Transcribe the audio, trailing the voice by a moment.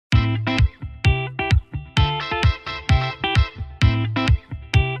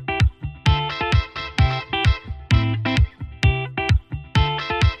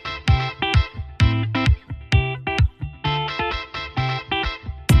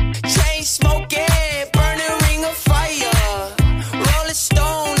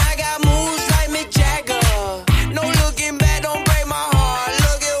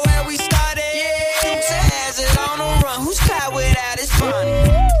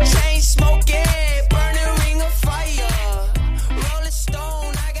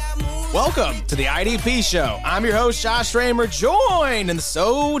Welcome to the IDP Show. I'm your host, Josh Raymer, joined in the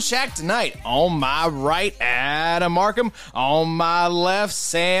Soul Shack tonight. On my right, Adam Markham. On my left,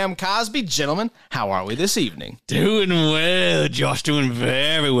 Sam Cosby. Gentlemen, how are we this evening? Doing well, Josh. Doing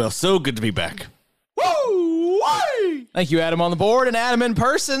very well. So good to be back. Woo! Thank you, Adam, on the board, and Adam in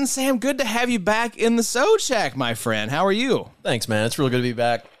person. Sam, good to have you back in the Soul Shack, my friend. How are you? Thanks, man. It's really good to be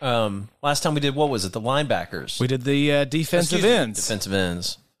back. Last time we did, what was it? The linebackers. We did the defensive ends. Defensive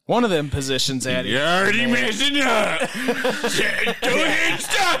ends. One of them positions, Eddie. You're already messing up. Go ahead and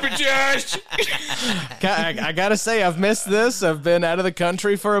stop it, Josh. I got to say, I've missed this. I've been out of the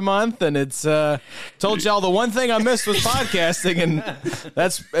country for a month, and it's told y'all the one thing I missed was podcasting, and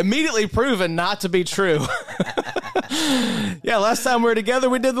that's immediately proven not to be true. Yeah, last time we were together,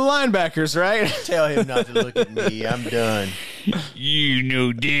 we did the linebackers, right? Tell him not to look at me. I'm done. You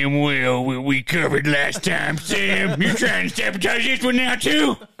know damn well what we covered last time, Sam. You're trying to sabotage this one now,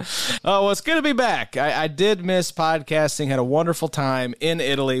 too? Oh, well, it's good to be back. I did miss podcasting, had a wonderful time in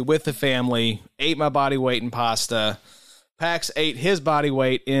Italy with the family, ate my body weight in pasta. Pax ate his body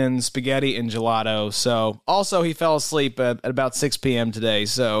weight in spaghetti and gelato. So, also, he fell asleep at about 6 p.m. today.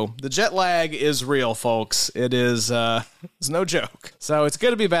 So, the jet lag is real, folks. It is, it's no joke. So, it's good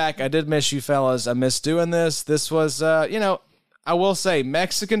to be back. I did miss you fellas. I missed doing this. This was, I will say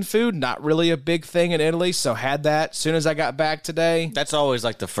Mexican food, not really a big thing in Italy. So, had that as soon as I got back today. That's always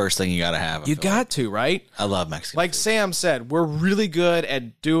like the first thing you got to have. You got to, right? I love Mexican Like food. Sam said, we're really good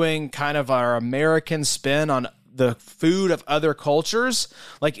at doing kind of our American spin on the food of other cultures.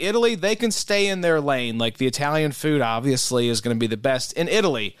 Like Italy, they can stay in their lane. Like the Italian food obviously is going to be the best in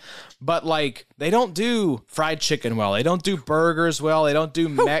Italy, but like they don't do fried chicken well. They don't do burgers well. They don't do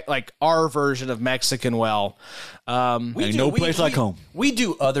like our version of Mexican well. No place like home. We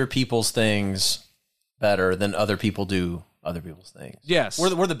do other people's things better than other people do other people's things. Yes.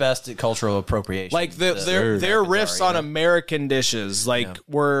 We're the best at cultural appropriation. Like their riffs on American dishes, like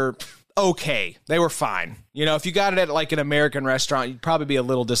were okay. They were fine. You know, if you got it at like an American restaurant, you'd probably be a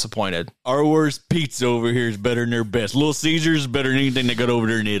little disappointed. Our worst pizza over here is better than their best. Little Caesars is better than anything they got over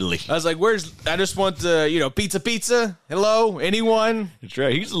there in Italy. I was like, I just want the, pizza. Hello, anyone? That's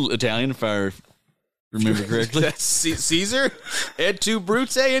right. He's Italian, if I remember correctly. That's Caesar? Et tu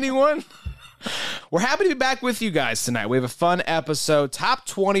Brute, anyone? We're happy to be back with you guys tonight. We have a fun episode, top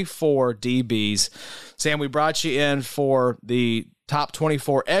 24 DBs. Sam, we brought you in for the top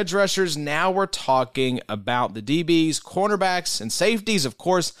 24 edge rushers. Now we're talking about the DBs, cornerbacks, and safeties. Of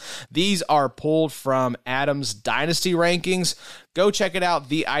course, these are pulled from Adam's Dynasty rankings. Go check it out,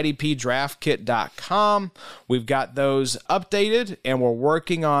 theidpdraftkit.com. We've got those updated, and we're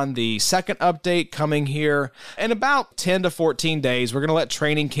working on the second update coming here in about 10 to 14 days. We're going to let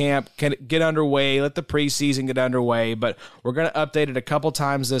training camp get underway, let the preseason get underway, but we're going to update it a couple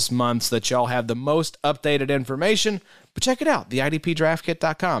times this month so that y'all have the most updated information. But check it out,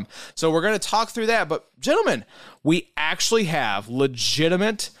 theidpdraftkit.com. So we're going to talk through that. But, gentlemen, we actually have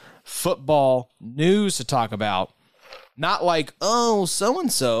legitimate football news to talk about. Not like, oh,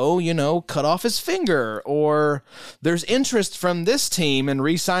 so-and-so, cut off his finger, or there's interest from this team in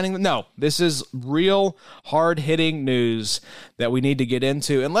re-signing. No, this is real hard-hitting news that we need to get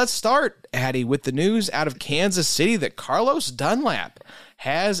into. And let's start, Addie, with the news out of Kansas City that Carlos Dunlap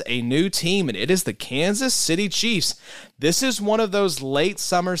has a new team, and it is the Kansas City Chiefs. This is one of those late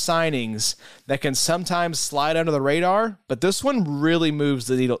summer signings that can sometimes slide under the radar, but this one really moves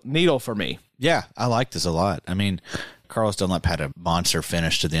the needle for me. Yeah, I like this a lot. I mean, Carlos Dunlap had a monster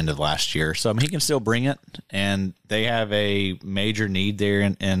finish to the end of last year, so he can still bring it, and they have a major need there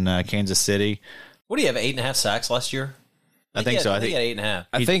in Kansas City. What do you have, 8.5 sacks last year? I think so. I think he had 8.5.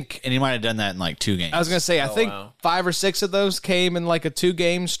 I think, and he might have done that in like 2 games. I was going to say, I think 5 or 6 of those came in like a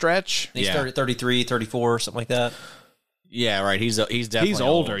 2-game stretch. He started 33, 34, something like that. Yeah, right. He's definitely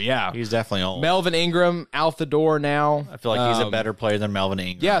older. old. Yeah, he's definitely old. Melvin Ingram out the door now. I feel like he's a better player than Melvin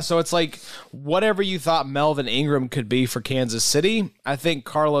Ingram. Yeah, so it's like whatever you thought Melvin Ingram could be for Kansas City, I think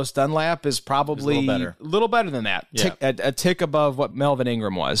Carlos Dunlap is probably a little better than that. Yeah. A tick above what Melvin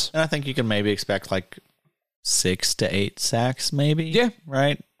Ingram was. And I think you can maybe expect like 6 to 8 sacks, maybe. Yeah,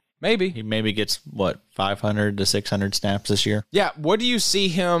 right. Maybe he gets 500 to 600 snaps this year. Yeah. What do you see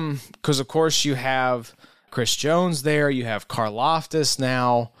him? Because of course you have Chris Jones there. You have Karlaftis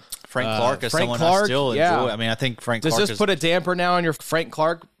now. Frank Clark is someone Clark, I still enjoy. I mean, I think Frank Clark. Does this put a damper now on your Frank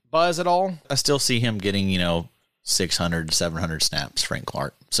Clark buzz at all? I still see him getting 600 to 700 snaps, Frank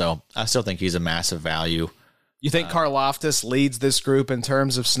Clark. So I still think he's a massive value. You think Karlaftis leads this group in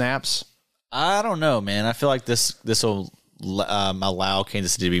terms of snaps? I don't know, man. I feel like this will allow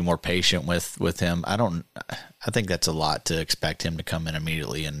Kansas City to be more patient with him. I think that's a lot to expect him to come in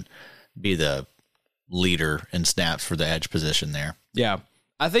immediately and be the leader in snaps for the edge position there. Yeah.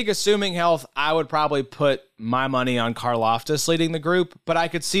 I think assuming health, I would probably put my money on Karlaftis leading the group, but I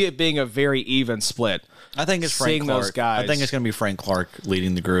could see it being a very even split. I think it's Frank Clark. Those guys. I think it's going to be Frank Clark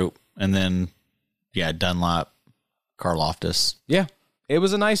leading the group, and then, Dunlap, Karlaftis. Yeah. It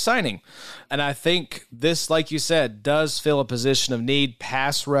was a nice signing. And I think this, like you said, does fill a position of need.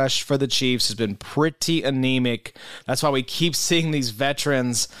 Pass rush for the Chiefs has been pretty anemic. That's why we keep seeing these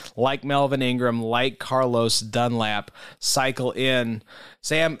veterans like Melvin Ingram, like Carlos Dunlap cycle in.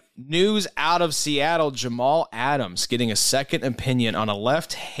 Sam, news out of Seattle, Jamal Adams getting a second opinion on a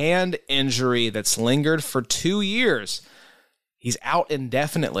left hand injury that's lingered for 2 years. He's out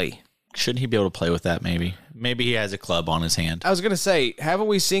indefinitely. Shouldn't he be able to play with that, maybe? Maybe he has a club on his hand. I was going to say, haven't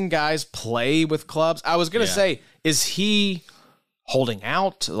we seen guys play with clubs? I was going to say, is he holding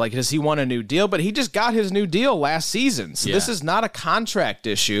out? Like, does he want a new deal? But he just got his new deal last season. So this is not a contract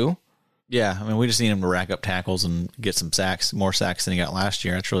issue. Yeah, I mean, we just need him to rack up tackles and get some sacks, more sacks than he got last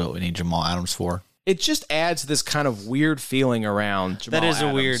year. That's really what we need Jamal Adams for. It just adds this kind of weird feeling around Jamal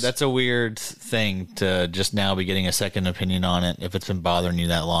Adams. That's a weird thing to just now be getting a second opinion on it if it's been bothering you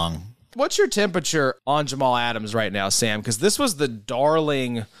that long. What's your temperature on Jamal Adams right now, Sam? Because this was the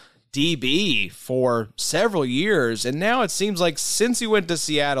darling DB for several years, and now it seems like since he went to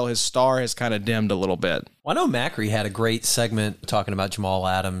Seattle, his star has kind of dimmed a little bit. Well, I know Macri had a great segment talking about Jamal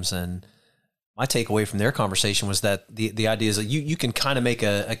Adams, and my takeaway from their conversation was that the idea is that you can kind of make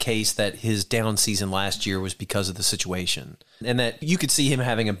a case that his down season last year was because of the situation, and that you could see him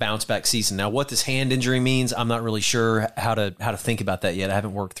having a bounce back season. Now, what this hand injury means, I'm not really sure how to think about that yet. I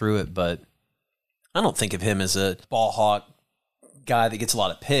haven't worked through it, but I don't think of him as a ball hawk guy that gets a lot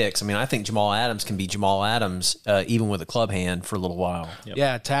of picks. I mean, I think Jamal Adams can be Jamal Adams even with a club hand for a little while. Yep.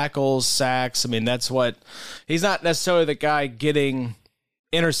 Yeah, tackles, sacks. I mean, that's what he's not necessarily the guy getting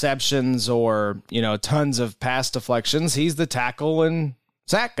interceptions or, tons of pass deflections. He's the tackle and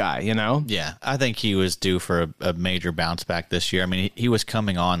sack guy, Yeah, I think he was due for a major bounce back this year. I mean, he was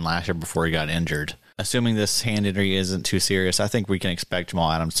coming on last year before he got injured. Assuming this hand injury isn't too serious, I think we can expect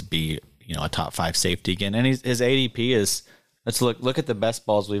Jamal Adams to be, a top 5 safety again. And his ADP is, let's look at the best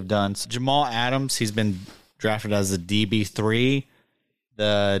balls we've done. So Jamal Adams, he's been drafted as the DB3,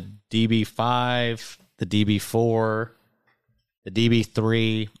 the DB5, the DB4, the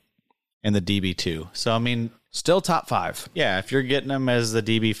DB3, and the DB2. So, I mean, still top 5. Yeah, if you're getting him as the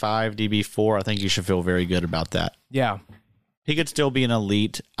DB5, DB4, I think you should feel very good about that. Yeah. He could still be an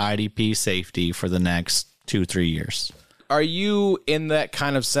elite IDP safety for the next 2-3 years. Are you in that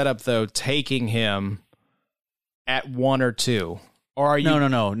kind of setup, though, taking him at 1 or 2? Or are you?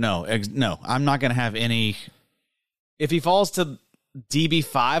 No. I'm not going to have any. If he falls to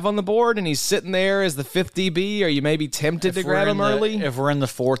DB5 on the board and he's sitting there as the 5th DB, are you maybe tempted to grab him early? If we're in the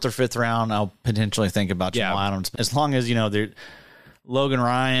 4th or 5th round, I'll potentially think about Jamal Adams. As long as, the Logan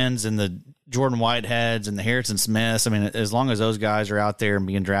Ryans and the Jordan Whiteheads and the Harrison Smiths, I mean, as long as those guys are out there and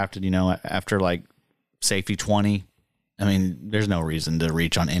being drafted, after like safety 20, I mean, there's no reason to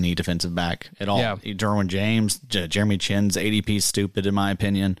reach on any defensive back at all. Yeah. Derwin James, Jeremy Chinn's ADP is stupid, in my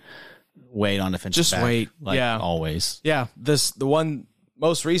opinion. Wait on defensive just back. Wait. Always. Yeah. The one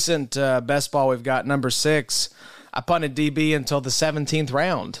most recent best ball we've got, number 6, I punted DB until the 17th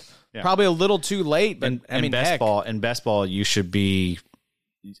round. Yeah. Probably a little too late, but in best ball, you should be.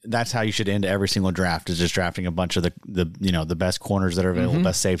 That's how you should end every single draft, is just drafting a bunch of the best corners that are available,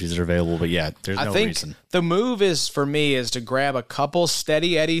 best safeties that are available. But yeah, there's no reason. The move is to grab a couple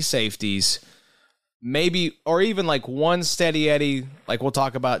steady Eddie safeties, maybe, or even like one steady Eddie, like we'll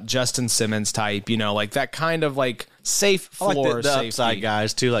talk about Justin Simmons type, like that kind of like safe floor like the safety. Upside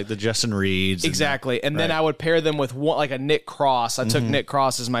guys too, like the Justin Reeds. Exactly. And then I would pair them with one, like a Nick Cross. I took Nick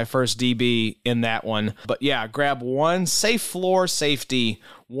Cross as my first DB in that one. But yeah, grab one safe floor safety,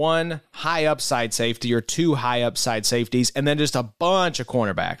 one high upside safety or 2 high upside safeties, and then just a bunch of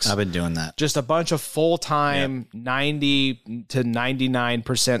cornerbacks. I've been doing that. Just a bunch of full-time 90 to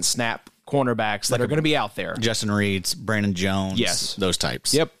 99% snap cornerbacks that are going to be out there. Justin Reeds, Brandon Jones, yes, those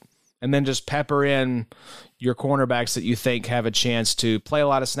types. Yep. And then just pepper in your cornerbacks that you think have a chance to play a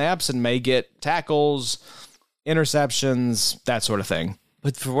lot of snaps and may get tackles, interceptions, that sort of thing.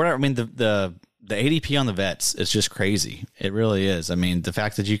 But for whatever, I mean, the ADP on the vets is just crazy. It really is. I mean, the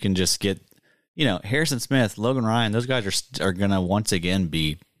fact that you can just get, Harrison Smith, Logan Ryan, those guys are going to once again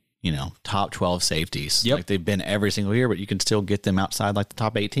be, top 12 safeties. Yep. Like they've been every single year, but you can still get them outside like the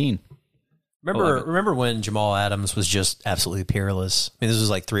top 18. Remember when Jamal Adams was just absolutely peerless? I mean, this was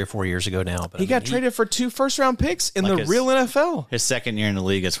like 3 or 4 years ago now. But he got traded for 2 first-round picks in the real NFL. His second year in the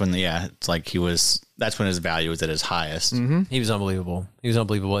league, it's when it's like that's when his value was at his highest. Mm-hmm. He was unbelievable.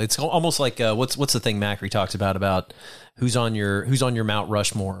 It's almost like what's the thing Macri talks about who's on your Mount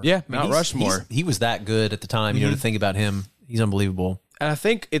Rushmore? Yeah, Mount Rushmore. He was that good at the time. You know, to think about him, he's unbelievable. And I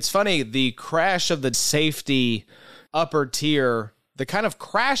think it's funny, the crash of the safety upper tier, the kind of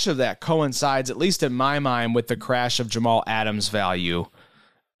crash of that coincides, at least in my mind, with the crash of Jamal Adams' value.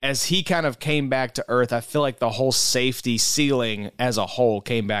 As he kind of came back to earth, I feel like the whole safety ceiling as a whole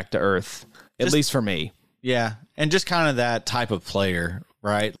came back to earth, at least for me. Yeah, and just kind of that type of player,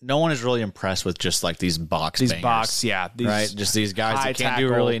 right? No one is really impressed with just like these box bangers, right? Just these guys that can't do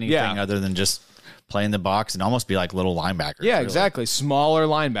really anything other than just play in the box and almost be like little linebackers. Yeah, really. Exactly. Smaller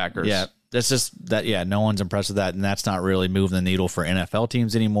linebackers. Yeah. That's just that. Yeah, no one's impressed with that, and that's not really moving the needle for NFL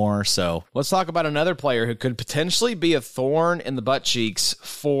teams anymore. So let's talk about another player who could potentially be a thorn in the butt cheeks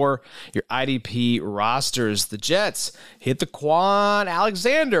for your IDP rosters. The Jets hit the Quan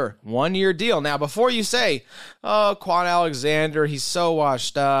Alexander 1-year deal. Now, before you say, "Oh, Quan Alexander, he's so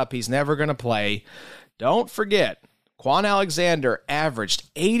washed up, he's never going to play," don't forget, Quan Alexander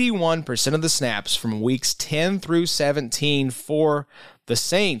averaged 81% of the snaps from weeks 10 through 17 for the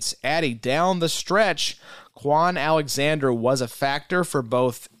Saints. Adding down the stretch, Quan Alexander was a factor for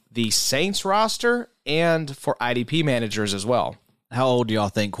both the Saints roster and for IDP managers as well. How old do y'all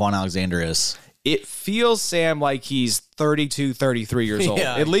think Quan Alexander is? It feels, Sam, like he's 32, 33 years old,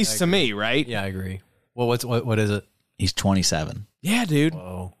 at least to me, right? Yeah, I agree. Well, what is it? He's 27. Yeah, dude.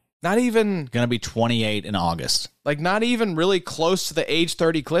 Whoa. Not even... Going to be 28 in August. Like, not even really close to the age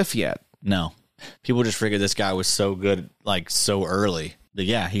 30 cliff yet. No. People just figured this guy was so good, like, so early. But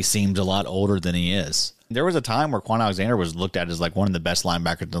yeah, he seems a lot older than he is. There was a time where Quan Alexander was looked at as like one of the best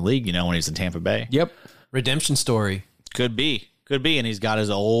linebackers in the league, you know, when he's in Tampa Bay. Yep. Redemption story. Could be. And he's got his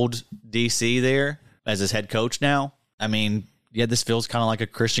old DC there as his head coach now. I mean, yeah, this feels kind of like a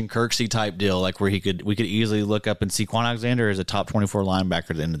Christian Kirksey type deal, like where we could easily look up and see Quan Alexander as a top 24 linebacker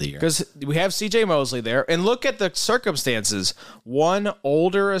at the end of the year. Because we have C.J. Mosley there, and look at the circumstances. One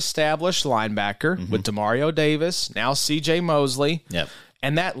older established linebacker with Demario Davis, now C.J. Mosley. Yep.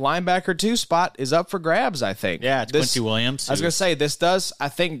 And that linebacker 2 spot is up for grabs, I think. Yeah, it's Quincy Williams. I was going to say, this does, I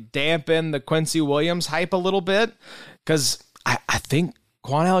think, dampen the Quincy Williams hype a little bit, because I think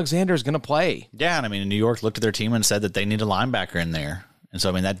Quan Alexander is going to play. Yeah, and I mean, New York looked at their team and said that they need a linebacker in there. And so,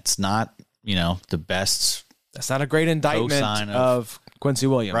 I mean, that's not, the best. That's not a great indictment of Quincy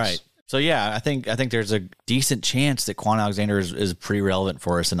Williams. Right. So, yeah, I think there's a decent chance that Quan Alexander is pretty relevant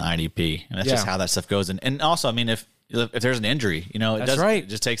for us in IDP. And that's just how that stuff goes. And also, I mean, if there's an injury, it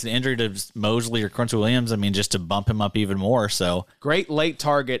just takes an injury to Mosley or Quincy Williams, I mean, just to bump him up even more. So great late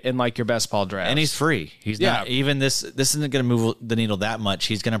target in like your best ball draft. And he's free. He's not even this isn't going to move the needle that much.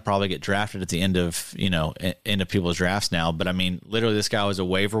 He's going to probably get drafted at the end of, end of people's drafts now. But I mean, literally this guy was a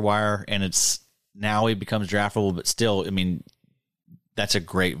waiver wire and now he becomes draftable, but still, I mean, that's a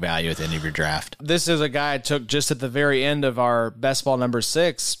great value at the end of your draft. This is a guy I took just at the very end of our best ball number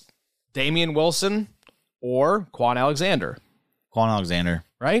 6, Damian Wilson or Quan Alexander. Quan Alexander.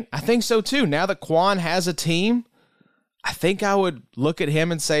 Right? I think so too. Now that Quan has a team, I think I would look at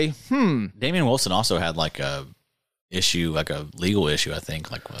him and say, Damian Wilson also had like a legal issue, I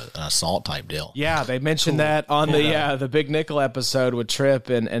think, like an assault type deal. Yeah, they mentioned that on the Big Nickel episode with Tripp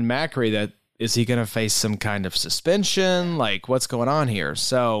and Macri, that is he going to face some kind of suspension? Like, what's going on here?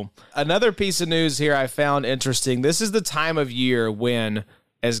 So another piece of news here I found interesting. This is the time of year when,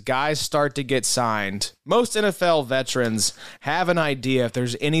 as guys start to get signed, most NFL veterans have an idea if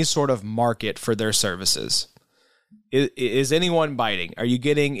there's any sort of market for their services. Is anyone biting?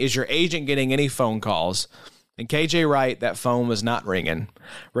 Is your agent getting any phone calls? And KJ Wright, that phone was not ringing.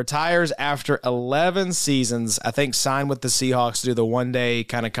 Retires after 11 seasons, I think signed with the Seahawks to do the one-day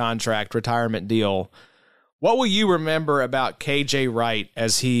kind of contract retirement deal. What will you remember about KJ Wright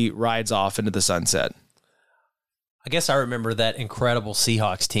as he rides off into the sunset? I guess I remember that incredible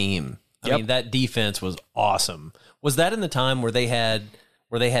Seahawks team. I mean, that defense was awesome. Was that in the time where they had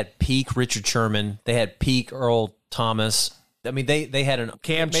peak Richard Sherman, they had peak Earl Thomas? I mean, they had an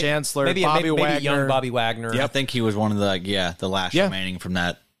Cam Chancellor, maybe young Bobby Wagner. Yep. I think he was one of the last remaining from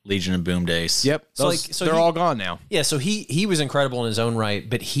that Legion of Boom days. Yep. They're all gone now. Yeah, so he was incredible in his own right,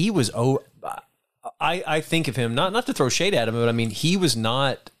 but he was I think of him not to throw shade at him, but I mean he was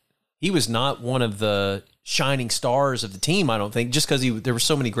not one of the shining stars of the team, I don't think, just because there were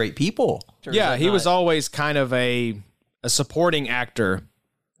so many great people. Yeah, he was always kind of a supporting actor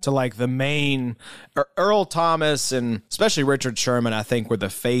to like the main. Earl Thomas and especially Richard Sherman, I think, were the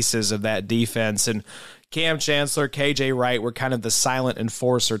faces of that defense. And Cam Chancellor, KJ Wright were kind of the silent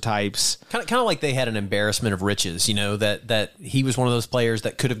enforcer types. Kind of like they had an embarrassment of riches, that he was one of those players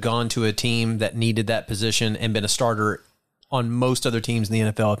that could have gone to a team that needed that position and been a starter on most other teams in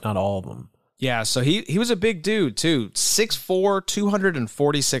the NFL, if not all of them. Yeah, so he was a big dude, too. 6'4",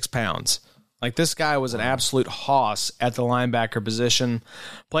 246 pounds. Like, this guy was an absolute hoss at the linebacker position.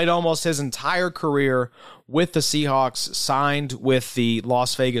 Played almost his entire career with the Seahawks, signed with the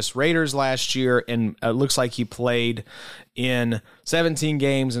Las Vegas Raiders last year, and it looks like he played in 17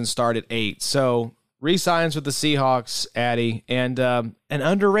 games and started 8. So, re-signs with the Seahawks, Addy, and an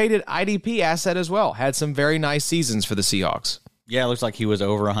underrated IDP asset as well. Had some very nice seasons for the Seahawks. Yeah, it looks like he was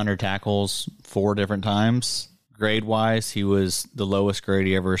over 100 tackles 4 different times. Grade-wise, he was the lowest grade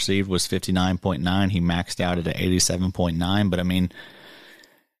he ever received was 59.9. He maxed out at 87.9, but I mean,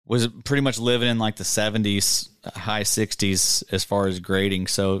 was pretty much living in like the 70s, high 60s as far as grading.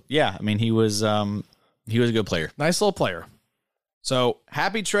 So yeah, I mean, he was a good player. Nice little player. So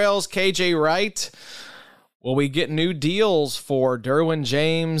happy trails, KJ Wright. Will we get new deals for Derwin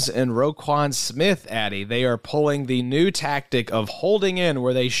James and Roquan Smith, Addy? They are pulling the new tactic of holding in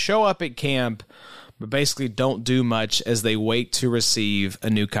where they show up at camp but basically don't do much as they wait to receive a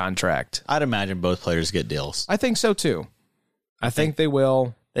new contract. I'd imagine both players get deals. I think so, too. I think they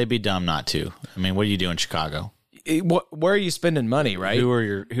will. They'd be dumb not to. I mean, what do you do in Chicago? Where are you spending money, right? Who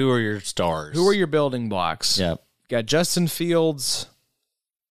are your stars? Who are your building blocks? Yep. Got Justin Fields,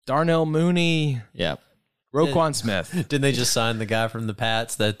 Darnell Mooney. Yep. Roquan Smith. Didn't they just sign the guy from the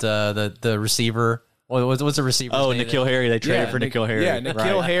Pats that the receiver? What's the receiver? Oh, N'Keal Harry. They traded for N'Keal Harry. Yeah,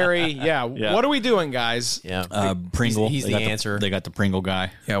 N'Keal Harry. Yeah. Yeah. What are we doing, guys? Yeah. Pringle. He's the answer. They got the Pringle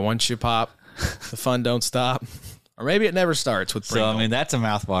guy. Yeah, once you pop, the fun don't stop. Or maybe it never starts with Pringle. So, I mean, that's a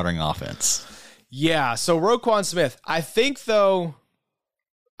mouth-watering offense. Yeah, so Roquan Smith. I think, though,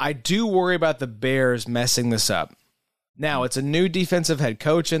 I do worry about the Bears messing this up. Now, it's a new defensive head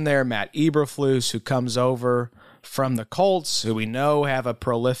coach in there, Matt Eberflus, who comes over from the Colts, who we know have a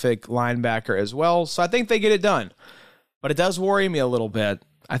prolific linebacker as well. So I think they get it done. But it does worry me a little bit.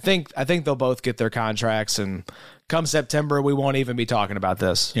 I think they'll both get their contracts, and come September, we won't even be talking about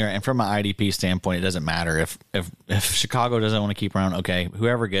this. Yeah, and from an IDP standpoint, it doesn't matter. If Chicago doesn't want to keep around, okay,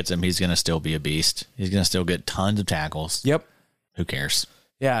 whoever gets him, he's going to still be a beast. He's going to still get tons of tackles. Yep. Who cares?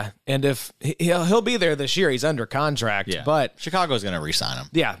 Yeah, and if he'll be there this year, he's under contract. Yeah. But Chicago's going to re-sign him.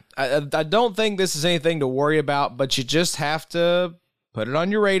 Yeah, I don't think this is anything to worry about, but you just have to put it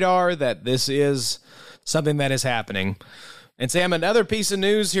on your radar that this is something that is happening. And Sam, another piece of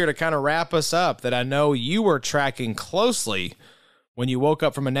news here to kind of wrap us up that I know you were tracking closely when you woke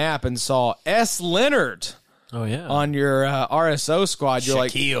up from a nap and saw S. Leonard. Oh yeah, on your RSO squad. You're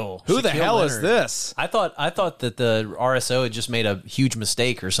Shaquille. Like, who the Shaquille hell Leonard. Is this? I thought that the RSO had just made a huge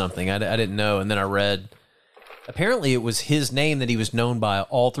mistake or something. I didn't know, and then I read. Apparently, it was his name that he was known by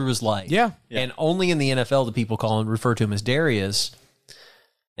all through his life. Yeah. And only in the NFL do people refer to him as Darius.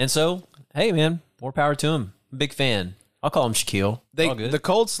 And so, hey man, more power to him. Big fan. I'll call him Shaquille. All good. The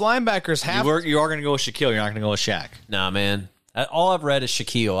Colts linebackers have. You are going to go with Shaquille. You're not going to go with Shaq. Nah, man. All I've read is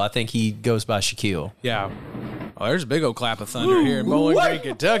Shaquille. I think he goes by Shaquille. Yeah. Oh, there's a big old clap of thunder here in Bowling Green,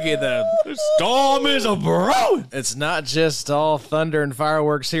 Kentucky. The storm is a brewing. It's not just all thunder and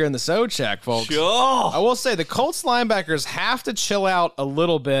fireworks here in the Socheck, folks. Sure. I will say the Colts linebackers have to chill out a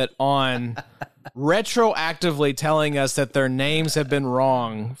little bit on retroactively telling us that their names have been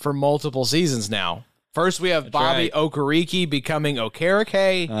wrong for multiple seasons now. First, we have Bobby Okereke becoming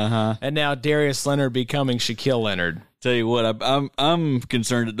Okereke, and now Darius Leonard becoming Shaquille Leonard. Tell you what, I'm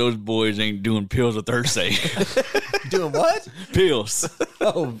concerned that those boys ain't doing pills with Thursday. Doing what? Pills.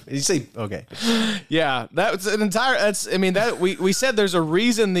 Oh, you say okay? Yeah, that's an entire. We said there's a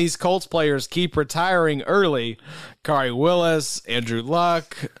reason these Colts players keep retiring early. Kari Willis, Andrew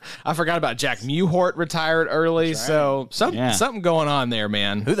Luck. I forgot about Jack Mewhort retired early. Right. So something going on there,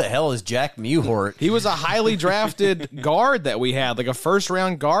 man. Who the hell is Jack Mewhort? He was a highly drafted guard that we had, like a first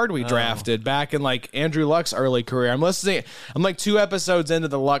round guard we drafted back in like Andrew Luck's early career. I'm like 2 episodes into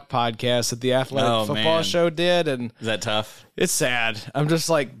the Luck podcast that the Athletic Football Show did, and is that tough? It's sad. I'm just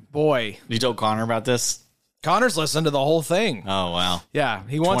like, boy. You told Connor about this? Connor's listened to the whole thing. Oh, wow. Yeah.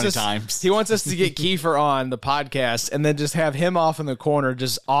 He wants us to get Kiefer on the podcast and then just have him off in the corner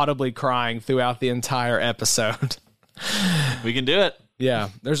just audibly crying throughout the entire episode. We can do it. Yeah.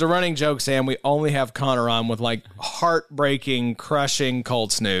 There's a running joke, Sam. We only have Connor on with like heartbreaking, crushing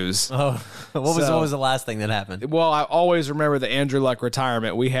Colts news. Oh, what was the last thing that happened? Well, I always remember the Andrew Luck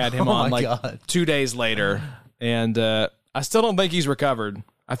retirement. We had him on 2 days later. And I still don't think he's recovered.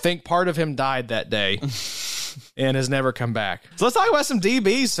 I think part of him died that day and has never come back. So let's talk about some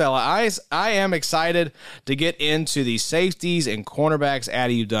DBs, fella. I am excited to get into the safeties and cornerbacks.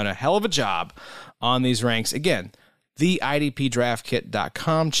 Addy, you've done a hell of a job on these ranks. Again,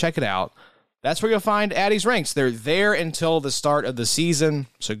 theidpdraftkit.com. Check it out. That's where you'll find Addy's ranks. They're there until the start of the season.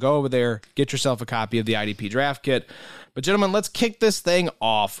 So go over there, get yourself a copy of the IDP Draft Kit. But gentlemen, let's kick this thing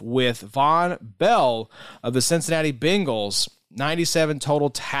off with Von Bell of the Cincinnati Bengals. 97 total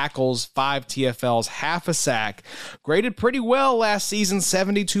tackles, 5 TFLs, half a sack. Graded pretty well last season,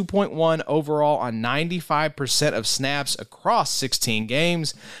 72.1 overall on 95% of snaps across 16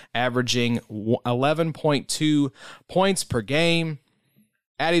 games, averaging 11.2 points per game.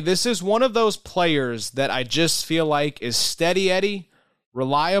 Addy, this is one of those players that I just feel like is steady Eddie,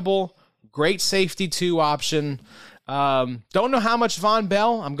 reliable, great safety 2 option. Don't know how much Von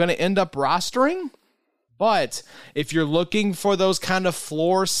Bell I'm going to end up rostering. But if you're looking for those kind of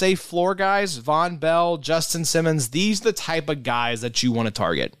safe floor guys, Von Bell, Justin Simmons, these are the type of guys that you want to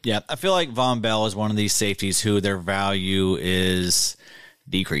target. Yeah, I feel like Von Bell is one of these safeties who their value is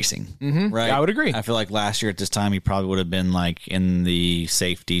decreasing. Right? Yeah, I would agree. I feel like last year at this time, he probably would have been like in the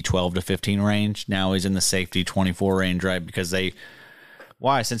safety 12 to 15 range. Now he's in the safety 24 range, right? Because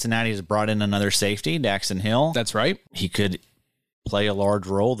Cincinnati has brought in another safety, Daxton Hill. That's right. He could play a large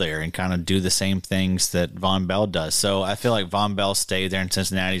role there and kind of do the same things that Von Bell does. So I feel like Von Bell stay there in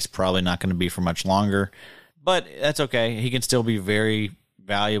Cincinnati is probably not going to be for much longer, but that's okay. He can still be very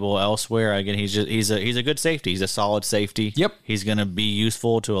valuable elsewhere. Again, he's a good safety. He's a solid safety. Yep. He's going to be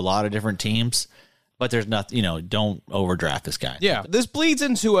useful to a lot of different teams, but there's nothing, don't overdraft this guy. Yeah. This bleeds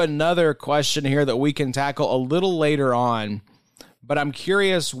into another question here that we can tackle a little later on, but I'm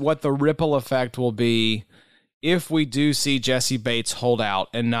curious what the ripple effect will be if we do see Jesse Bates hold out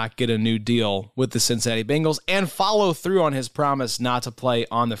and not get a new deal with the Cincinnati Bengals and follow through on his promise not to play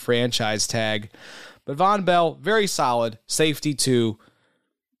on the franchise tag. But Von Bell, very solid, safety 2.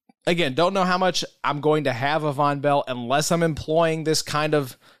 Again, don't know how much I'm going to have of Von Bell unless I'm employing this kind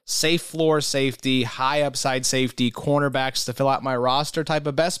of safe floor safety, high upside safety, cornerbacks to fill out my roster type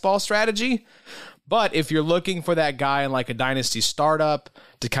of best ball strategy. But if you're looking for that guy in like a dynasty startup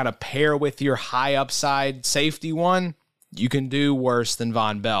to kind of pair with your high upside safety one, you can do worse than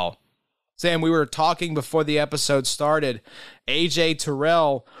Von Bell. Sam, we were talking before the episode started. AJ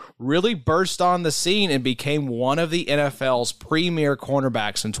Terrell really burst on the scene and became one of the NFL's premier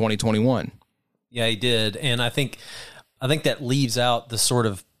cornerbacks in 2021. Yeah, he did. And I think that leaves out the sort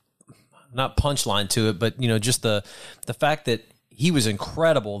of, not punchline to it, but just the fact that he was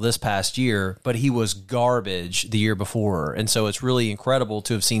incredible this past year, but he was garbage the year before. And so it's really incredible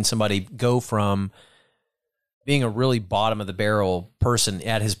to have seen somebody go from being a really bottom of the barrel person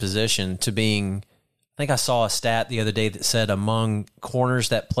at his position to being, I think I saw a stat the other day that said among corners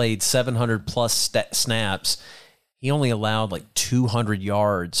that played 700 plus snaps, he only allowed like 200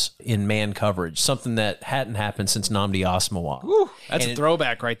 yards in man coverage, something that hadn't happened since Nnamdi Asomugha. That's a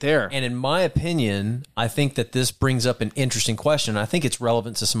throwback right there. And in my opinion, I think that this brings up an interesting question. I think it's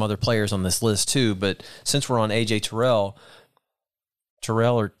relevant to some other players on this list too, but since we're on AJ Terrell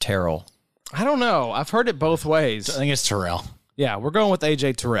or Terrell? I don't know. I've heard it both ways. I think it's Terrell. Yeah, we're going with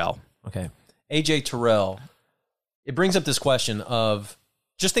AJ Terrell. Okay. AJ Terrell. It brings up this question of,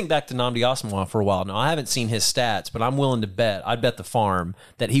 just think back to Nnamdi Asomugha for a while. Now, I haven't seen his stats, but I'm willing to bet, I'd bet the farm,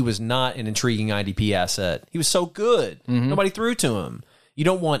 that he was not an intriguing IDP asset. He was so good. Nobody threw to him. You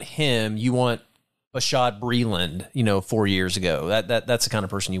don't want him. You want Bashad Breeland, 4 years ago. That's the kind of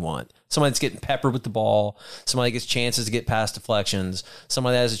person you want. Somebody that's getting peppered with the ball, somebody that gets chances to get past deflections,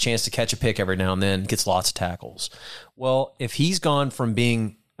 somebody that has a chance to catch a pick every now and then, gets lots of tackles. Well, if he's gone from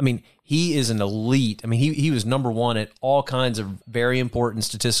being, he is an elite. He was number one at all kinds of very important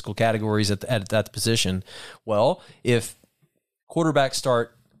statistical categories at the position. Well, if quarterbacks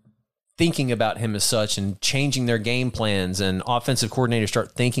start thinking about him as such and changing their game plans, and offensive coordinators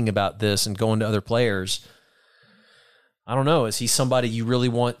start thinking about this and going to other players, I don't know. Is he somebody you really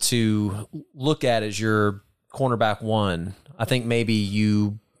want to look at as your cornerback one? I think maybe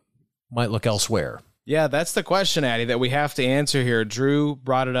you might look elsewhere. Yeah, that's the question, Addy, that we have to answer here. Drew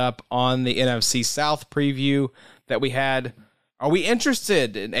brought it up on the NFC South preview that we had. Are we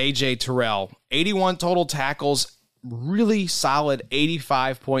interested in AJ Terrell? 81 total tackles, really solid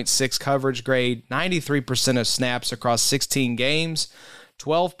 85.6 coverage grade, 93% of snaps across 16 games,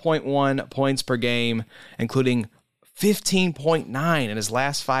 12.1 points per game, including 15.9 in his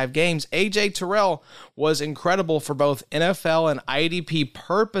last 5 games. AJ Terrell was incredible for both NFL and IDP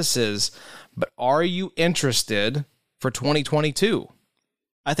purposes, but are you interested for 2022?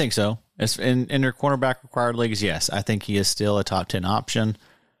 I think so. In their cornerback required leagues, yes. I think he is still a top 10 option.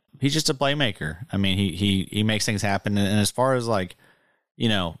 he's just a playmaker. I mean, he makes things happen. And as far as like,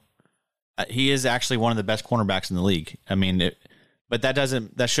 he is actually one of the best cornerbacks in the league. I mean, but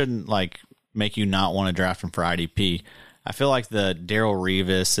that shouldn't like make you not want to draft him for IDP. I feel like the Darrell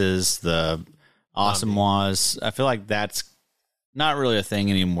Revises, the Awesome was, I feel like that's not really a thing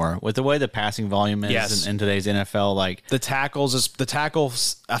anymore with the way the passing volume is in today's NFL. Like the tackles,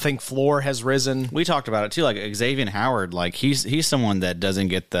 I think floor has risen. We talked about it too. Like Xavier Howard, like he's someone that doesn't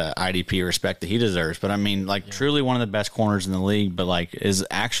get the IDP respect that he deserves. But I mean, like truly one of the best corners in the league, but like is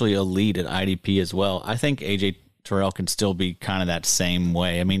actually elite at IDP as well. I think AJ Terrell can still be kind of that same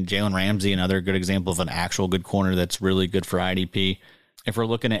way. I mean, Jalen Ramsey, another good example of an actual good corner that's really good for IDP. If we're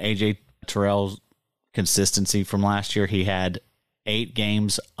looking at AJ Terrell's consistency from last year, he had 8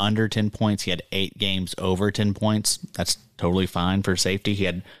 games under 10 points. He had 8 games over 10 points. That's totally fine for safety. He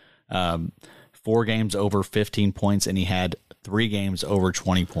had 4 games over 15 points, and he had 3 games over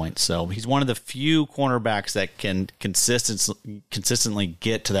 20 points. So he's one of the few cornerbacks that can consistently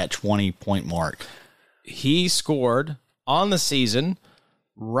get to that 20-point mark. He scored on the season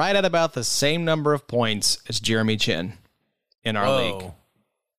right at about the same number of points as Jeremy Chin in our league.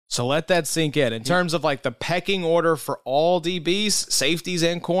 So let that sink in. In terms of like the pecking order for all DBs, safeties,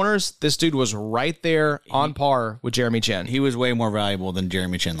 and corners, this dude was right there on par with Jeremy Chin. He was way more valuable than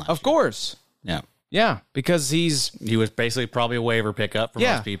Jeremy Chin last year. Of course. Yeah. Yeah, because he was basically probably a waiver pickup for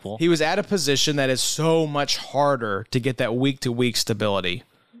most people. He was at a position that is so much harder to get that week-to-week stability.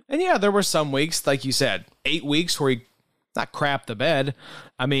 And yeah, there were some weeks, like you said, 8 weeks where he not crap the bed.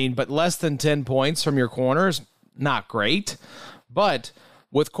 I mean, but less than 10 points from your corners, not great. But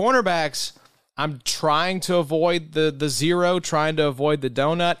with cornerbacks, I'm trying to avoid the zero, trying to avoid the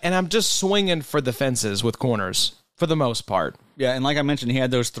donut, and I'm just swinging for the fences with corners for the most part. Yeah, and like I mentioned, he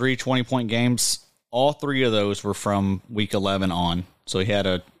had those 3 20-point games. All 3 of those were from week 11 on. So he had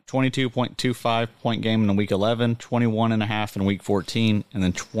a 22.25-point game in week 11, 21.5 in week 14, and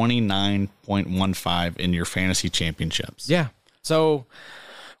then 29.15 in your fantasy championships. Yeah. So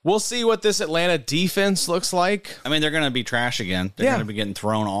we'll see what this Atlanta defense looks like. I mean, they're going to be trash again. They're going to be getting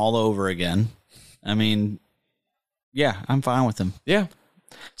thrown all over again. I mean, yeah, I'm fine with them. Yeah.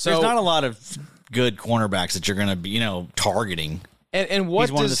 So there's not a lot of good cornerbacks that you're going to be, targeting. And what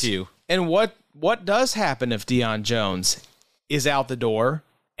He's one of the few. And what does happen if Deion Jones is out the door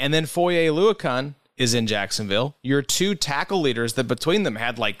and then Foye Oluokun is in Jacksonville? Your 2 tackle leaders that between them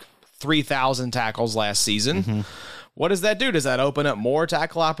had like 3,000 tackles last season. Mm-hmm. What does that do? Does that open up more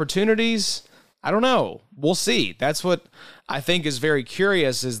tackle opportunities? I don't know. We'll see. That's what I think is very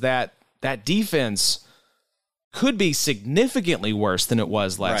curious, is that defense could be significantly worse than it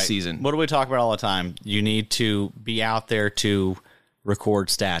was last season. What do we talk about all the time? You need to be out there to record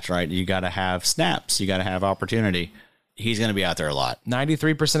stats, right? You got to have snaps. You got to have opportunity. He's going to be out there a lot.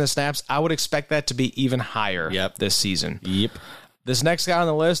 93% of snaps. I would expect that to be even higher this season. Yep. This next guy on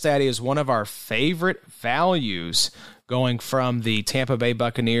the list, Addy, is one of our favorite values going from the Tampa Bay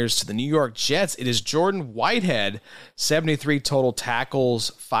Buccaneers to the New York Jets. It is Jordan Whitehead, 73 total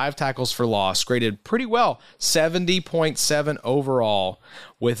tackles, 5 tackles for loss, graded pretty well, 70.7 overall,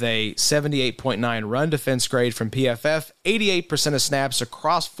 with a 78.9 run defense grade from PFF, 88% of snaps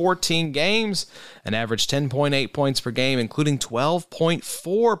across 14 games, an average 10.8 points per game, including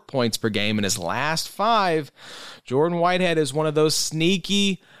 12.4 points per game in his last 5. Jordan Whitehead is one of those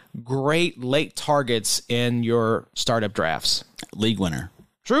sneaky, great late targets in your startup drafts. League winner.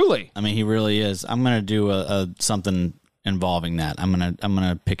 Truly. I mean, he really is. I'm going to do a something involving that. I'm going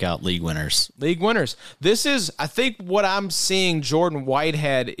to pick out league winners. League winners. This is, I think what I'm seeing Jordan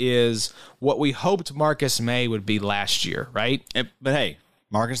Whitehead is what we hoped Marcus May would be last year, right? But hey,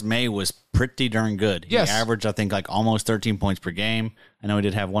 Marcus May was pretty darn good. He averaged, I think, like almost 13 points per game. I know he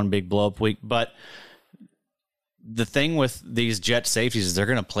did have one big blow-up week, but the thing with these Jet safeties is they're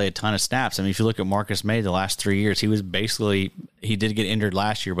going to play a ton of snaps. I mean, if you look at Marcus May the last 3 years, he did get injured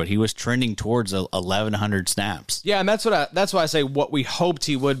last year, but he was trending towards 1,100 snaps. Yeah, and that's why I say what we hoped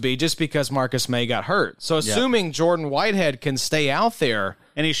he would be, just because Marcus May got hurt. So assuming Jordan Whitehead can stay out there,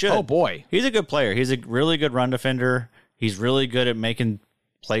 and he should. Oh boy, he's a good player. He's a really good run defender. He's really good at making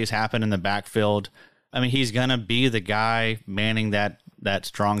plays happen in the backfield. I mean, he's going to be the guy manning that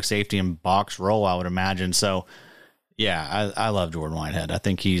strong safety and box role, I would imagine. So, yeah, I love Jordan Whitehead. I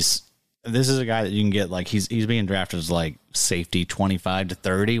think this is a guy that you can get, like, he's being drafted as like safety 25 to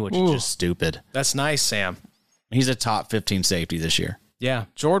 30, which is just stupid. That's nice, Sam. He's a top 15 safety this year. Yeah,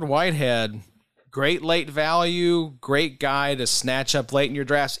 Jordan Whitehead, great late value, great guy to snatch up late in your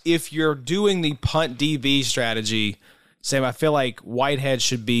drafts. If you're doing the punt DB strategy, Sam, I feel like Whitehead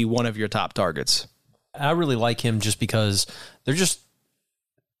should be one of your top targets. I really like him just because they're just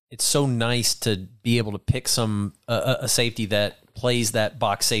it's so nice to be able to pick a safety that plays that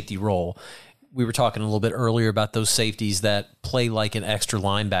box safety role. We were talking a little bit earlier about those safeties that play like an extra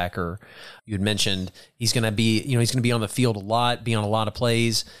linebacker. You had mentioned he's going to be on the field a lot, be on a lot of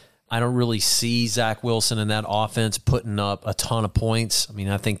plays. I don't really see Zach Wilson in that offense putting up a ton of points. I mean,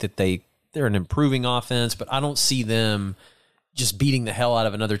 I think that they're an improving offense, but I don't see them just beating the hell out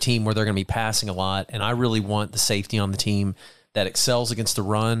of another team where they're going to be passing a lot. And I really want the safety on the team that excels against the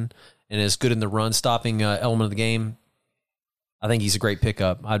run and is good in the run stopping element of the game. I think he's a great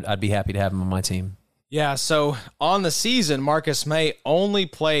pickup. I'd be happy to have him on my team. Yeah, so on the season, Marcus May only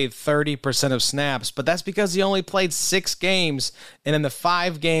played 30% of snaps, but that's because he only played 6 games, and in the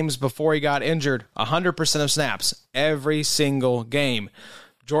 5 games before he got injured, 100% of snaps, every single game.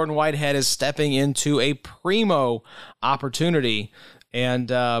 Jordan Whitehead is stepping into a primo opportunity, and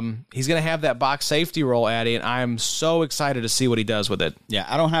he's going to have that box safety role, Addy, and I'm so excited to see what he does with it. Yeah,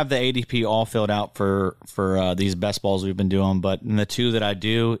 I don't have the ADP all filled out for these best balls we've been doing, but in the 2 that I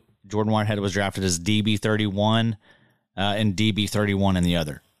do, Jordan Whitehead was drafted as DB 31 and DB 31 in the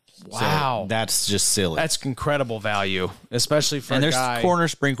other. Wow. So that's just silly. That's incredible value, especially for and a there's guy.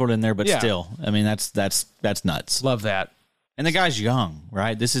 corners sprinkled in there, but Yeah. still, I mean, that's nuts. Love that. And the guy's young,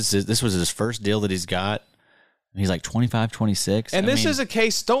 right? This was his first deal that he's got. He's like 25, 26. And this is a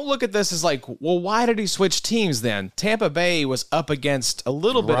case, don't look at this as like, well, why did he switch teams then? Tampa Bay was up against a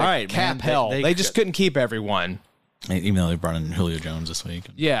little bit of cap hell. They just couldn't keep everyone. Even though they brought in Julio Jones this week.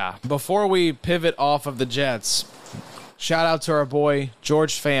 Yeah. Before we pivot off of the Jets, shout out to our boy,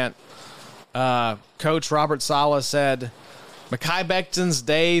 George Fant. Coach Robert Saleh said, Mekhi Becton's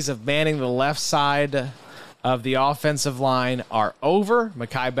days of manning the left side of the offensive line are over.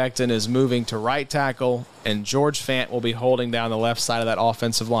 Mekhi Becton is moving to right tackle, and George Fant will be holding down the left side of that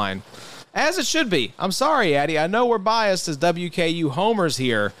offensive line. As it should be. I'm sorry, Addy. I know we're biased as WKU homers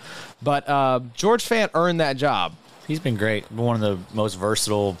here, but George Fant earned that job. He's been great. One of the most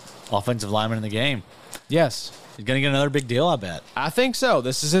versatile offensive linemen in the game. Yes. He's going to get another big deal, I bet. I think so.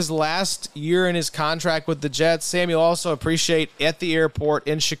 This is his last year in his contract with the Jets. Sam, you'll also appreciate at the airport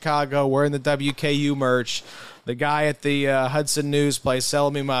in Chicago wearing the WKU merch. The guy at the Hudson News place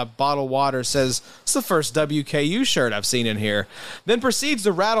selling me my bottled water says, it's the first WKU shirt I've seen in here. Then proceeds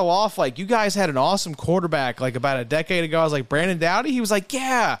to rattle off like, you guys had an awesome quarterback like about a decade ago. I was like, Brandon Doughty? He was like,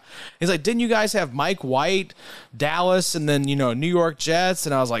 yeah. He's like, didn't you guys have Mike White, Dallas, and then, New York Jets?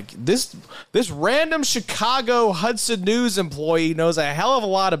 And I was like, this random Chicago Hudson News employee knows a hell of a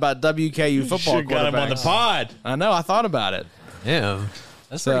lot about WKU football quarterbacks. Got him on the pod. I know. I thought about it. Yeah.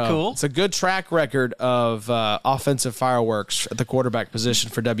 That's pretty cool. It's a good track record of offensive fireworks at the quarterback position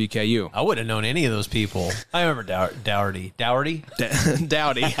for WKU. I wouldn't have known any of those people. I remember Dougherty. Dowdy. I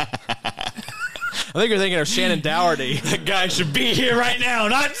think you're thinking of Shannon Dougherty. That guy should be here right now,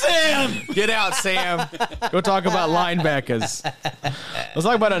 not Sam. Get out, Sam. Go talk about linebackers. Let's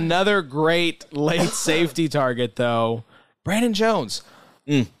talk about another great late safety target, though. Brandon Jones.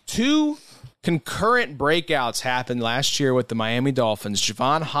 2 concurrent breakouts happened last year with the Miami Dolphins.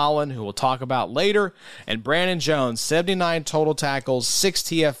 Javon Holland, who we'll talk about later, and Brandon Jones, 79 total tackles, 6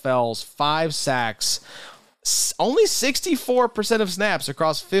 TFLs, 5 sacks, only 64% of snaps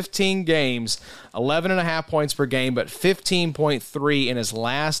across 15 games, 11.5 points per game, but 15.3 in his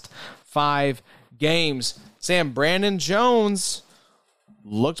last 5 games. Sam, Brandon Jones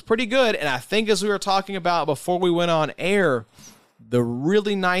looks pretty good, and I think as we were talking about before we went on air, the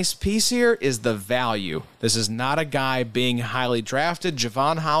really nice piece here is the value. This is not a guy being highly drafted.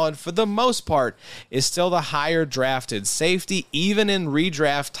 Javon Holland, for the most part, is still the higher drafted safety, even in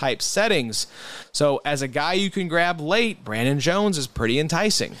redraft type settings. So as a guy you can grab late, Brandon Jones is pretty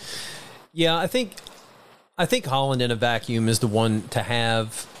enticing. Yeah, I think Holland in a vacuum is the one to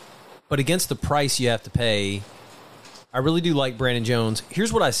have, but against the price you have to pay, I really do like Brandon Jones.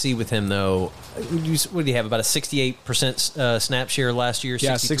 Here's what I see with him, though. What did he have, about a 68% snap share last year?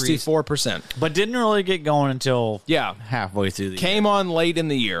 Yeah, 64%. But didn't really get going until halfway through the Came on late in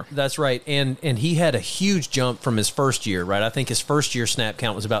the year. That's right. And he had a huge jump from his first year, right? I think his first year snap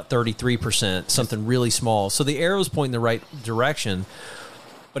count was about 33%, something really small. So the arrow's pointing the right direction.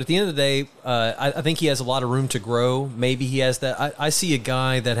 But at the end of the day, I think he has a lot of room to grow. Maybe he has that. I see a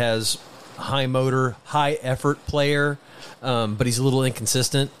guy that has high motor, high effort player, but he's a little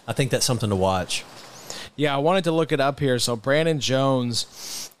inconsistent. I think that's something to watch. Yeah, I wanted to look it up here. So Brandon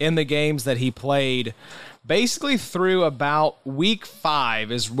Jones, in the games that he played, basically through about week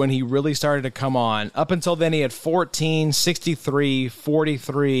 5 is when he really started to come on. Up until then, he had 14, 63,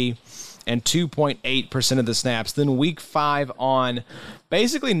 43, and 2.8% of the snaps. Then week 5 on,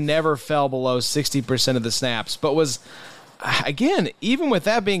 basically never fell below 60% of the snaps, but was again, even with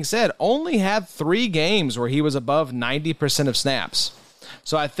that being said, only had 3 games where he was above 90% of snaps.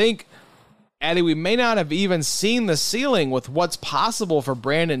 So I think, Addy, we may not have even seen the ceiling with what's possible for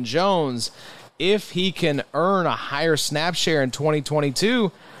Brandon Jones if he can earn a higher snap share in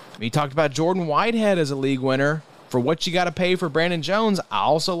 2022. We talked about Jordan Whitehead as a league winner. For what you got to pay for Brandon Jones, I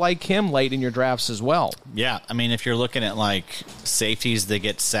also like him late in your drafts as well. Yeah, I mean, if you're looking at like safeties that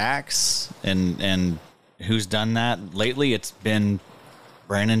get sacks and who's done that lately, it's been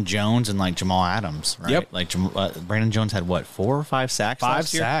Brandon Jones and like Jamal Adams, right? Yep. Like Brandon Jones had what, 4 or 5 sacks? 5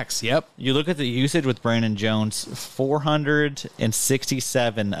 last year? sacks. Yep. You look at the usage with Brandon Jones,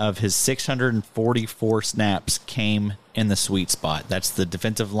 467 of his 644 snaps came in the sweet spot. That's the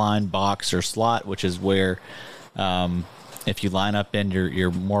defensive line, box, or slot, which is where if you line up in,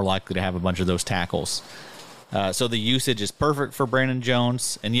 you're more likely to have a bunch of those tackles. So the usage is perfect for Brandon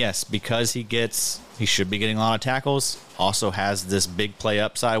Jones. And yes, because he should be getting a lot of tackles, also has this big play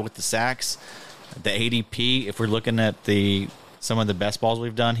upside with the sacks. The ADP, if we're looking at some of the best balls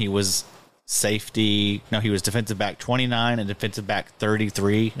we've done, he was defensive back 29 and defensive back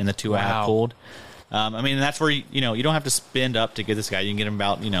 33 in the 2 I have pulled. I mean, that's where, you don't have to spend up to get this guy. You can get him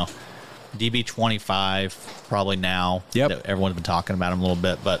about, DB 25 probably now. Yep. Everyone's been talking about him a little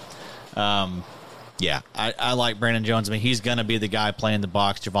bit, but yeah, I like Brandon Jones. I mean, he's going to be the guy playing the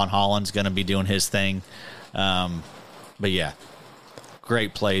box. Javon Holland's going to be doing his thing. But yeah,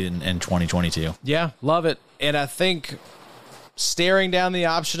 great play in 2022. Yeah, love it. And I think staring down the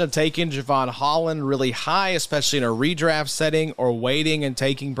option of taking Javon Holland really high, especially in a redraft setting, or waiting and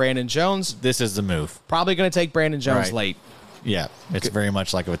taking Brandon Jones, this is the move. Probably going to take Brandon Jones late. Yeah, it's very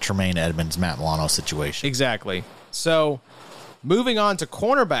much like a Tremaine Edmonds, Matt Milano situation. Exactly. So, moving on to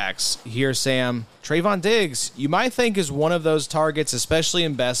cornerbacks here, Sam. Trayvon Diggs, you might think is one of those targets, especially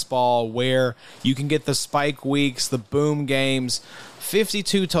in best ball, where you can get the spike weeks, the boom games,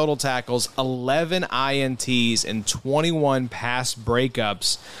 52 total tackles, 11 INTs, and 21 pass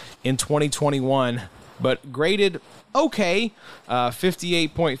breakups in 2021, but graded okay,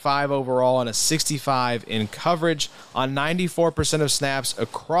 58.5 overall and a 65 in coverage on 94% of snaps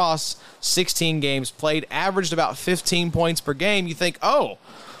across 16 games played, averaged about 15 points per game. You think, oh,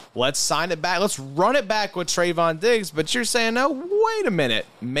 let's sign it back. Let's run it back with Trayvon Diggs. But you're saying, no, wait a minute.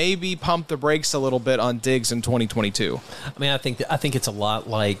 Maybe pump the brakes a little bit on Diggs in 2022. I mean, I think it's a lot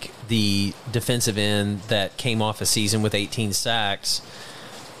like the defensive end that came off a season with 18 sacks.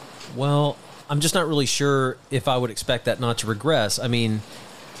 Well, I'm just not really sure if I would expect that not to regress. I mean,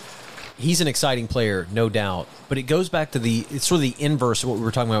 he's an exciting player, no doubt. But it goes back to it's sort of the inverse of what we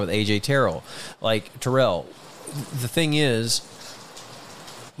were talking about with A.J. Terrell. Like, Terrell, the thing is,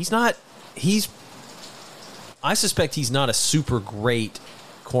 I suspect he's not a super great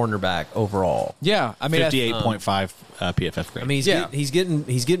cornerback overall. Yeah, I mean, 58.5 PFF grade. I mean, he's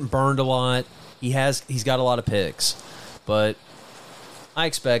getting burned a lot. He's got a lot of picks, but I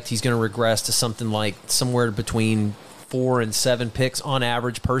expect he's going to regress to something like somewhere between 4 and 7 picks on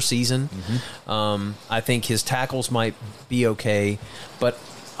average per season. Mm-hmm. I think his tackles might be okay, but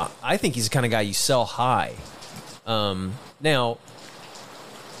I think he's the kind of guy you sell high. Now,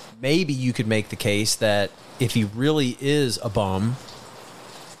 maybe you could make the case that if he really is a bum,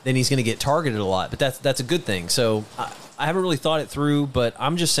 then he's going to get targeted a lot. But that's a good thing. So I haven't really thought it through, but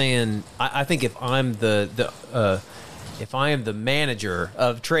I'm just saying I think if I'm if I am the manager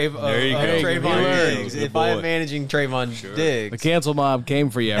of Trayvon Diggs, if I am managing Trayvon Diggs, the cancel mob came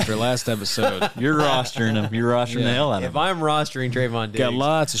for you after last episode. You're rostering him. You're rostering the hell out of him. If I'm rostering Trayvon Diggs, got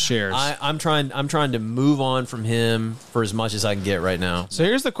lots of shares. I'm trying to move on from him for as much as I can get right now. So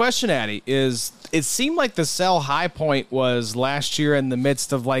here's the question, Addy: it seemed like the sell high point was last year in the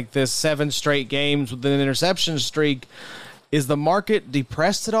midst of like this 7 straight games with an interception streak. Is the market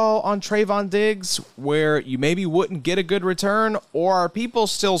depressed at all on Trayvon Diggs where you maybe wouldn't get a good return? Or are people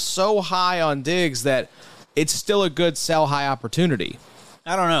still so high on Diggs that it's still a good sell high opportunity?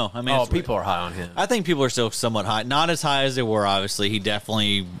 I don't know. I mean, people are high on him. I think people are still somewhat high. Not as high as they were, obviously. He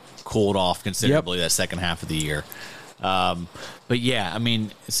definitely cooled off considerably that second half of the year. But yeah, I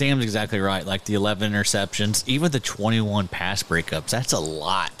mean, Sam's exactly right. Like the 11 interceptions, even the 21 pass breakups, that's a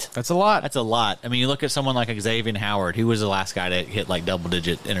lot. That's a lot. That's a lot. I mean, you look at someone like Xavier Howard, he was the last guy to hit like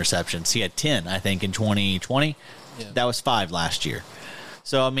double-digit interceptions. He had 10, I think, in 2020. Yeah. That was 5 last year.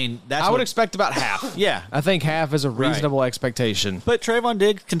 So, I mean, I would expect about half. Yeah. I think half is a reasonable expectation. But Trayvon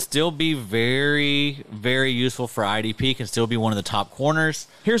Diggs can still be very, very useful for IDP, can still be one of the top corners.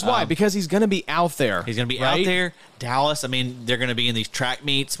 Here's why. Because he's going to be out there. He's going to be out there. Dallas, I mean, they're going to be in these track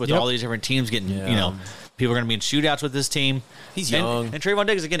meets with all these different teams getting, People are going to be in shootouts with this team. He's young. And Trayvon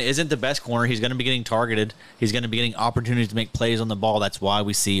Diggs, again, isn't the best corner. He's going to be getting targeted. He's going to be getting opportunities to make plays on the ball. That's why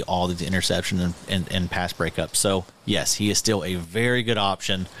we see all these interceptions and pass breakups. So, yes, he is still a very good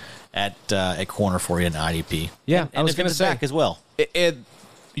option at corner for you in IDP. Yeah, and I was going to say. back as well.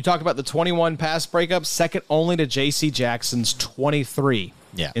 You talk about the 21 pass breakups, second only to J.C. Jackson's 23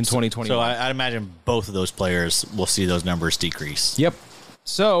 in 2021. So I'd imagine both of those players will see those numbers decrease. Yep.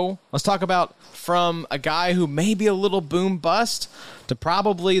 So let's talk about from a guy who may be a little boom bust to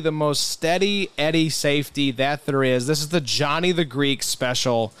probably the most steady Eddie safety that there is. This is the Johnny the Greek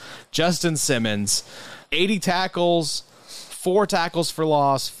special, Justin Simmons. 80 tackles, 4 tackles for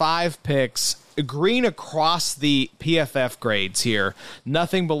loss, 5 picks. Green across the PFF grades here.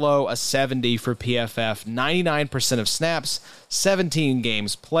 Nothing below a 70 for PFF. 99% of snaps, 17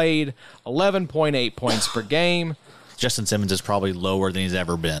 games played, 11.8 points per game. Justin Simmons is probably lower than he's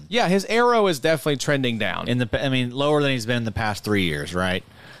ever been. Yeah, his arrow is definitely trending down. Lower than he's been in the past 3 years, right?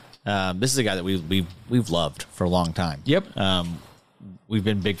 This is a guy that we've loved for a long time. Yep. We've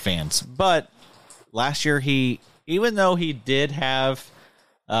been big fans. But last year, even though he did have,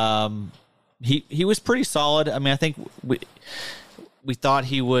 he was pretty solid. I mean, I think we thought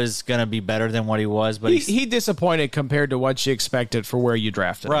he was going to be better than what he was, but he disappointed compared to what you expected for where you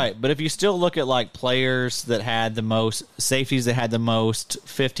drafted him. Right, but if you still look at like players that had the most safeties that had the most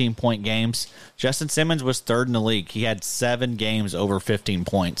 15-point games, Justin Simmons was third in the league. He had 7 games over 15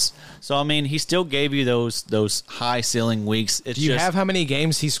 points. So I mean, he still gave you those high ceiling weeks. Do you have how many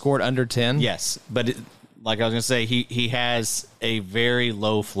games he scored under 10? Yes, but like I was going to say, he has a very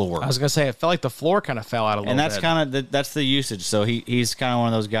low floor. I was going to say, it felt like the floor kind of fell out a little bit. And that's kind of that's the usage. So he's kind of one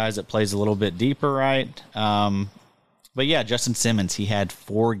of those guys that plays a little bit deeper, right? But yeah, Justin Simmons, he had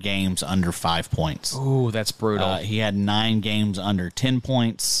 4 games under 5 points. Ooh, that's brutal. He had 9 games under 10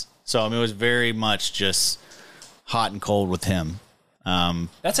 points. So I mean, it was very much just hot and cold with him.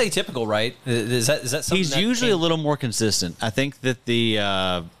 That's atypical, right? Is that something he's usually a little more consistent. I think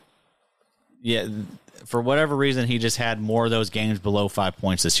that for whatever reason, he just had more of those games below 5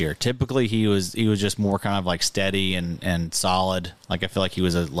 points this year. Typically, he was just more kind of like steady and solid. Like I feel like he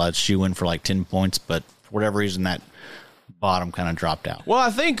was a shoe-in for like 10 points, but for whatever reason, that bottom kind of dropped out. Well, I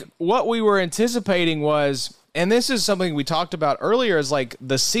think what we were anticipating was, and this is something we talked about earlier, is like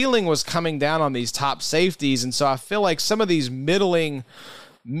the ceiling was coming down on these top safeties, and so I feel like some of these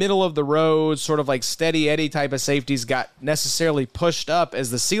middle of the road, sort of like steady Eddie type of safeties got necessarily pushed up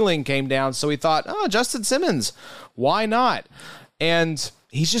as the ceiling came down. So we thought, Justin Simmons, why not? And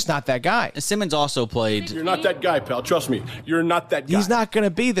he's just not that guy. Simmons also played. You're not that guy, pal. Trust me. You're not that guy. He's not going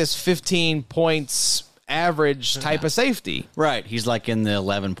to be this 15 points average type of safety. Right. He's like in the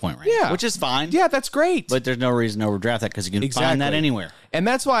 11-point range, which is fine. Yeah, that's great. But there's no reason to overdraft that because you can find that anywhere. And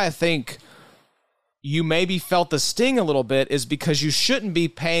that's why I think you maybe felt the sting a little bit, is because you shouldn't be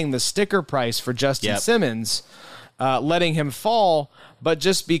paying the sticker price for Justin Simmons, letting him fall. But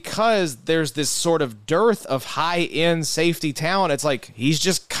just because there's this sort of dearth of high-end safety talent, it's like he's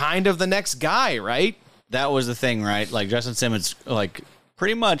just kind of the next guy, right? That was the thing, right? Like Justin Simmons, like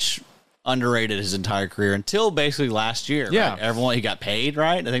pretty much underrated his entire career until basically last year. Yeah. Right? He got paid,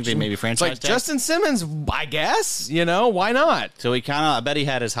 right? I think they maybe franchised like Justin Simmons, I guess, why not? So he I bet he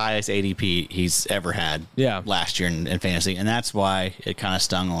had his highest ADP he's ever had last year in fantasy, and that's why it kind of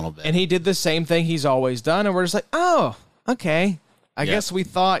stung a little bit. And he did the same thing he's always done, and we're just like, oh, okay. I guess we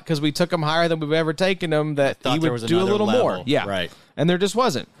thought, because we took him higher than we've ever taken him, that he would do a little more. Yeah. Right. And there just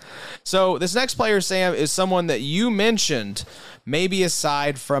wasn't. So this next player, Sam, is someone that you mentioned, maybe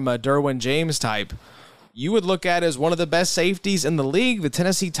aside from a Derwin James type, you would look at as one of the best safeties in the league, the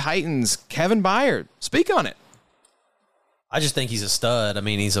Tennessee Titans, Kevin Byard. Speak on it. I just think he's a stud. I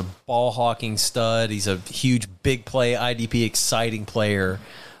mean, he's a ball-hawking stud. He's a huge, big play, IDP, exciting player.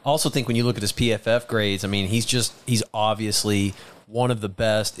 I also think when you look at his PFF grades, I mean, he's obviously one of the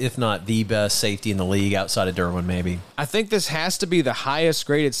best, if not the best, safety in the league outside of Derwin, maybe. I think this has to be the highest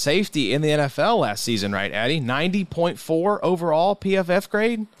graded safety in the NFL last season, right, Addy? 90.4 overall PFF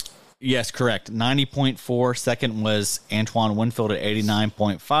grade? Yes, correct. 90.4. Second was Antoine Winfield at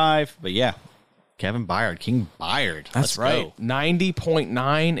 89.5. But yeah, Kevin Byard, King Byard. That's right.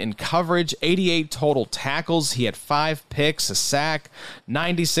 90.9 in coverage, 88 total tackles. He had 5 picks, a sack,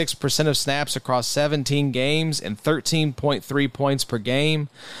 96% of snaps across 17 games, and 13.3 points per game.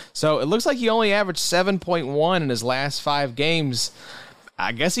 So it looks like he only averaged 7.1 in his last 5 games.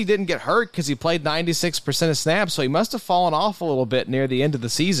 I guess he didn't get hurt because he played 96% of snaps, so he must have fallen off a little bit near the end of the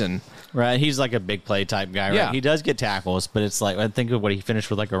season. Right. He's like a big play type guy, right? Yeah. He does get tackles, but it's like, I think of what he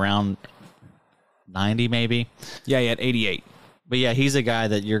finished with, like around 90 maybe. Yeah, he had 88. But yeah, he's a guy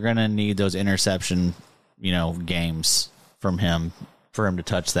that you're going to need those interception games from him for him to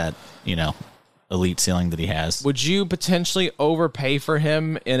touch that, elite ceiling that he has. Would you potentially overpay for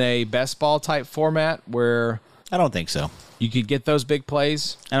him in a best ball type format where I don't think so. you could get those big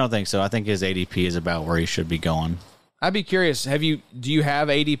plays? I don't think so. I think his ADP is about where he should be going. I'd be curious. Do you have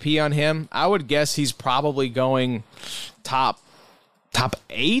ADP on him? I would guess he's probably going top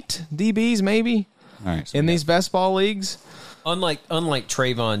 8 DBs maybe in these best ball leagues. Unlike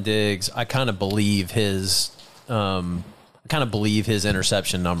Trayvon Diggs, I kind of believe his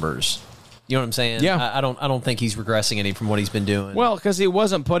interception numbers. You know what I'm saying? Yeah. I don't think he's regressing any from what he's been doing. Well, because he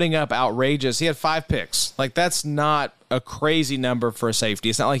wasn't putting up outrageous. He had 5 picks. Like, that's not a crazy number for a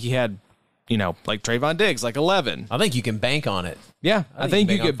safety. It's not like he had, like Trayvon Diggs, like 11. I think you can bank on it. Yeah, I think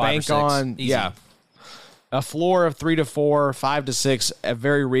you could bank on a floor of 3 to 4, 5 to 6, a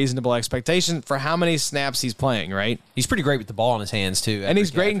very reasonable expectation for how many snaps he's playing, right? He's pretty great with the ball in his hands, too. And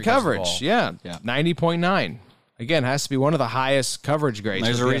he's great in coverage. Yeah, Yeah. 90.9. Again, has to be one of the highest coverage grades.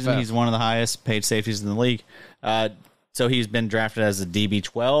 There's a reason he's one of the highest paid safeties in the league. So he's been drafted as the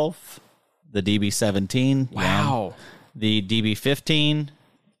DB12, the DB17. Wow. The DB15,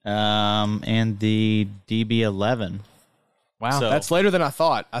 and the DB11. Wow, So- that's later than I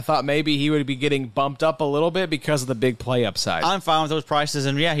thought. I thought maybe he would be getting bumped up a little bit because of the big play upside. I'm fine with those prices,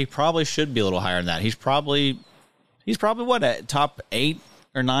 and he probably should be a little higher than that. He's probably what, a top 8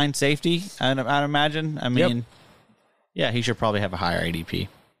 or 9 safety, I'd imagine. I mean, yeah, he should probably have a higher ADP.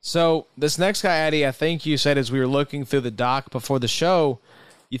 So this next guy, Eddie, I think you said as we were looking through the doc before the show,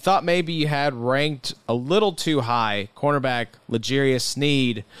 you thought maybe you had ranked a little too high cornerback L'Jarius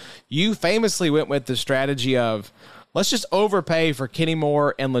Sneed. You famously went with the strategy of, let's just overpay for Kenny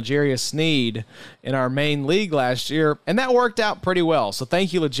Moore and L'Jarius Sneed in our main league last year, and that worked out pretty well. So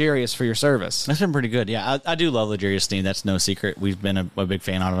thank you, L'Jarius, for your service. That's been pretty good. Yeah, I do love L'Jarius Sneed. That's no secret. We've been a big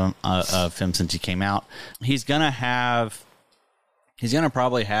fan of him since he came out. He's gonna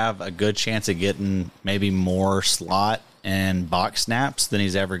probably have a good chance of getting maybe more slot and box snaps than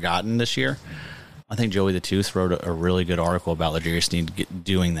he's ever gotten this year. I think Joey the Tooth wrote a really good article about L'Jarius Sneed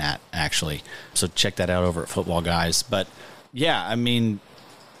doing that, actually. So check that out over at Football Guys. But, yeah, I mean,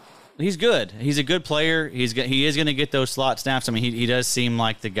 he's good. He's a good player. He is going to get those slot snaps. I mean, he does seem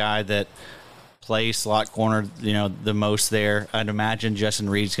like the guy that plays slot corner, the most there. I'd imagine Justin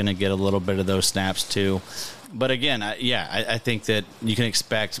Reed's going to get a little bit of those snaps, too. But, again, I think that you can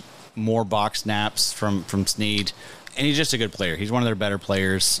expect more box snaps from Sneed. And he's just a good player. He's one of their better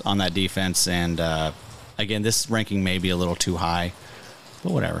players on that defense. And, again, this ranking may be a little too high,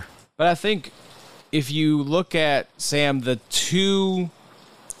 but whatever. But I think if you look at, Sam, the 3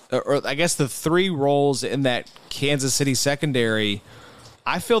 roles in that Kansas City secondary,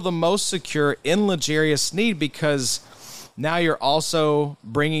 I feel the most secure in L'Jarius Sneed because now you're also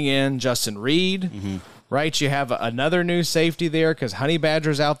bringing in Justin Reed, right? You have another new safety there because Honey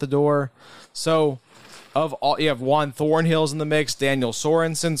Badger's out the door. So you have Juan Thornhill's in the mix. Daniel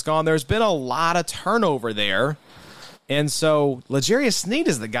Sorensen's gone. There's been a lot of turnover there. And so L'Jarius Sneed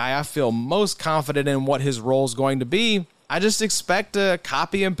is the guy I feel most confident in what his role is going to be. I just expect a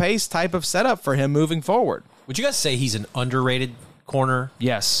copy and paste type of setup for him moving forward. Would you guys say he's an underrated corner?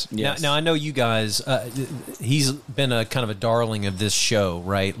 Yes. Now I know you guys, he's been a kind of a darling of this show,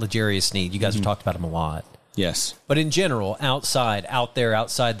 right? L'Jarius Sneed. You guys have talked about him a lot. Yes. But in general, outside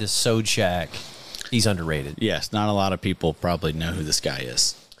this Sode Shack, he's underrated. Yes, not a lot of people probably know who this guy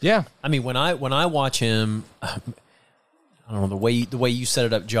is. Yeah. I mean, when I watch him, I don't know, the way you set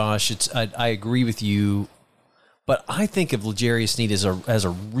it up, Josh, I agree with you, but I think of L'Jarius Sneed as a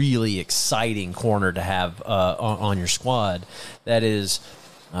really exciting corner to have on your squad. That is,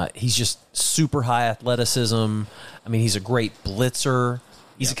 he's just super high athleticism. I mean, he's a great blitzer.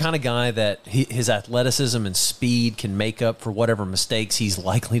 He's the kind of guy that his athleticism and speed can make up for whatever mistakes he's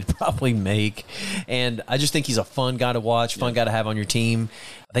likely to probably make. And I just think he's a fun guy to watch, fun guy to have on your team.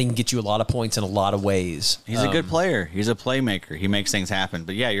 I think he can get you a lot of points in a lot of ways. He's a good player. He's a playmaker. He makes things happen.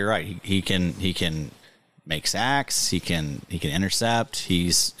 But yeah, you're right. He can make sacks. He can intercept.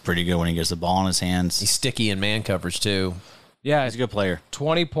 He's pretty good when he gets the ball in his hands. He's sticky in man coverage too. Yeah, he's a good player.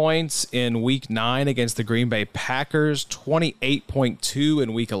 20 points in Week 9 against the Green Bay Packers, 28.2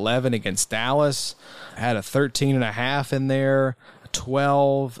 in Week 11 against Dallas. Had a 13.5 in there,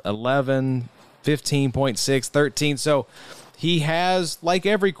 12, 11, 15.6, 13. So he has, like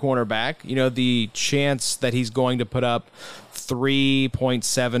every cornerback, the chance that he's going to put up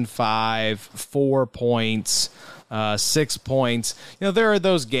 3.75, 4 points, 6 points. There are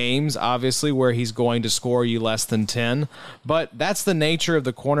those games, obviously, where he's going to score you less than 10, but that's the nature of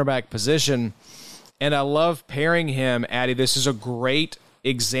the cornerback position, and I love pairing him, Addy. This is a great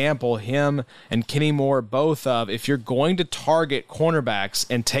example, him and Kenny Moore both, of if you're going to target cornerbacks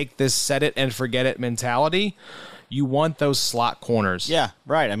and take this set it and forget it mentality, you want those slot corners. Yeah,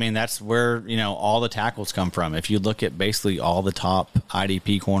 right. I mean, that's where, all the tackles come from. If you look at basically all the top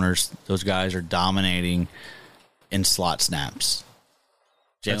IDP corners, those guys are dominating in slot snaps.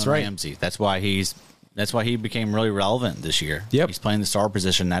 That's Jalen right. Ramsey. That's why he became really relevant this year. Yep. He's playing the star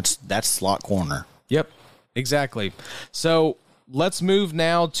position. That's slot corner. Yep, exactly. So let's move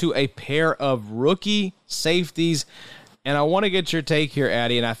now to a pair of rookie safeties. And I want to get your take here,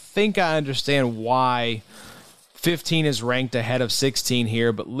 Addy, and I think I understand why 15 is ranked ahead of 16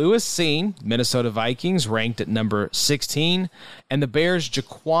 here, but Lewis Cine, Minnesota Vikings, ranked at number 16, and the Bears'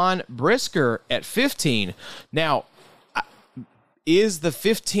 Jaquan Brisker at 15. Now, is the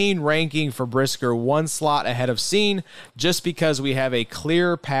 15 ranking for Brisker one slot ahead of Cine just because we have a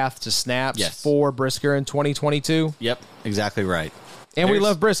clear path to snaps for Brisker in 2022? Yep, exactly right. And we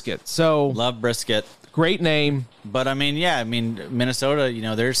love Brisket, so love Brisket. Great name. But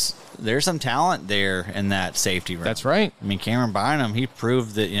Minnesota, there's some talent there in that safety room. That's right. Cameron Bynum, he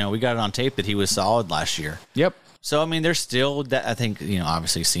proved that, we got it on tape that he was solid last year. Yep. So, there's still that. I think,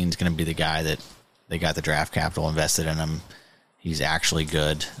 obviously Cine's going to be the guy that they got the draft capital invested in him. He's actually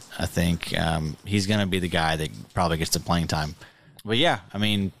good. I think he's going to be the guy that probably gets the playing time. But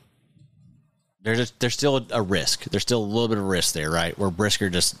there's still a risk. There's still a little bit of risk there, right? Where Brisker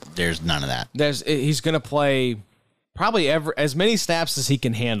there's none of that. He's going to play probably as many snaps as he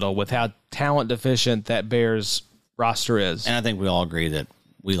can handle with how talent deficient that Bears roster is. And I think we all agree that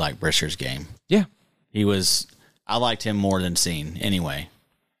we like Brisker's game. Yeah. I liked him more than Cine anyway.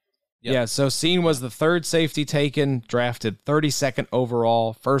 Yep. Yeah, so Cine was the third safety taken, drafted 32nd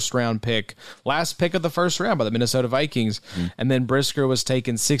overall, first-round pick, last pick of the first round by the Minnesota Vikings. And then Brisker was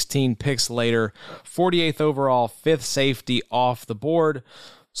taken 16 picks later, 48th overall, fifth safety off the board.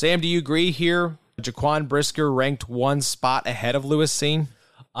 Sam, do you agree here? Jaquan Brisker ranked one spot ahead of Lewis Cine?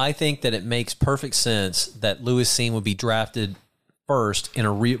 I think that it makes perfect sense that Lewis Cine would be drafted first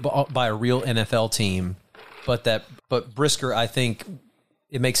by a real NFL team, but Brisker, I think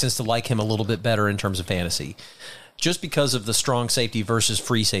it makes sense to like him a little bit better in terms of fantasy, just because of the strong safety versus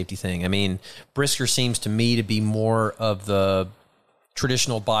free safety thing. Brisker seems to me to be more of the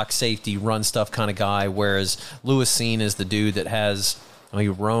traditional box safety, run stuff kind of guy, whereas Lewis Cine is the dude that he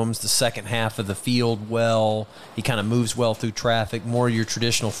roams the second half of the field well. He kind of moves well through traffic, more your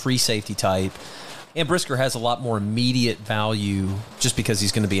traditional free safety type. And Brisker has a lot more immediate value just because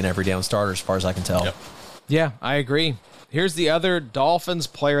he's going to be an every down starter as far as I can tell. Yep. Yeah, I agree. Here's the other Dolphins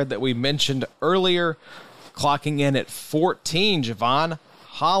player that we mentioned earlier, clocking in at 14, Javon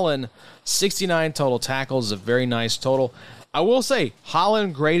Holland, 69 total tackles, a very nice total. I will say,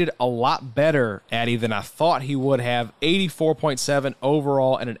 Holland graded a lot better, Addy, than I thought he would have. 84.7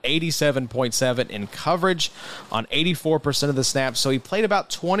 overall and an 87.7 in coverage on 84% of the snaps. So he played about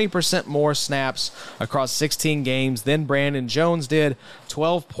 20% more snaps across 16 games than Brandon Jones did.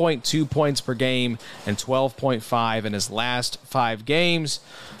 12.2 points per game and 12.5 in his last 5 games.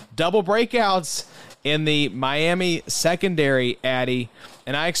 Double breakouts in the Miami secondary, Addy,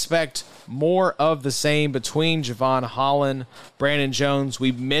 and I expect more of the same between Javon Holland, Brandon Jones.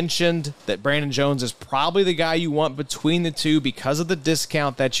 We mentioned that Brandon Jones is probably the guy you want between the two because of the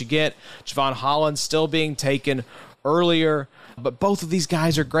discount that you get. Javon Holland still being taken earlier, but both of these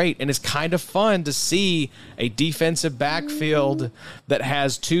guys are great, and it's kind of fun to see a defensive backfield that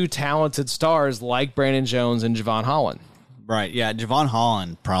has two talented stars like Brandon Jones and Javon Holland. Right, yeah, Javon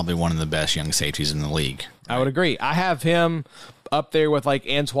Holland, probably one of the best young safeties in the league. Right? I would agree. I have him up there with like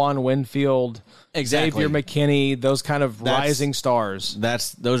Antoine Winfield, Xavier McKinney, those kind of rising stars.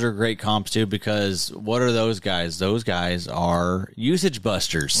 Those are great comps too, because what are those guys? Those guys are usage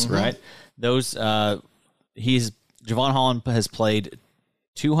busters, right? Javon Holland has played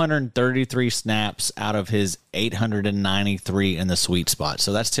 233 snaps out of his 893 in the sweet spot.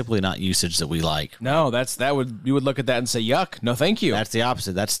 So that's typically not usage that we like. No, you would look at that and say, yuck, no thank you. That's the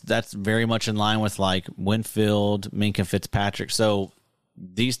opposite. That's very much in line with like Winfield, Minkah Fitzpatrick. So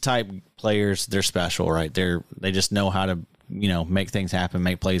these type players, they're special, right? They just know how to, make things happen,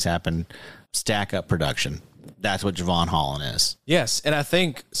 make plays happen, stack up production. That's what Javon Holland is. Yes, and I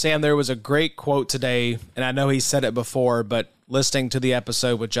think, Sam, there was a great quote today, and I know he said it before, but listening to the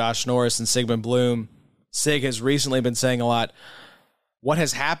episode with Josh Norris and Sigmund Bloom, Sig has recently been saying a lot, what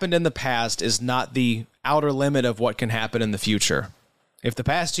has happened in the past is not the outer limit of what can happen in the future. If the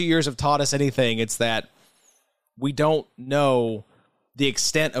past 2 years have taught us anything, it's that we don't know the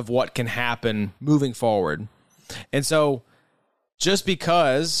extent of what can happen moving forward. And so just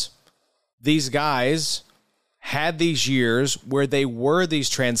because these guys had these years where they were these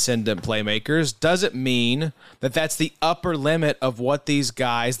transcendent playmakers doesn't mean that that's the upper limit of what these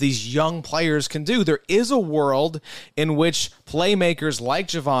guys, these young players can do. There is a world in which playmakers like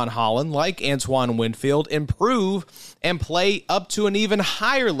Javon Holland, like Antoine Winfield, improve and play up to an even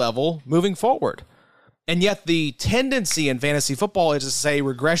higher level moving forward. And yet the tendency in fantasy football is to say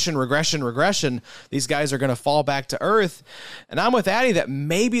regression, regression, regression. These guys are going to fall back to earth. And I'm with Addy that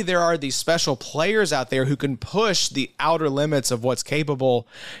maybe there are these special players out there who can push the outer limits of what's capable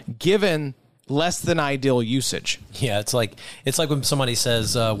given less than ideal usage. Yeah, it's like when somebody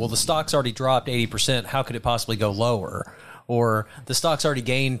says, well, the stock's already dropped 80%. How could it possibly go lower? Or the stock's already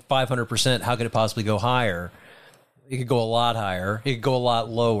gained 500%. How could it possibly go higher? It could go a lot higher. It could go a lot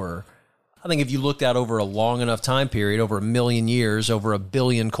lower. I think if you looked at over a long enough time period, over 1 million years, over 1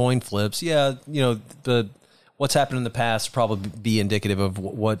 billion coin flips, yeah, what's happened in the past will probably be indicative of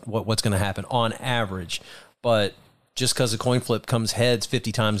what's going to happen on average. But just because a coin flip comes heads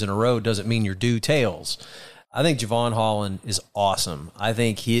 50 times in a row doesn't mean you're due tails. I think Javon Holland is awesome. I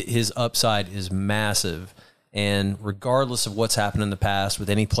think his upside is massive. And regardless of what's happened in the past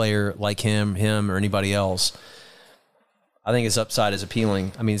with any player like him or anybody else, I think his upside is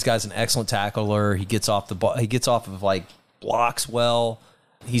appealing. I mean, this guy's an excellent tackler. He gets off the ball. He gets off of blocks well.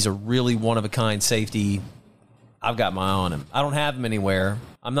 He's a really one of a kind safety. I've got my eye on him. I don't have him anywhere.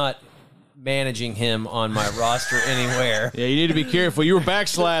 I'm not managing him on my roster anywhere. Yeah, you need to be careful. You were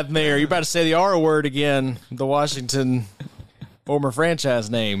backsliding there. You're about to say the R word again, the Washington former franchise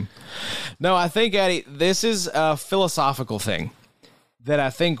name. No, I think, Addy, this is a philosophical thing that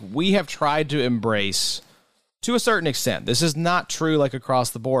I think we have tried to embrace to a certain extent. This is not true like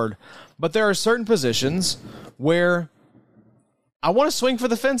across the board, but there are certain positions where I want to swing for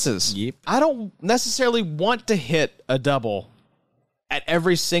the fences. Yep. I don't necessarily want to hit a double at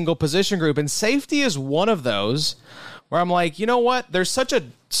every single position group, and safety is one of those where I'm like, you know what? There's such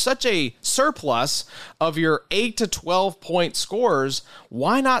a surplus of your 8 to 12 point scores.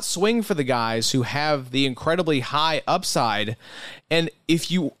 Why not swing for the guys who have the incredibly high upside? And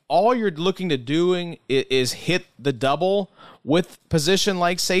if all you're looking to doing is hit the double with position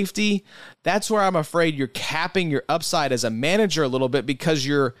like safety, that's where I'm afraid you're capping your upside as a manager a little bit because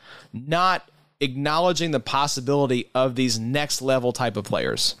you're not acknowledging the possibility of these next level type of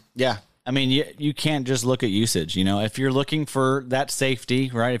players. Yeah. I mean, you can't just look at usage. You know, if you're looking for that safety,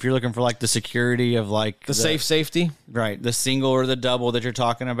 right? If you're looking for like the security of like the safe safety, right? The single or the double that you're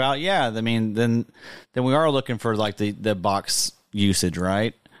talking about. Yeah. I mean, then we are looking for like the box usage,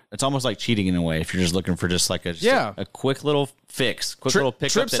 right? It's almost like cheating in a way if you're just looking for just like a quick little fix, little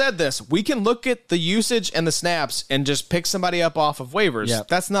pickup. Tripp said this. We can look at the usage and the snaps and just pick somebody up off of waivers. Yep.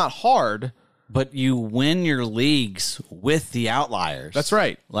 That's not hard. But you win your leagues with the outliers. That's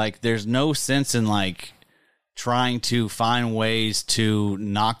right. Like, there's no sense in, like, trying to find ways to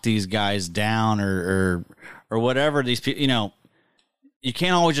knock these guys down or whatever these people, you know, you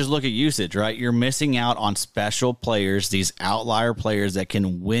can't always just look at usage, right? You're missing out on special players, these outlier players that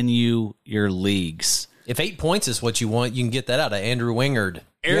can win you your leagues. If 8 points is what you want, you can get that out of Andrew Wingard.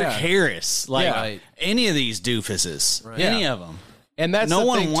 Eric Harris. Like, any of these doofuses. Right. Any of them. And that's no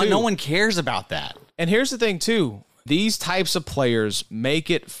one cares about that. And here's the thing, too. These types of players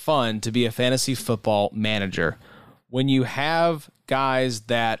make it fun to be a fantasy football manager. When you have guys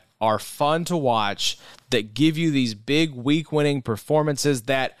that are fun to watch, that give you these big week-winning performances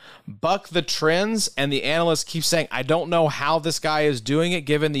that buck the trends, and the analysts keep saying, I don't know how this guy is doing it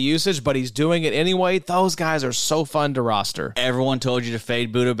given the usage, but he's doing it anyway. Those guys are so fun to roster. Everyone told you to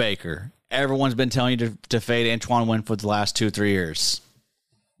fade Budda Baker. Everyone's been telling you to fade Antoine Winfield the last 2-3 years.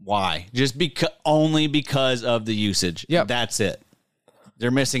 Why? Just only because of the usage. Yep. That's it. They're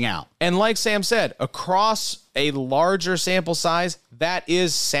missing out. And like Sam said, across a larger sample size, that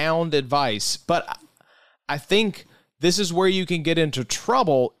is sound advice. But I think this is where you can get into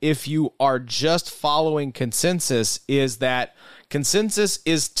trouble if you are just following consensus, is that consensus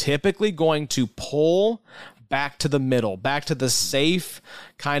is typically going to pull back to the middle, back to the safe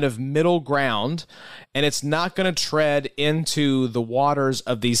kind of middle ground, and it's not going to tread into the waters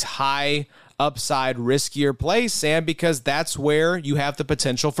of these high upside, riskier plays, Sam, because that's where you have the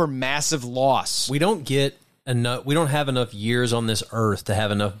potential for massive loss. We don't get enough. We don't have enough years on this earth to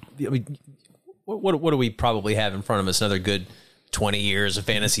have enough. I mean, what do we probably have in front of us? Another good 20 years of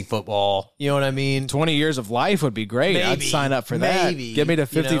fantasy football. You know what I mean? 20 years of life would be great. Maybe, I'd sign up for that. Get me to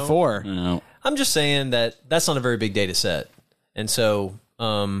 54. You know? I'm just saying that's not a very big data set. And so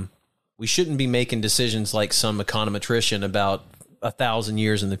we shouldn't be making decisions like some econometrician about 1,000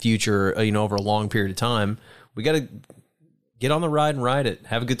 years in the future, over a long period of time. We got to Get on the ride and ride it.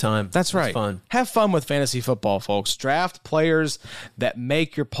 Have a good time. That's right. It's fun. Have fun with fantasy football, folks. Draft players that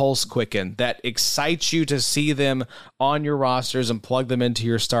make your pulse quicken, that excite you to see them on your rosters and plug them into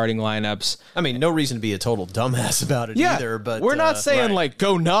your starting lineups. I mean, no reason to be a total dumbass about it either. But we're not saying like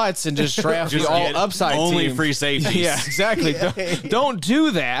go nuts and just draft the all upside only team. free safeties. Yeah, exactly. Don't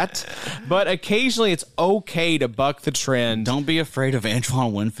do that. But occasionally it's okay to buck the trend. Don't be afraid of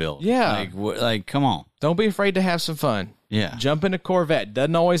Antoine Winfield. Yeah. Like come on. Don't be afraid to have some fun. Yeah. Jump in a Corvette.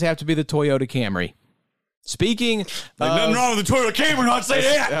 Doesn't always have to be the Toyota Camry. Speaking Nothing wrong with the Toyota Camry, not say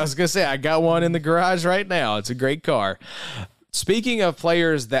that. I was going to say, I got one in the garage right now. It's a great car. Speaking of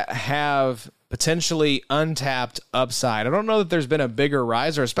players that have potentially untapped upside, I don't know that there's been a bigger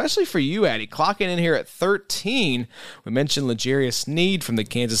riser, especially for you, Addy. Clocking in here at 13. We mentioned L'Jarius Sneed from the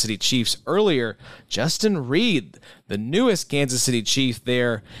Kansas City Chiefs earlier. Justin Reed, the newest Kansas City Chief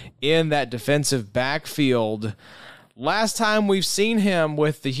there in that defensive backfield. Last time we've seen him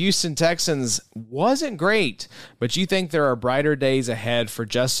with the Houston Texans wasn't great, but you think there are brighter days ahead for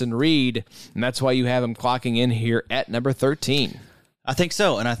Justin Reed, and that's why you have him clocking in here at number 13. I think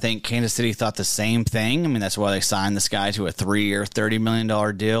so, and I think Kansas City thought the same thing. I mean, that's why they signed this guy to a 3-year, $30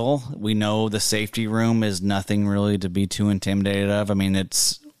 million deal. We know the safety room is nothing really to be too intimidated of. I mean,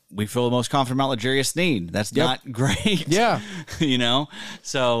 we feel the most confident about L'Jarius Sneed. That's not great. Yeah.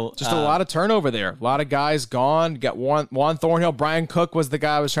 So just a lot of turnover there. A lot of guys gone. Got Juan Thornhill. Brian Cook was the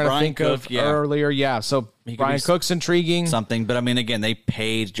guy I was trying to think of earlier. Yeah. So Brian Cook's intriguing. Something. But I mean, again, they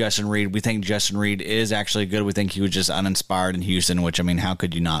paid Justin Reed. We think Justin Reed is actually good. We think he was just uninspired in Houston, which, I mean, how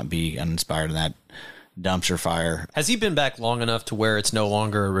could you not be uninspired in that dumpster fire? Has he been back long enough to where it's no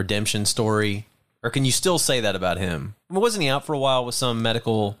longer a redemption story? Or can you still say that about him? I mean, wasn't he out for a while with some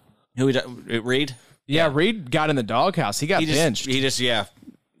medical... Reed? Yeah, Reed got in the doghouse. He got benched. He just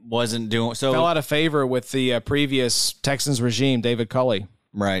wasn't doing... So fell out of favor with the previous Texans regime, David Culley.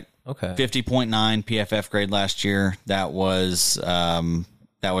 Right. Okay. 50.9 PFF grade last year. That was down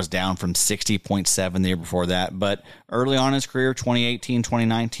from 60.7 the year before that. But early on in his career, 2018,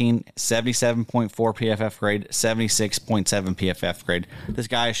 2019, 77.4 PFF grade, 76.7 PFF grade. This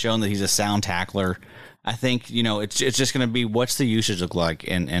guy has shown that he's a sound tackler. I think, it's just going to be, what's the usage look like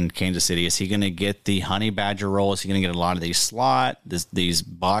in Kansas City? Is he going to get the honey badger role? Is he going to get a lot of these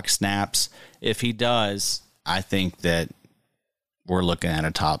box snaps? If he does, I think that we're looking at a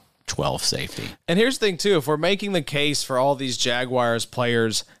top 12 safety. And here's the thing, too. If we're making the case for all these Jaguars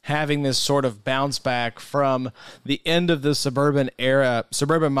players having this sort of bounce back from the end of the Suburban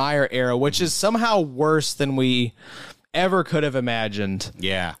Meyer era, which is somehow worse than we ever could have imagined.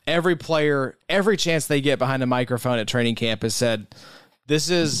 Yeah. Every player, every chance they get behind a microphone at training camp has said, this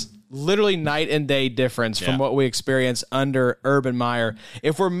is literally night and day difference from what we experienced under Urban Meyer.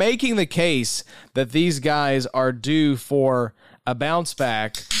 If we're making the case that these guys are due for a bounce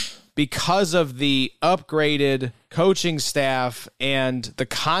back because of the upgraded coaching staff and the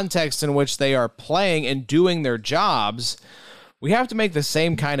context in which they are playing and doing their jobs, we have to make the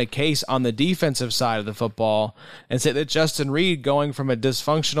same kind of case on the defensive side of the football and say that Justin Reed, going from a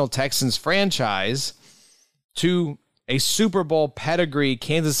dysfunctional Texans franchise to a Super Bowl pedigree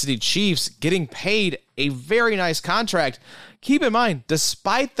Kansas City Chiefs, getting paid a very nice contract. Keep in mind,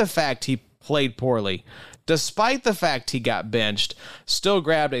 despite the fact he played poorly, despite the fact he got benched, still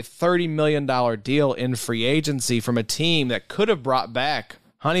grabbed a $30 million deal in free agency from a team that could have brought back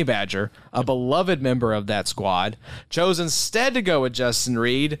Honey Badger, a beloved member of that squad, chose instead to go with Justin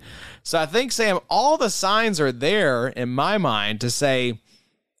Reed. So I think, Sam, all the signs are there in my mind to say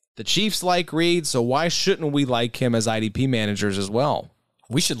the Chiefs like Reed, so why shouldn't we like him as IDP managers as well?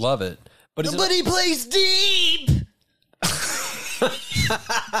 We should love it. But he plays deep!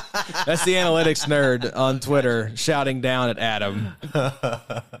 That's the analytics nerd on Twitter shouting down at Adam.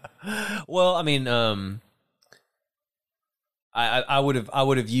 Well, I mean, I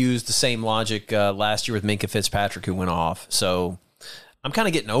would have used the same logic last year with Minkah Fitzpatrick, who went off. So I'm kind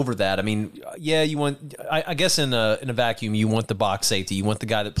of getting over that. I mean, yeah, you want, I guess in a vacuum, you want the box safety. You want the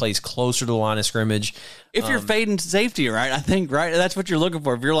guy that plays closer to the line of scrimmage. If you're fading safety, right? I think, right, that's what you're looking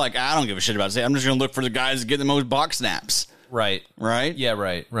for. If you're like, I don't give a shit about safety, I'm just going to look for the guys that get the most box snaps. Right. Right? Yeah,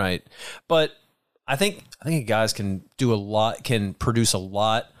 right. But I think guys can do a lot, can produce a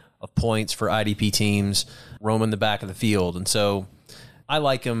lot of points for IDP teams roaming the back of the field. And so I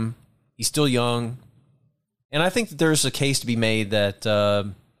like him. He's still young. And I think that there's a case to be made that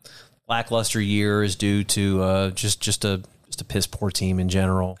lackluster year is due to just a piss poor team in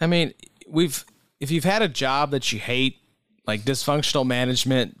general. I mean, if you've had a job that you hate, Like dysfunctional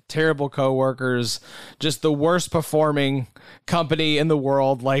management, terrible coworkers, just the worst performing company in the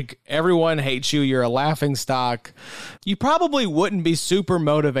world. Like everyone hates you. You're a laughing stock. You probably wouldn't be super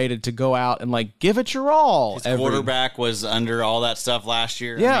motivated to go out and like give it your all. His quarterback was under all that stuff last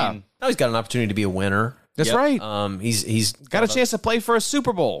year. Yeah. Now he's got an opportunity to be a winner. That's right. He's got a chance to play for a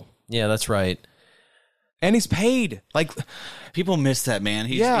Super Bowl. Yeah, that's right. And he's paid. Like people miss that, man.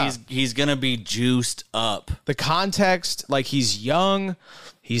 He's gonna be juiced up. The context, like he's young,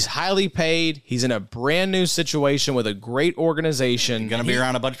 he's highly paid, he's in a brand new situation with a great organization. Gonna be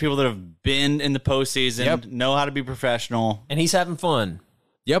around a bunch of people that have been in the postseason, know how to be professional, and he's having fun.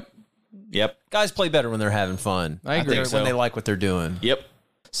 Yep. Guys play better when they're having fun. I agree. When they like what they're doing. Yep.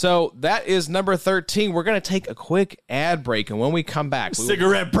 So that is number 13. We're going to take a quick ad break, and when we come back...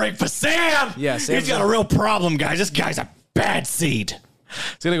 Cigarette break for Sam! Yeah, he's got a real problem, guys. This guy's a bad seed.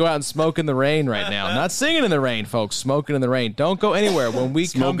 He's going to go out and smoke in the rain right now. Not singing in the rain, folks. Smoking in the rain. Don't go anywhere. When we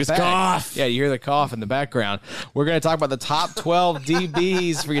come back... cough. Yeah, you hear the cough in the background. We're going to talk about the top 12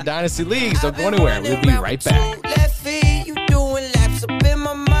 DBs for your Dynasty Leagues. Don't go anywhere. We'll be right back. Left feet, you doing laps up in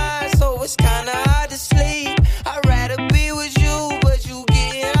my mind, so it's kind of hard to sleep. I'd rather be with you, but you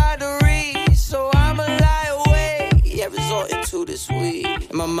getting hard to reach, so I'ma lie awake. Yeah, resorting to this weed.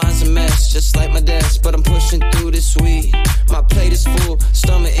 And my mind's a mess, just like my desk, but I'm pushing through this weed. My plate is full,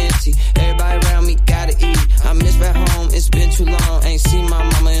 stomach empty. Everybody around me gotta eat. I miss back home, it's been too long. Ain't seen my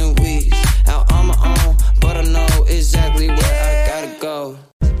mama in weeks. Out on my own, but I know exactly where I gotta go.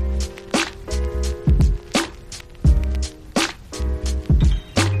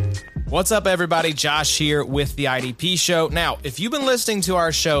 What's up, everybody? Josh here with the IDP Show. Now, if you've been listening to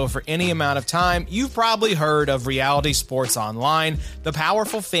our show for any amount of time, you've probably heard of Reality Sports Online, the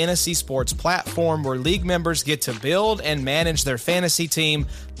powerful fantasy sports platform where league members get to build and manage their fantasy team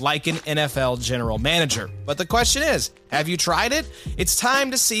like an NFL general manager. But the question is, have you tried it? It's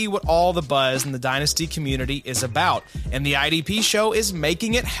time to see what all the buzz in the Dynasty community is about, and the IDP Show is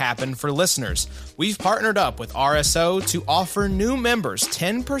making it happen for listeners. We've partnered up with RSO to offer new members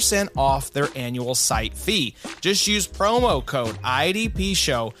 10% off their annual site fee. Just use promo code IDP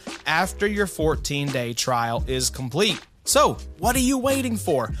Show after your 14-day trial is complete. So, what are you waiting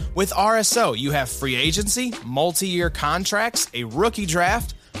for? With RSO, you have free agency, multi-year contracts, a rookie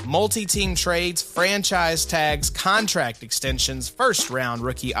draft, multi-team trades, franchise tags, contract extensions, first-round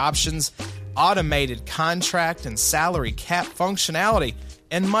rookie options, automated contract and salary cap functionality,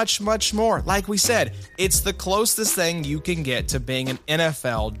 and much, much more. Like we said, it's the closest thing you can get to being an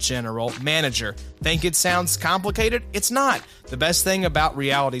NFL general manager. Think it sounds complicated? It's not. The best thing about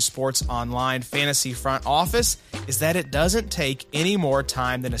Reality Sports Online Fantasy Front Office is that it doesn't take any more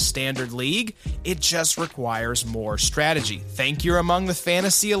time than a standard league. It just requires more strategy. Think you're among the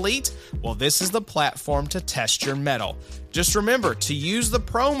fantasy elite? Well, this is the platform to test your mettle. Just remember to use the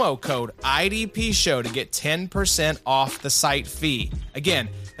promo code IDP Show to get 10% off the site fee. Again,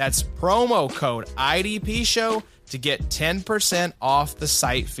 that's promo code IDP Show to get 10% off the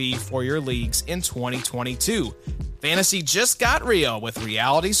site fee for your leagues in 2022. Fantasy just got real with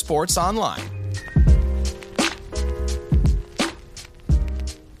Reality Sports Online.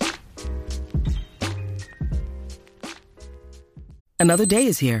 Another day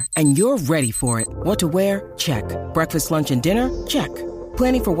is here, and you're ready for it. What to wear? Check. Breakfast, lunch, and dinner? Check.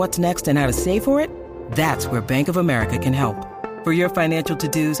 Planning for what's next and how to save for it? That's where Bank of America can help. For your financial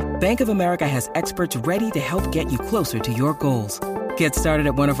to-dos, Bank of America has experts ready to help get you closer to your goals. Get started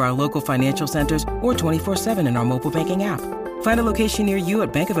at one of our local financial centers or 24/7 in our mobile banking app. Find a location near you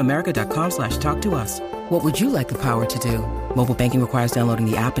at bankofamerica.com/talktous. What would you like the power to do? Mobile banking requires downloading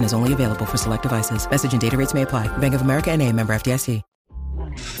the app and is only available for select devices. Message and data rates may apply. Bank of America NA, member FDIC.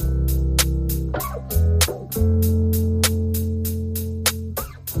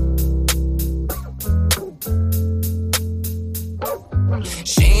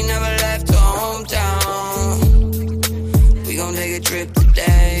 She ain't never left her hometown. We gon' take a trip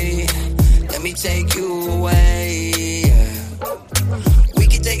today. Let me take you away. We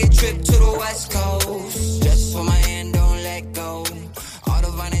can take a trip to the West Coast. Just for my hand, don't let go. All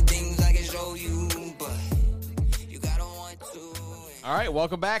the funny things I can show you, but you gotta want to. All right,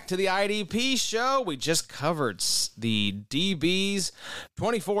 welcome back to the IDP Show. We just covered the DBs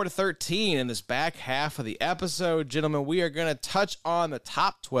 24 to 13 in this back half of the episode. Gentlemen, we are going to touch on the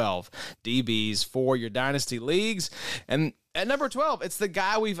top 12 DBs for your Dynasty leagues. And At number 12, it's the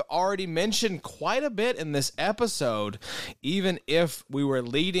guy we've already mentioned quite a bit in this episode, even if we were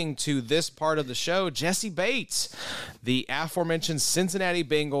leading to this part of the show. Jesse Bates, the aforementioned Cincinnati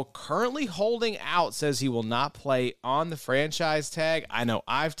Bengal, currently holding out, says he will not play on the franchise tag. I know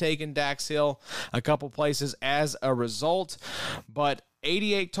I've taken Dax Hill a couple places as a result, but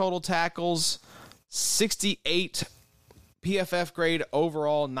 88 total tackles, 68 PFF grade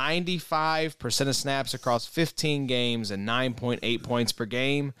overall, 95% of snaps across 15 games, and 9.8 points per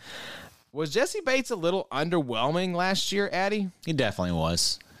game. Was Jesse Bates a little underwhelming last year, Addy? He definitely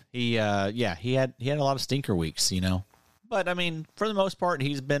was. He had a lot of stinker weeks, But I mean, for the most part,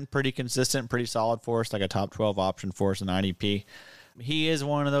 he's been pretty consistent, pretty solid for us, like a top 12 option for us in IDP. He is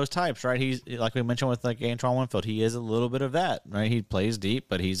one of those types, right? He's like we mentioned with like Antoine Winfield. He is a little bit of that, right? He plays deep,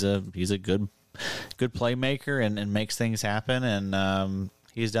 but he's a good playmaker and makes things happen, and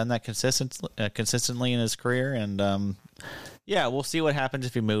he's done that consistently in his career. And we'll see what happens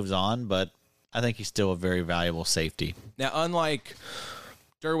if he moves on, but I think he's still a very valuable safety. Now, unlike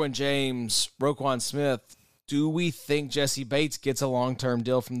Derwin James, Roquan Smith, do we think Jesse Bates gets a long-term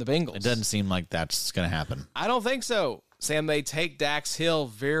deal from the Bengals? It doesn't seem like that's going to happen. I don't think so. Sam, they take Dax Hill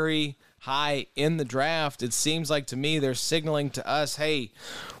very high in the draft. It seems like to me they're signaling to us, hey,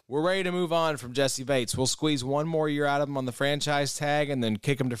 we're ready to move on from Jesse Bates. We'll squeeze one more year out of him on the franchise tag and then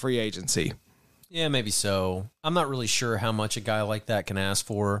kick him to free agency. Yeah, maybe so. I'm not really sure how much a guy like that can ask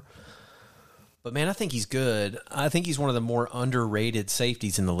for. But, man, I think he's good. I think he's one of the more underrated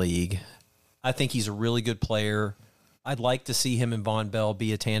safeties in the league. I think he's a really good player. I'd like to see him and Von Bell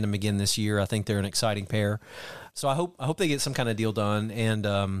be a tandem again this year. I think they're an exciting pair. So I hope they get some kind of deal done. And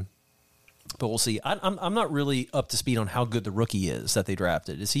but we'll see. I'm not really up to speed on how good the rookie is that they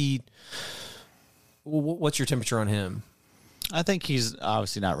drafted. Is he? What's your temperature on him? I think he's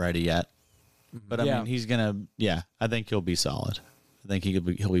obviously not ready yet, but I mean he's gonna. Yeah, I think he'll be solid. I think he'll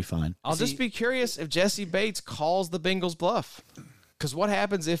be fine. I'll just be curious if Jesse Bates calls the Bengals bluff. Because what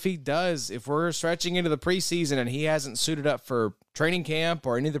happens if he does, if we're stretching into the preseason and he hasn't suited up for training camp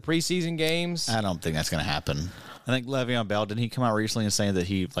or any of the preseason games? I don't think that's going to happen. I think Le'Veon Bell, didn't he come out recently and say that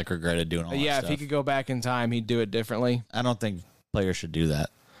he regretted doing all that stuff? Yeah, if he could go back in time, he'd do it differently. I don't think players should do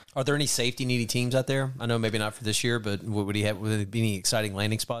that. Are there any safety needy teams out there? I know maybe not for this year, but would there be any exciting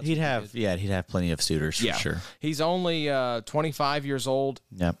landing spots? He'd have plenty of suitors for sure. He's only 25 years old.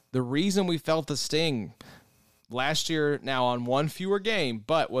 Yep. The reason we felt the sting last year, now on one fewer game,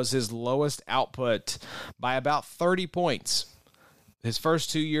 but was his lowest output by about 30 points. His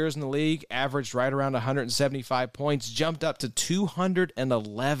first 2 years in the league averaged right around 175 points, jumped up to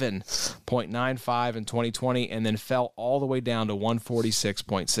 211.95 in 2020, and then fell all the way down to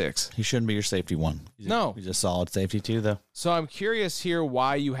 146.6. He shouldn't be your safety one. He's a solid safety too, though. So I'm curious here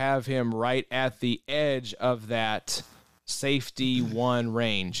why you have him right at the edge of that safety one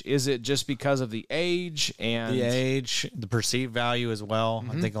range. Is it just because of the age and the perceived value as well?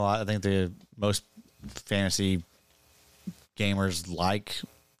 Mm-hmm. I think the most fantasy gamers like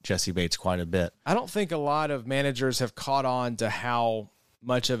Jesse Bates quite a bit. I don't think a lot of managers have caught on to how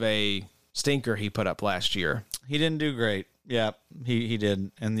much of a stinker he put up last year. He didn't do great. Yeah, he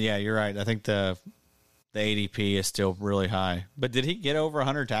did. And yeah, you're right. I think the ADP is still really high. But did he get over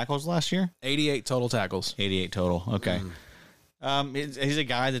 100 tackles last year? 88 total tackles. 88 total. Okay. He's a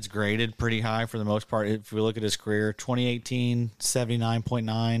guy that's graded pretty high for the most part. If we look at his career, 2018,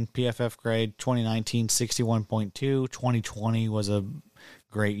 79.9 PFF grade, 2019, 61.2, 2020 was a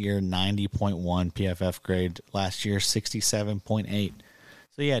great year, 90.1 PFF grade. Last year, 67.8.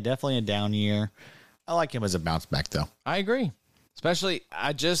 So, yeah, definitely a down year. I like him as a bounce back, though. I agree. Especially,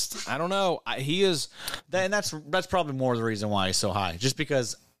 I don't know. He is... And that's probably more the reason why he's so high. Just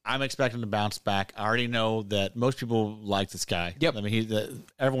because I'm expecting to bounce back. I already know that most people like this guy. Yep. I mean,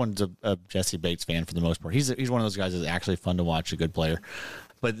 everyone's a Jesse Bates fan for the most part. He's one of those guys that's actually fun to watch, a good player.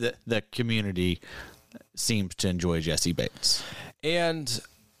 But the community seems to enjoy Jesse Bates. And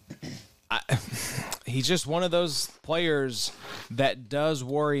he's just one of those players that does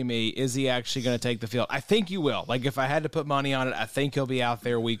worry me. Is he actually going to take the field? I think he will. Like, if I had to put money on it, I think he'll be out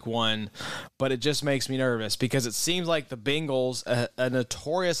there week one. But it just makes me nervous because it seems like the Bengals, a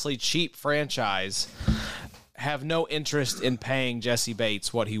notoriously cheap franchise, have no interest in paying Jesse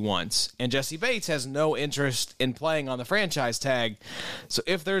Bates what he wants. And Jesse Bates has no interest in playing on the franchise tag. So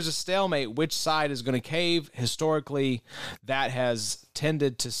if there's a stalemate, which side is going to cave? Historically, that has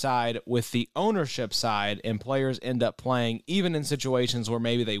tended to side with the ownership side, and players end up playing even in situations where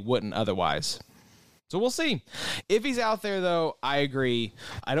maybe they wouldn't otherwise. So we'll see. If he's out there, though, I agree.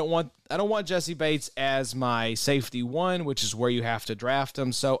 I don't want Jesse Bates as my safety one, which is where you have to draft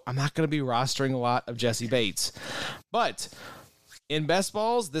him. So I'm not going to be rostering a lot of Jesse Bates. But in best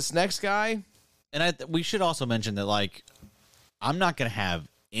balls, this next guy, And we should also mention that, like, I'm not going to have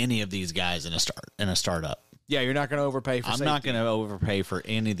any of these guys in a startup. yeah, you're not going to overpay for I'm safety. not going to overpay for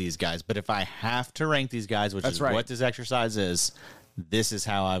any of these guys. But if I have to rank these guys, which That's is right. what this exercise is, this is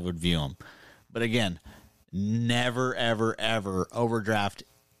how I would view them. But again, never, ever, ever overdraft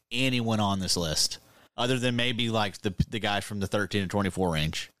anyone on this list, other than maybe like the guys from the 13 to 24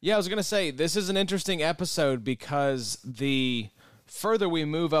 range. Yeah, I was going to say, this is an interesting episode because the further we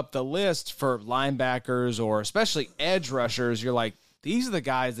move up the list for linebackers or especially edge rushers, you're like, these are the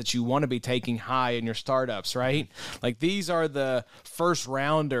guys that you want to be taking high in your startups, right? Like, these are the first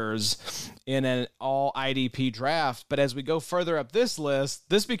rounders in an all IDP draft. But as we go further up this list,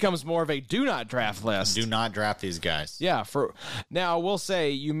 this becomes more of a do not draft list. Do not draft these guys. Yeah. Now, I will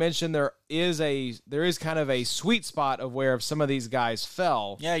say, you mentioned there is kind of a sweet spot of where some of these guys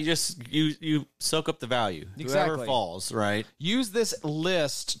fell. Yeah, you soak up the value. Exactly. Whoever falls, right? Use this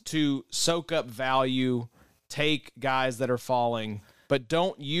list to soak up value, take guys that are falling, but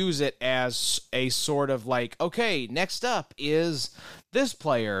don't use it as a sort of like, okay, next up is this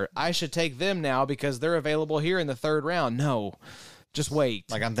player. I should take them now because they're available here in the third round. No, just wait.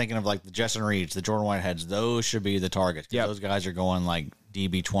 Like, I'm thinking of like the Justin Reeds, the Jordan Whiteheads. Those should be the targets. Yep. Those guys are going like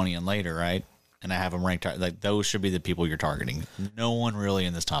DB 20 and later, right? And I have them ranked like those should be the people you're targeting. No one really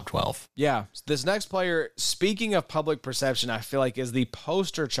in this top 12. Yeah. This next player, speaking of public perception, I feel like is the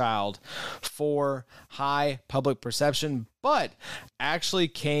poster child for high public perception, but actually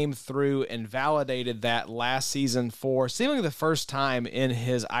came through and validated that last season for seemingly the first time in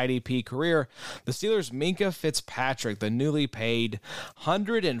his IDP career. The Steelers' Minkah Fitzpatrick, the newly paid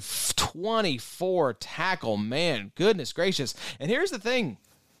 124 tackle. Man, goodness gracious. And here's the thing,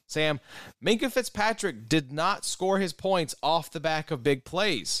 Sam, Minkah Fitzpatrick did not score his points off the back of big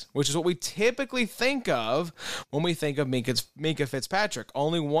plays, which is what we typically think of when we think of Minkah Fitzpatrick.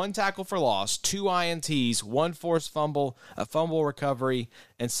 Only one tackle for loss, 2 INTs, 1 forced fumble, a fumble recovery,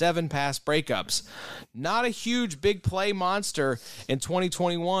 and 7 pass breakups. Not a huge big play monster in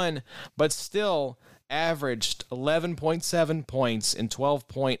 2021, but still averaged 11.7 points and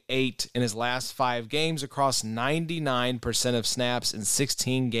 12.8 in his last 5 games across 99% of snaps in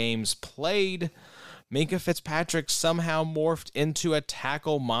 16 games played. Minkah Fitzpatrick somehow morphed into a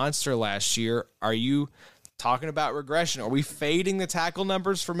tackle monster last year. Are you talking about regression? Are we fading the tackle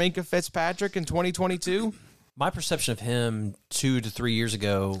numbers for Minkah Fitzpatrick in 2022? My perception of him 2 to 3 years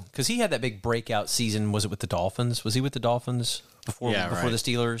ago, because he had that big breakout season. Was it with the Dolphins? Was he with the Dolphins before the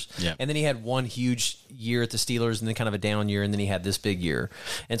Steelers? Yeah. And then he had one huge year at the Steelers, and then kind of a down year, and then he had this big year.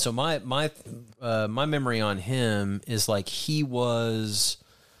 And so my memory on him is like he was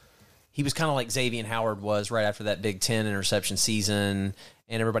kind of like Xavier Howard was right after that Big Ten interception season,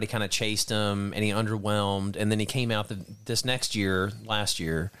 and everybody kind of chased him, and he underwhelmed, and then he came out last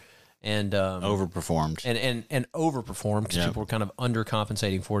year. And Overperformed and overperformed because people were kind of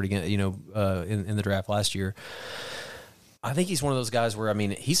undercompensating for it again, in the draft last year. I think he's one of those guys where, I mean,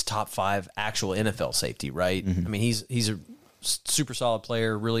 he's top 5 actual NFL safety, right? Mm-hmm. I mean, he's a super solid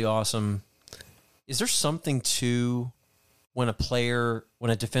player, really awesome. Is there something to when a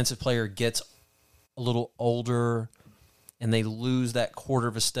defensive player gets a little older and they lose that quarter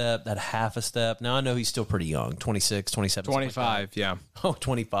of a step, that half a step? Now, I know he's still pretty young, 26, 27. 25, yeah. Oh,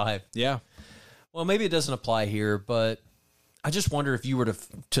 25. Yeah. Well, maybe it doesn't apply here, but I just wonder if you were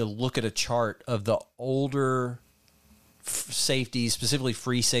to look at a chart of the older safeties, specifically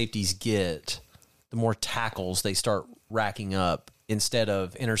free safeties, the more tackles they start racking up instead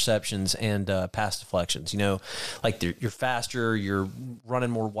of interceptions and pass deflections. Like you're faster, you're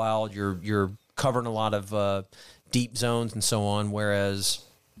running more wild, you're covering a lot of deep zones and so on, whereas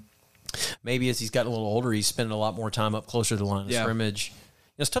maybe as he's gotten a little older, he's spending a lot more time up closer to the line of scrimmage.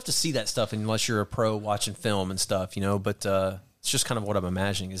 It's tough to see that stuff unless you're a pro watching film and stuff, but it's just kind of what I'm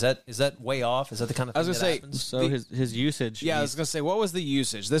imagining. Is that way off? Is that the kind of thing I was gonna say, happens? So his usage. Yeah, I was going to say, what was the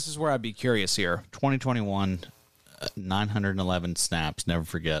usage? This is where I'd be curious here. 2021, 911 snaps. Never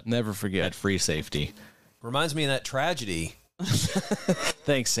forget. Never forget. At free safety. Reminds me of that tragedy.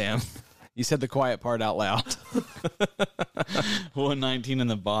 Thanks, Sam. You said the quiet part out loud. 119 in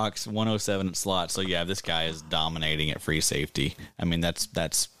the box, 107 at slot. So, yeah, this guy is dominating at free safety. I mean, that's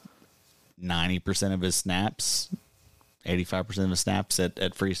 90% of his snaps, 85% of his snaps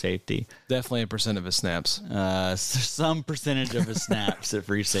at free safety. Definitely a percent of his snaps. Some percentage of his snaps at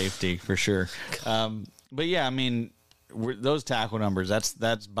free safety, for sure. But, yeah, I mean, those tackle numbers,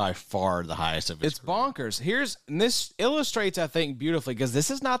 that's by far the highest of his It's career. bonkers. And this illustrates, I think, beautifully, because this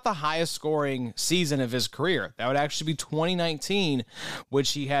is not the highest scoring season of his career. That would actually be 2019,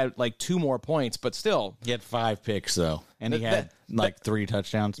 which he had like 2 more points, but still. He had 5 picks, though, and he had 3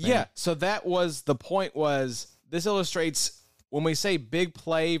 touchdowns. Maybe. Yeah, so that was the point. Was this illustrates when we say big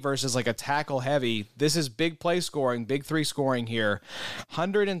play versus like a tackle heavy, this is big play scoring, big 3 scoring here.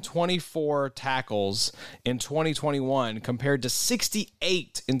 124 tackles in 2021 compared to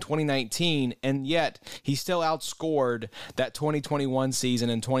 68 in 2019, and yet he still outscored that 2021 season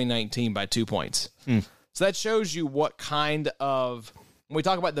in 2019 by 2 points. So that shows you what kind of, when we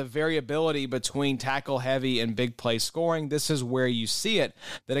talk about the variability between tackle heavy and big play scoring, this is where you see it,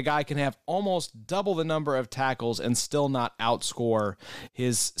 that a guy can have almost double the number of tackles and still not outscore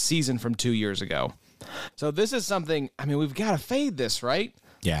his season from 2 years ago. So this is something, I mean, we've got to fade this, right?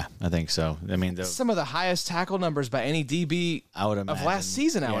 Yeah, I think so. I mean, Some of the highest tackle numbers by any DB I would of imagine, last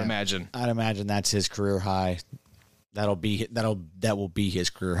season, I would imagine. I'd imagine that's his career high. That will be his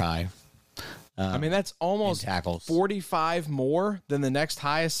career high. I mean, that's almost tackles. 45 more than the next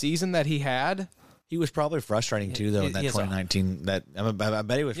highest season that he had. He was probably frustrating too, though, in that 2019. I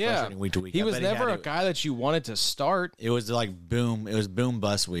bet he was frustrating week to week. He was never a guy that you wanted to start. It was like boom. It was boom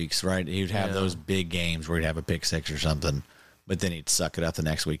bust weeks, right? He'd have those big games where he'd have a pick 6 or something, but then he'd suck it up the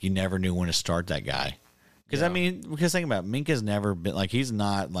next week. You never knew when to start that guy. Because because think about it, Minka's never been like, he's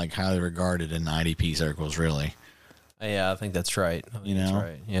not like highly regarded in IDP circles, really. Yeah, I think that's right. That's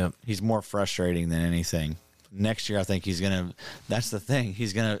right. Yeah, he's more frustrating than anything. Next year, I think he's gonna. That's the thing.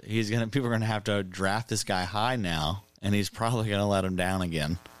 He's gonna. People are gonna have to draft this guy high now, and he's probably gonna let him down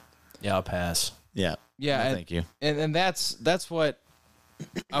again. Yeah, I'll pass. Yeah. Yeah. No, thank you. And that's what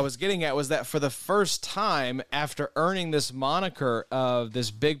I was getting at, was that for the first time after earning this moniker of this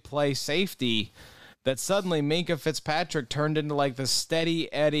big play safety, that suddenly Minkah Fitzpatrick turned into like the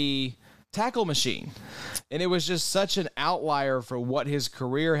steady Eddie tackle machine. And it was just such an outlier for what his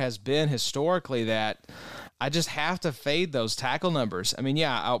career has been historically that I just have to fade those tackle numbers. I mean,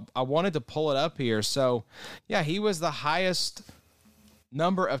 yeah, I wanted to pull it up here. So, yeah, he was the highest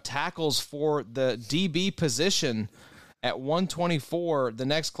number of tackles for the DB position at 124. The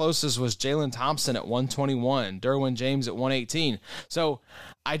next closest was Jalen Thompson at 121, Derwin James at 118. So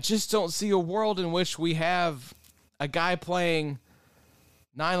I just don't see a world in which we have a guy playing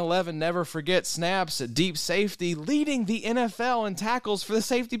 9/11 never forget snaps at deep safety, leading the NFL in tackles for the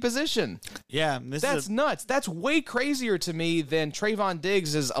safety position. Yeah, that's nuts. That's way crazier to me than Trayvon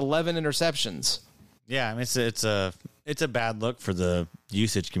Diggs' 11 interceptions. Yeah, I mean, it's a bad look for the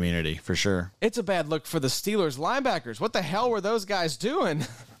usage community for sure. It's a bad look for the Steelers linebackers. What the hell were those guys doing?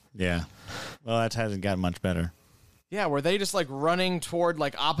 Yeah, well, that hasn't gotten much better. Yeah, were they just like running toward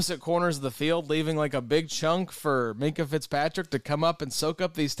like opposite corners of the field, leaving like a big chunk for Minkah Fitzpatrick to come up and soak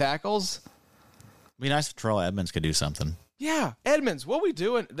up these tackles? It'd be nice if Terrell Edmonds could do something. Yeah, Edmonds, what we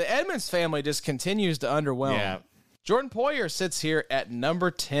doing? The Edmonds family just continues to underwhelm. Yeah. Jordan Poyer sits here at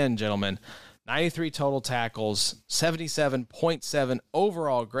number 10, gentlemen. 93 total tackles, 77.7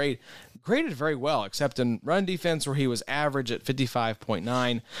 overall grade. Graded very well, except in run defense where he was average at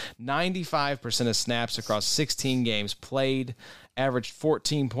 55.9, 95% of snaps across 16 games played, averaged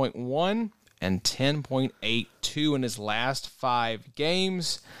 14.1 and 10.82 in his last 5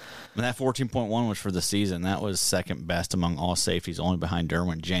 games. And that 14.1 was for the season. That was second best among all safeties, only behind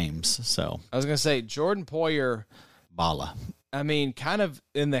Derwin James. So I was going to say, Jordan Poyer, Bala. I mean, kind of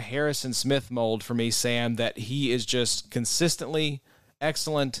in the Harrison Smith mold for me, Sam, that he is just consistently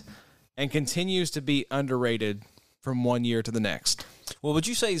excellent and continues to be underrated from one year to the next. Well, would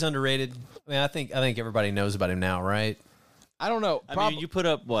you say he's underrated? I mean, I think everybody knows about him now, right? I don't know. I mean, you put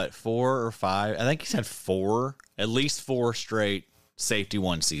up, what, 4 or 5? I think he's had at least 4 straight safety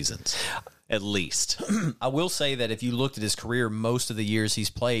one seasons. At least. I will say that if you looked at his career, most of the years he's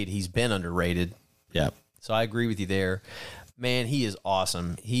played, he's been underrated. Yep. So I agree with you there. Man, he is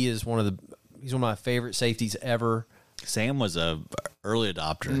awesome. He's one of my favorite safeties ever. Sam was a early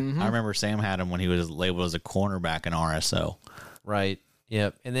adopter. Mm-hmm. I remember Sam had him when he was labeled as a cornerback in RSO. Right.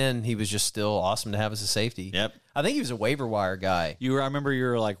 Yep. And then he was just still awesome to have as a safety. Yep. I think he was a waiver wire guy. I remember you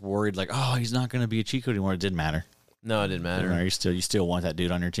were like worried, like, oh, he's not going to be a Chico anymore. It didn't matter. No, it didn't matter. You still want that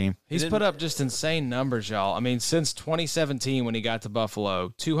dude on your team. He's put up just insane numbers, y'all. I mean, since 2017 when he got to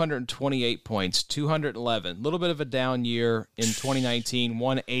Buffalo, 228 points, 211. A little bit of a down year in 2019,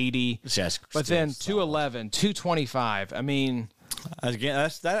 180. But then 211, 225. I mean, again,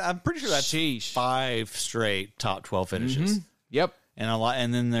 I'm pretty sure that's sheesh. 5 straight top 12 finishes. Mm-hmm. Yep.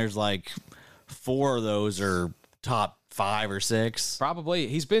 And then there's like 4 of those are top 5 or 6. Probably.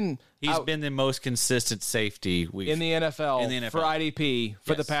 He's been the most consistent safety in the NFL for IDP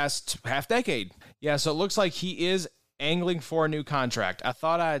for the past half decade. Yeah, so it looks like he is angling for a new contract. I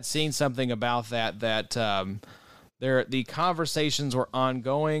thought I had seen something about that the conversations were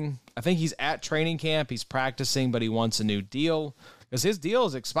ongoing. I think he's at training camp. He's practicing, but he wants a new deal because his deal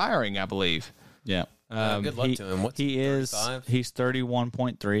is expiring, I believe. Yeah. Good luck to him. He's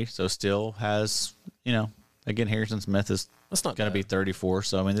 31.3, so still has, again, Harrison Smith is going to be 34.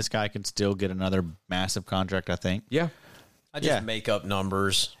 So, I mean, this guy can still get another massive contract, I think. Yeah. I just make up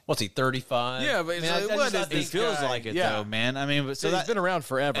numbers. What's he, 35? Yeah, but it feels like it, though, man. I mean, so he's been around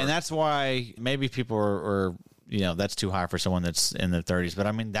forever. And that's why maybe people are that's too high for someone that's in their 30s. But,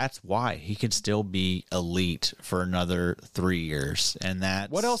 I mean, that's why he can still be elite for another 3 years. And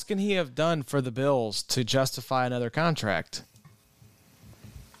that's... What else can he have done for the Bills to justify another contract?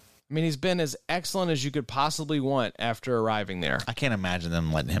 I mean, he's been as excellent as you could possibly want after arriving there. I can't imagine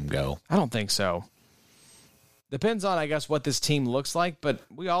them letting him go. I don't think so. Depends on, I guess, what this team looks like, but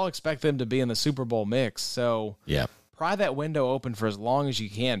we all expect them to be in the Super Bowl mix. So yeah, pry that window open for as long as you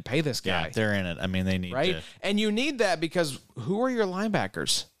can. Pay this guy. Yeah, they're in it. I mean, they need to. And you need that because who are your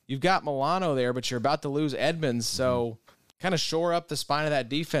linebackers? You've got Milano there, but you're about to lose Edmonds, so kind of shore up the spine of that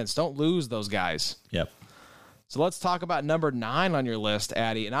defense. Don't lose those guys. Yep. So let's talk about number 9 on your list,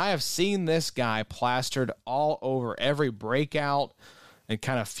 Addy. And I have seen this guy plastered all over every breakout and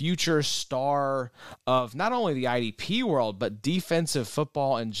kind of future star of not only the IDP world, but defensive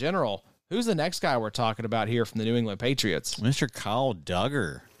football in general. Who's the next guy we're talking about here from the New England Patriots? Mr. Kyle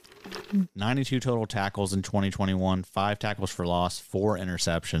Duggar. 92 total tackles in 2021, 5 tackles for loss, 4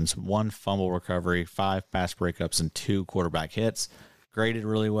 interceptions, 1 fumble recovery, 5 pass breakups, and 2 quarterback hits. Graded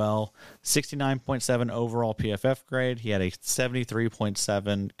really well. 69.7 overall PFF grade. He had a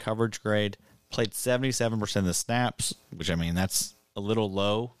 73.7 coverage grade. Played 77% of the snaps, which, I mean, that's a little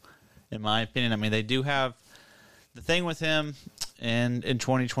low, in my opinion. I mean, they do have the thing with him, and in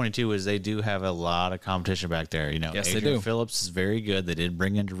 2022 is they do have a lot of competition back there. Yes, Adrian they do. Phillips is very good. They did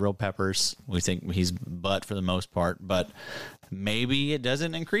bring in Jabril Peppers. We think he's butt for the most part, but maybe it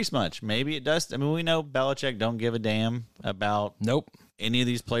doesn't increase much. Maybe it does. I mean, we know Belichick don't give a damn about any of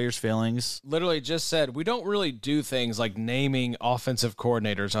these players' feelings. Literally just said, we don't really do things like naming offensive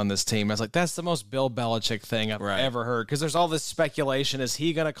coordinators on this team. I was like, that's the most Bill Belichick thing I've ever heard. Because there's all this speculation. Is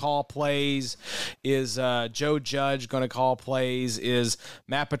he going to call plays? Is Joe Judge going to call plays? Is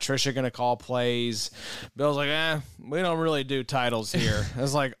Matt Patricia going to call plays? Bill's like, we don't really do titles here. I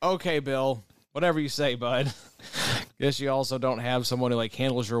was like, okay, Bill, whatever you say, bud. Guess you also don't have someone who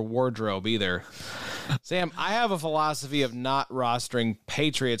handles your wardrobe either. Sam, I have a philosophy of not rostering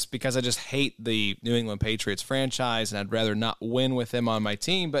Patriots because I just hate the New England Patriots franchise, and I'd rather not win with them on my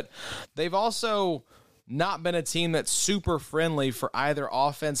team. But they've also not been a team that's super friendly for either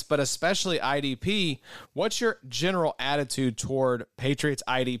offense, but especially IDP. What's your general attitude toward Patriots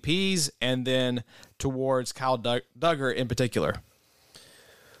IDPs and then towards Kyle Duggar in particular?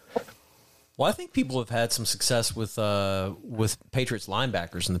 Well, I think people have had some success with Patriots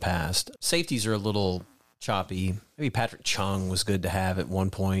linebackers in the past. Safeties are a little choppy. Maybe Patrick Chung was good to have at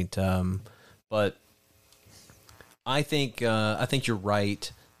one point, but I think you're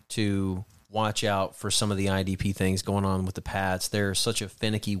right to watch out for some of the IDP things going on with the Pats. They're such a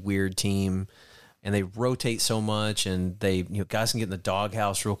finicky, weird team, and they rotate so much, and they guys can get in the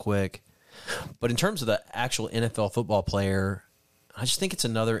doghouse real quick. But in terms of the actual NFL football player, I just think it's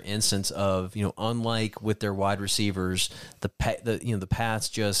another instance of, unlike with their wide receivers, the Pats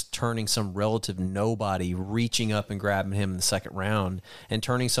just turning some relative nobody, reaching up and grabbing him in the second round, and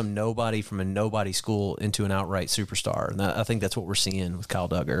turning some nobody from a nobody school into an outright superstar. And I think that's what we're seeing with Kyle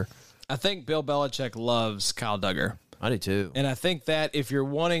Duggar. I think Bill Belichick loves Kyle Duggar. I do too. And I think that if you're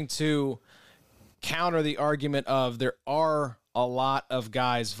wanting to counter the argument of there are a lot of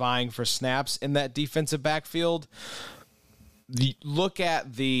guys vying for snaps in that defensive backfield, look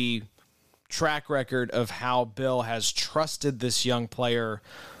at the track record of how Bill has trusted this young player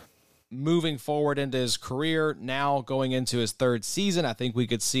moving forward into his career, now going into his 3rd season. I think we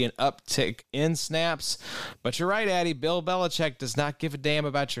could see an uptick in snaps. But you're right, Addy. Bill Belichick does not give a damn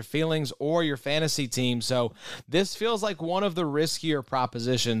about your feelings or your fantasy team. So this feels like one of the riskier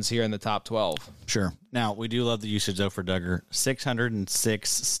propositions here in the top 12. Sure. Now, we do love the usage, though, for Duggar. 606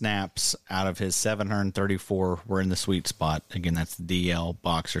 snaps out of his 734 were in the sweet spot. Again, that's the DL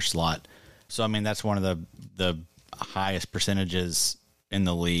box or slot. So, I mean, that's one of the highest percentages in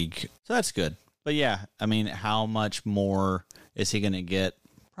the league. So that's good. But, yeah, I mean, how much more is he going to get?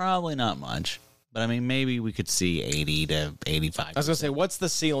 Probably not much. But I mean, maybe we could see 80 to 85. I was going to say, what's the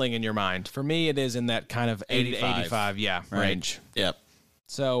ceiling in your mind? For me, it is in that kind of 80 to 85, range. Yep.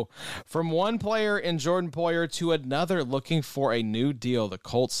 So, from one player in Jordan Poyer to another looking for a new deal, the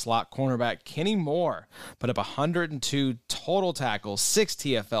Colts slot cornerback Kenny Moore put up 102 total tackles, 6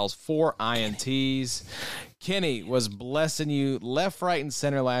 TFLs, 4 INTs. Kenny was blessing you left, right, and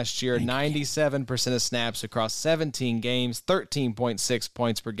center last year. 97% of snaps across 17 games, 13.6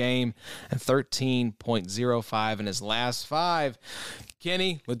 points per game, and 13.05 in his last 5.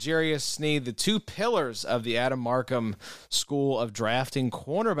 Kenny, L'Jarius Sneed, the two pillars of the Adam Markham school of drafting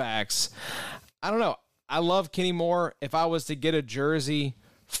cornerbacks. I don't know. I love Kenny Moore. If I was to get a jersey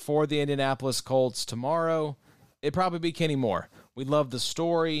for the Indianapolis Colts tomorrow, it'd probably be Kenny Moore. We love the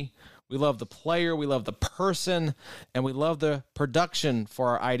story. We love the player. We love the person. And we love the production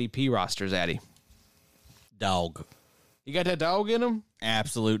for our IDP rosters, Addy. Dog. You got that dog in him?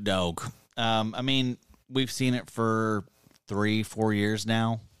 Absolute dog. I mean, we've seen it for 3-4 years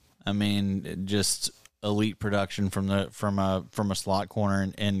now. I mean, just elite production from a slot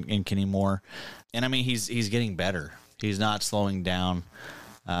corner in Kenny Moore, and I mean he's getting better. He's not slowing down.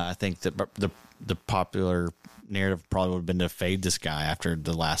 I think that the popular narrative probably would have been to fade this guy after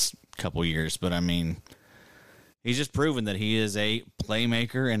the last couple years, but I mean he's just proven that he is a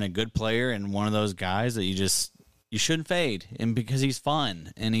playmaker and a good player and one of those guys that you shouldn't fade, and because he's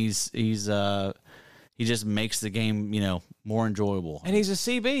fun and he just makes the game, more enjoyable. And he's a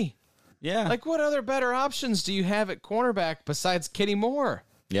CB. Yeah. Like, what other better options do you have at cornerback besides Kenny Moore?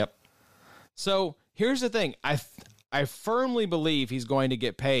 Yep. So here's the thing. I firmly believe he's going to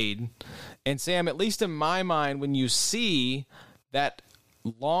get paid. And Sam, at least in my mind, when you see that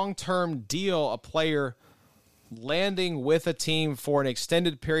long-term deal, a player landing with a team for an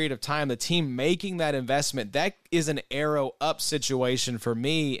extended period of time, the team making that investment, that is an arrow up situation for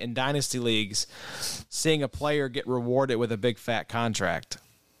me in dynasty leagues, seeing a player get rewarded with a big fat contract.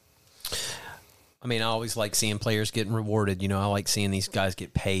 I mean, I always like seeing players getting rewarded. I like seeing these guys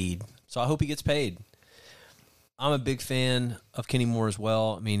get paid. So I hope he gets paid. I'm a big fan of Kenny Moore as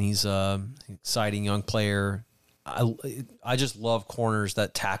well. I mean, he's an exciting young player. I just love corners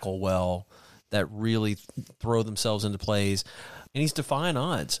that tackle well, that really throw themselves into plays, and he's defying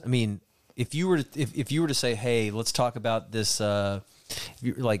odds. I mean, if you were to say, hey, let's talk about this, let's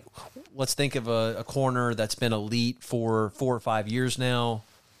think of a corner that's been elite for 4 or 5 years now.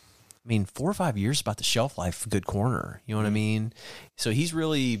 I mean, 4 or 5 years is about the shelf life of a good corner. You know what I mean? So he's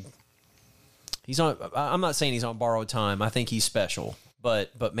on. I'm not saying he's on borrowed time. I think he's special,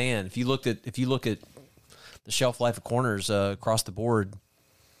 but man, if you look at the shelf life of corners across the board.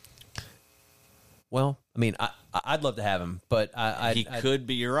 Well, I mean, I'd love to have him, but he could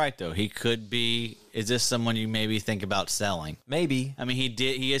be. You're right, though. He could be. Is this someone you maybe think about selling? Maybe. I mean,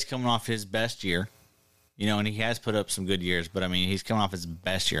 he is coming off his best year, and he has put up some good years. But I mean, he's coming off his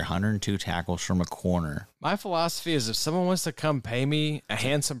best year, 102 tackles from a corner. My philosophy is if someone wants to come pay me a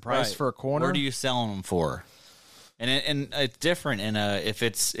handsome price for a corner, what are you selling them for? And it's different if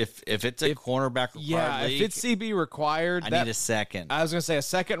it's a cornerback required league. if it's CB required, I need a second. I was going to say a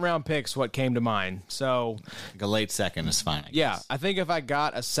second round pick's what came to mind. So a late second is fine. I think if I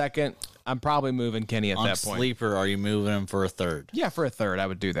got a second, I'm probably moving Kenny at that point. On sleeper, are you moving him for a third? Yeah, for a third, I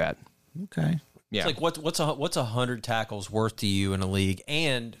would do that. Okay. Yeah. It's like what's 100 tackles worth to you in a league,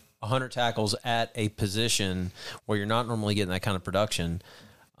 and 100 tackles at a position where you're not normally getting that kind of production.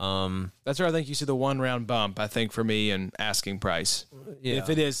 That's where I think you see the 1 round bump, I think, for me, in asking price. Yeah.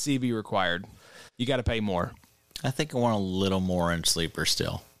 If it is CB required, you got to pay more. I think I want a little more in sleeper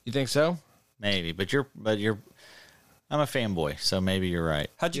still. You think so? Maybe, but I'm a fanboy, so maybe you're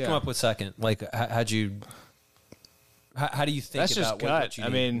right. How'd you come up with second? Like, how do you think that's about just gut. what you I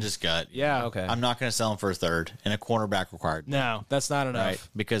mean, just gut. Yeah. Okay. I'm not going to sell him for a third and a cornerback required. No, that's not enough. Right?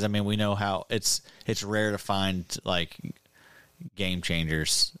 Because I mean, we know how it's rare to find like game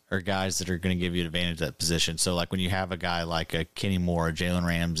changers or guys that are going to give you an advantage at that position. So like when you have a guy like a Kenny Moore, a Jalen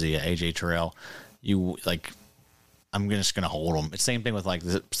Ramsey, a AJ Terrell, I'm just going to hold them. It's the same thing with like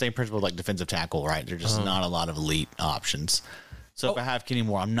the same principle with like defensive tackle, right? There's just not a lot of elite options. So if I have Kenny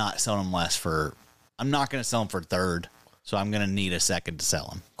Moore, I'm not selling him I'm not going to sell him for third. So I'm going to need a second to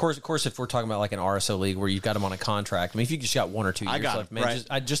sell him. Of course, if we're talking about like an RSO league where you've got him on a contract, I mean, if you just got 1 or 2 years left, man, right.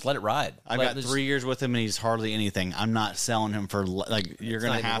 just let it ride. I got 3 years with him, and he's hardly anything. I'm not selling him for you're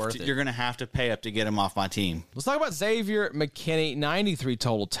going to have to pay up to get him off my team. Let's talk about Xavier McKinney. 93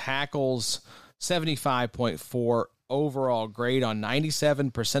 total tackles, 75.4 overall grade on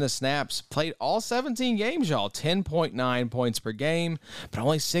 97% of snaps. Played all 17 games, y'all. 10.9 points per game, but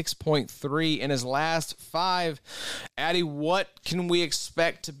only 6.3 in his last 5. Addy, what can we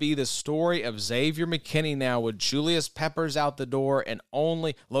expect to be the story of Xavier McKinney now with Julius Peppers out the door and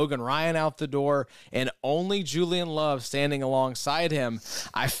only Logan Ryan out the door and only Julian Love standing alongside him?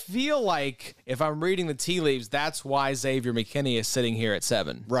 I feel like if I'm reading the tea leaves, that's why Xavier McKinney is sitting here at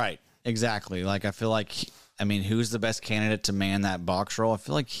 7. Right. Exactly. Like, I feel like, who's the best candidate to man that box role? I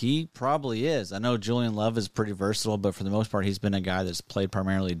feel like he probably is. I know Julian Love is pretty versatile, but for the most part, he's been a guy that's played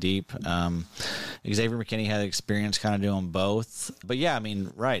primarily deep. Xavier McKinney had experience kind of doing both. But yeah,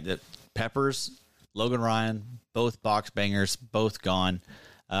 right. That Peppers, Logan Ryan, both box bangers, both gone.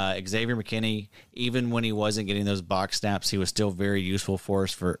 Xavier McKinney, even when he wasn't getting those box snaps, he was still very useful for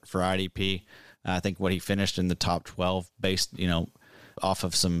us for IDP. I think what he finished in the top 12 based, off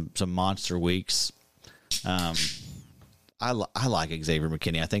of some monster weeks. I like Xavier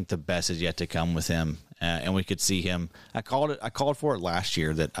McKinney. I think the best is yet to come with him, and we could see him. I called for it last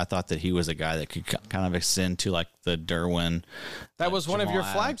year that I thought that he was a guy that could kind of ascend to like the Derwin. That was one of your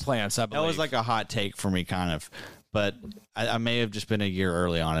flag plants, I believe. That was like a hot take for me, kind of. But I may have just been a year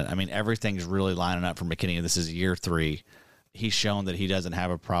early on it. Everything's really lining up for McKinney. This is year 3. He's shown that he doesn't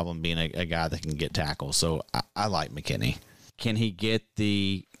have a problem being a guy that can get tackles. So I like McKinney. Can he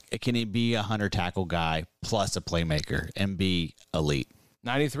be a 100 tackle guy plus a playmaker and be elite?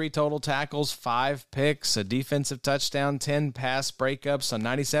 93 total tackles, 5 picks, a defensive touchdown, 10 pass breakups on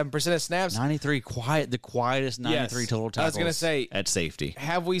 97% of snaps. 93 the quietest 93 total tackles. I was going to say at safety.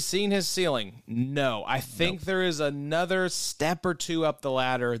 Have we seen his ceiling? No. I think there is another step or two up the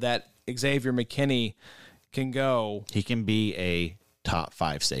ladder that Xavier McKinney can go. He can be a top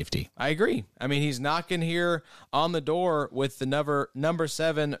 5 safety. I agree. He's knocking here on the door with the number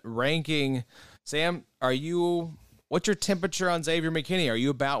 7 ranking. Sam, what's your temperature on Xavier McKinney? Are you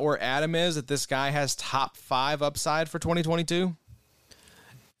about where Adam is, that this guy has top 5 upside for 2022?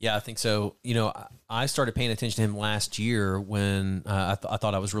 Yeah, I think so. I started paying attention to him last year when I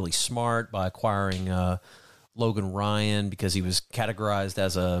thought I was really smart by acquiring Logan Ryan because he was categorized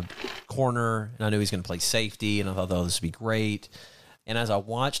as a corner, and I knew he was going to play safety, and I thought, this would be great. And as I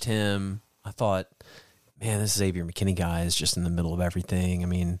watched him, I thought, man, this Xavier McKinney guy is just in the middle of everything.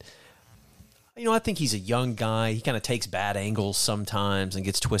 I think he's a young guy. He kind of takes bad angles sometimes and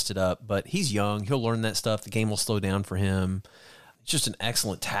gets twisted up, but he's young. He'll learn that stuff. The game will slow down for him. He's just an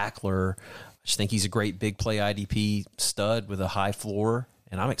excellent tackler. I just think he's a great big play IDP stud with a high floor,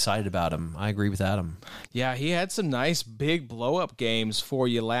 and I'm excited about him. I agree with Adam. Yeah, he had some nice big blow-up games for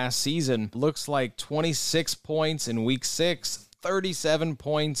you last season. Looks like 26 points in Week 6, 37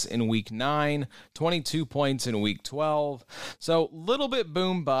 points in Week 9, 22 points in Week 12. So, little bit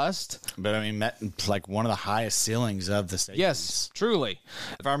boom bust. But, that's like one of the highest ceilings of the safeties. Yes, truly.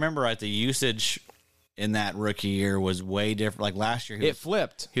 If I remember right, the usage in that rookie year was way different. Like last year, it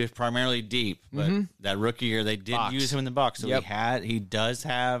flipped. He was primarily deep, but that rookie year they did use him in the box. So he does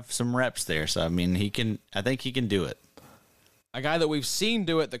have some reps there. So I think he can do it. A guy that we've seen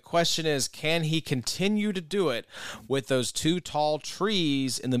do it. The question is, can he continue to do it with those 2 tall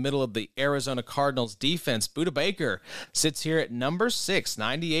trees in the middle of the Arizona Cardinals defense? Budda Baker sits here at number 6,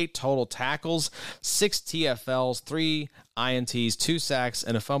 98 total tackles, 6 TFLs, 3 INTs, 2 sacks,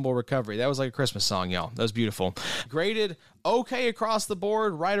 and a fumble recovery. That was like a Christmas song, y'all. That was beautiful. Graded okay across the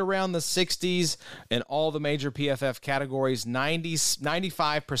board, right around the 60s in all the major PFF categories.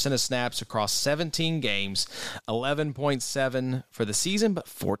 95% of snaps across 17 games, 11.7 for the season, but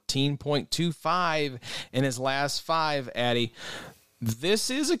 14.25 in his last 5, Addy. This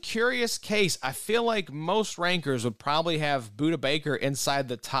is a curious case. I feel like most rankers would probably have Budda Baker inside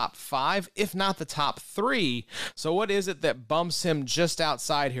the top 5, if not the top 3. So what is it that bumps him just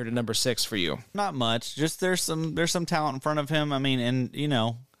outside here to number 6 for you? Not much. Just there's some talent in front of him.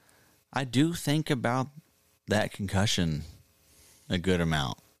 I do think about that concussion a good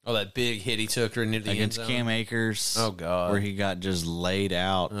amount. Oh, that big hit he took near the against end zone? Cam Akers. Oh, God. Where he got just laid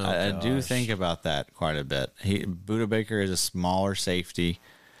out. I do think about that quite a bit. Budda Baker is a smaller safety.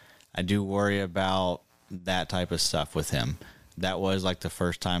 I do worry about that type of stuff with him. That was like the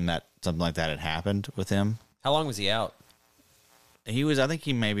first time that something like that had happened with him. How long was he out? I think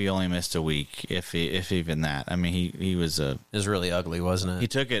he maybe only missed a week, if even that. He was it was really ugly, wasn't it? He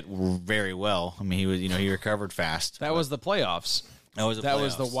took it very well. He recovered fast. That was the playoffs. That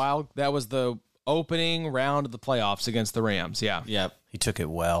was the opening round of the playoffs against the Rams. Yeah. Yep. He took it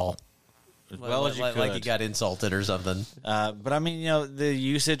well. As well as you could. Like he got insulted or something. But the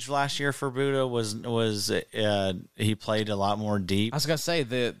usage last year for Budda was he played a lot more deep. I was gonna say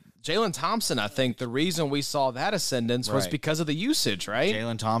the Jalen Thompson, I think the reason we saw that ascendance was Right. because of the usage, right?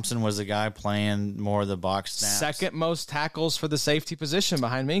 Jalen Thompson was the guy playing more of the box snaps. Second most tackles for the safety position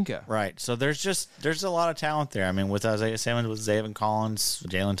behind Minka. Right. So there's a lot of talent there. I mean, with Isaiah Simmons, with Zaven Collins,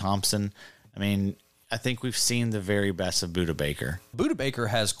 Jalen Thompson, I mean, I think we've seen the very best of Budda Baker. Budda Baker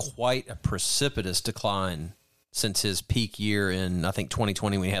has quite a precipitous decline since his peak year in, I think,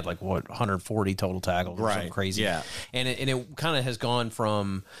 2020, when he had 140 total tackles or something crazy. Yeah. And it kind of has gone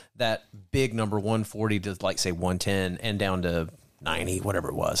from that big number 140 to say 110 and down to 90, whatever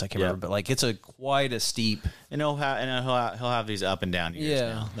it was. I can't remember, but it's quite a steep. And he'll have these up and down years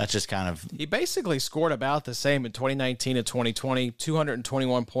now. That's just kind of. He basically scored about the same in 2019 and 2020,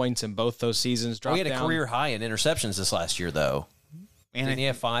 221 points in both those seasons. He had a career high in interceptions this last year, though. And didn't he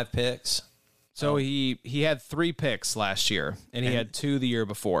have 5 picks? So he had 3 picks last year, and he had 2 the year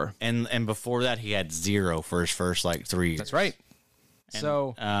before. And before that, he had 0 for his first 3 years. That's right.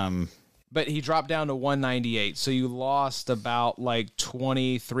 But he dropped down to 198, so you lost about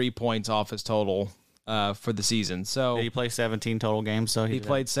 23 points off his total for the season. So did he play 17 total games? So he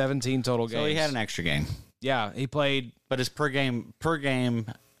played 17 total games. So he had an extra game. Yeah, he played. But his per game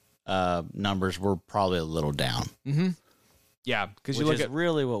numbers were probably a little down. Mm-hmm. Yeah, because you which look is at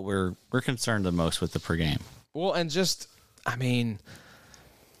really what we're concerned the most with the per game. Well, and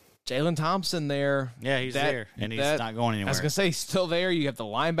Jalen Thompson there. Yeah, he's there, and he's not going anywhere. I was going to say, he's still there. You have the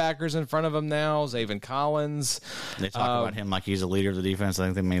linebackers in front of him now, Zaven Collins. They talk about him like he's a leader of the defense. I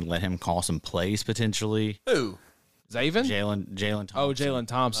think they may let him call some plays potentially. Who? Zaven? Jalen Thompson. Oh, Jalen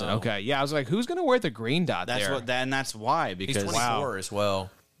Thompson. Oh. Okay. Yeah, I was like, who's going to wear the green dot there? And that's why. Because he's 24 as well.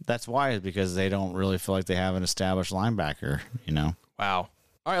 That's why, is because they don't really feel like they have an established linebacker, Wow.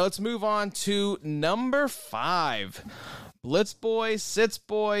 All right, let's move on to number 5. Blitz boy, sits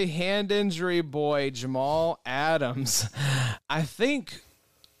boy, hand injury boy, Jamal Adams. I think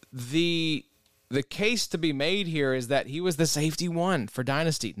the case to be made here is that he was the safety one for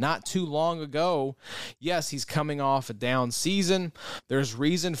Dynasty not too long ago. Yes, he's coming off a down season. There's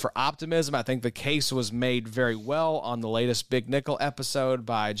reason for optimism. I think the case was made very well on the latest Big Nickel episode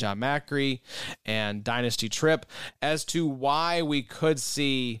by John Macri and Dynasty Trip as to why we could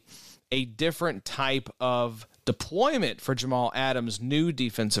see a different type of deployment for Jamal Adams' new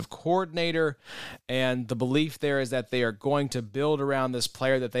defensive coordinator. And the belief there is that they are going to build around this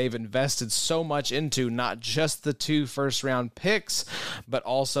player that they've invested so much into, not just the 2 first-round picks, but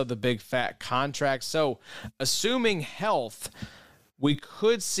also the big fat contract. So assuming health, we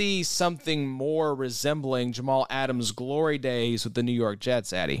could see something more resembling Jamal Adams' glory days with the New York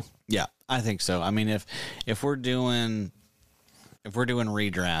Jets, Addy. Yeah, I think so. I mean, if we're doing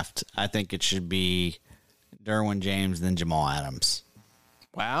redraft, I think it should be Derwin James, then Jamal Adams.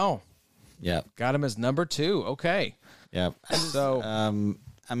 Wow. Yep. Got him as number 2. Okay. Yep. So,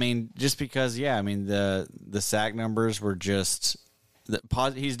 just because, the sack numbers were just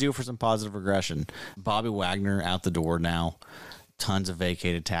he's due for some positive regression. Bobby Wagner out the door now. Tons of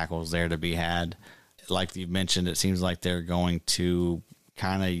vacated tackles there to be had. Like you mentioned, it seems like they're going to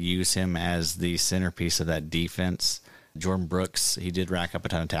kind of use him as the centerpiece of that defense. Jordan Brooks, he did rack up a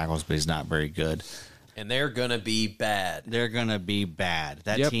ton of tackles, but he's not very good. And they're going to be bad.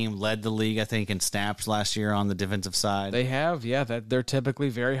 That team led the league, I think, in snaps last year on the defensive side. They have, they're typically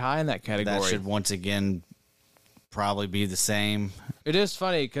very high in that category. That should once again probably be the same. It is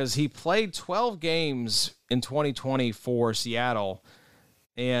funny because he played 12 games in 2020 for Seattle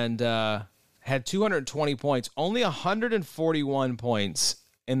and had 220 points, only 141 points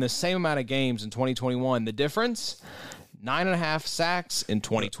in the same amount of games in 2021. The difference, 9.5 sacks in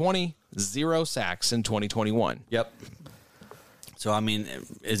 2020, 0 sacks in 2021. Yep. So,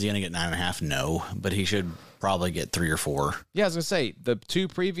 is he going to get 9.5? No, but he should probably get 3 or 4. Yeah, I was going to say, the 2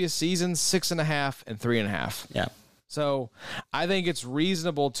 previous seasons, 6.5 and 3.5. Yeah. So I think it's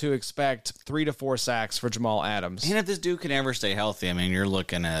reasonable to expect 3 to 4 sacks for Jamal Adams. And if this dude can ever stay healthy, you're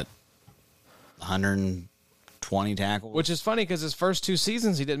looking at 120 tackles. Which is funny because his first 2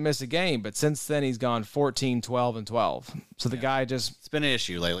 seasons he didn't miss a game, but since then he's gone 14, 12, and 12. So the guy just it's been an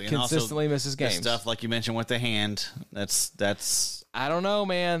issue lately. Consistently and also misses games. Stuff like you mentioned with the hand. That's I don't know,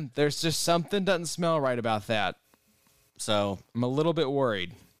 man. There's just something doesn't smell right about that. So I'm a little bit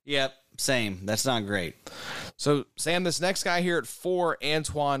worried. Yep, same. That's not great. So, Sam, this next guy here at 4,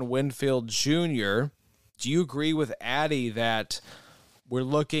 Antoine Winfield Jr., do you agree with Addy that we're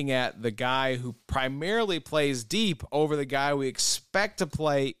looking at the guy who primarily plays deep over the guy we expect to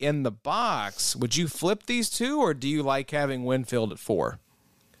play in the box? Would you flip these two, or do you like having Winfield at 4?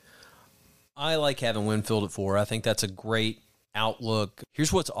 I like having Winfield at 4. I think that's a great outlook.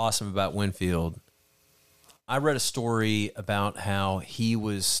 Here's what's awesome about Winfield. I read a story about how he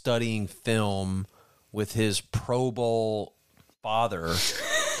was studying film with his Pro Bowl father.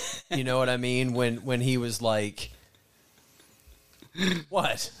 You know what I mean? When he was like,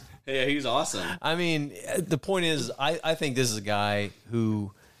 what? Yeah, he's awesome. I mean, the point is, I think this is a guy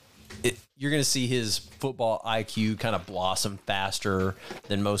who you're going to see his football IQ kind of blossom faster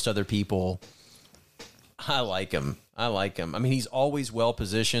than most other people. I like him. I mean, he's always well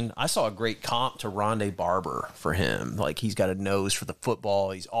positioned. I saw a great comp to Rondé Barber for him. Like, he's got a nose for the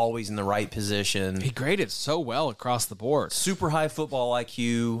football. He's always in the right position. He graded so well across the board. Super high football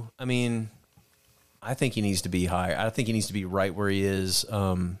IQ. I mean, I think he needs to be higher. I think he needs to be right where he is.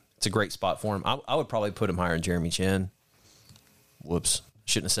 It's a great spot for him. I would probably put him higher than Jeremy Chin. Whoops.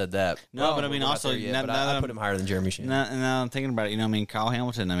 Shouldn't have said that. No, but I mean, also, I put him higher than Jeremy Chin. Now I'm thinking about it. You know, I mean, Kyle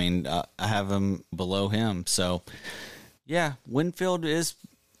Hamilton, I mean, I have him below him. So, yeah, Winfield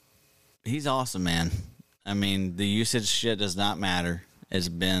he's awesome, man. I mean, the usage shit does not matter. Is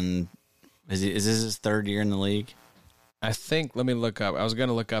this his third year in the league? I think, let me look up. I was going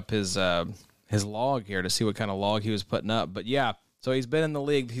to look up his log here to see what kind of log he was putting up. But yeah, so he's been in the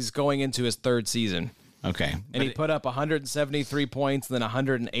league. He's going into his third season. Okay. And he put up 173 points and then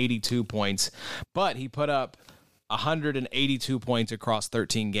 182 points. But he put up 182 points across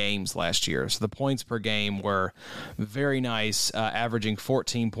 13 games last year. So the points per game were very nice, averaging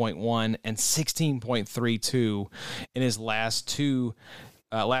 14.1 and 16.32 in his last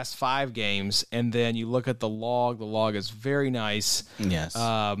 5 games. And then you look at the log. The log is very nice. Yes.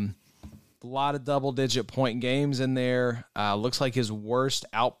 A lot of double-digit point games in there. Looks like his worst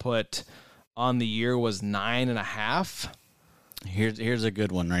output on the year was 9.5. Here's a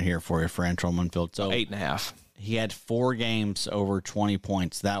good one right here for you for Antoine Winfield. So 8.5. He had 4 games over 20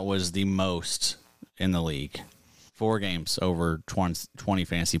 points. That was the most in the league. 4 games over 20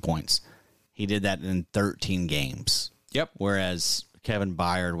 fantasy points. He did that in 13 games. Yep. Whereas Kevin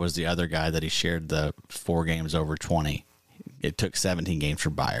Byard was the other guy that he shared the 4 games over 20. It took 17 games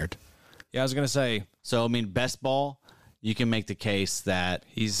for Byard. Yeah, I was going to say. So, I mean, best ball, you can make the case that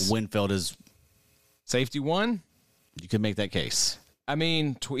Winfield is safety 1. You could make that case. I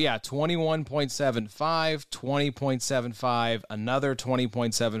mean, 21.75, 20.75, another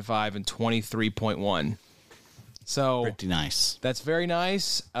 20.75, and 23.1. So pretty nice. That's very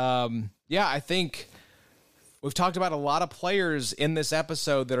nice. Yeah, I think we've talked about a lot of players in this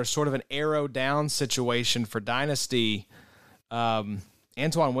episode that are sort of an arrow down situation for Dynasty.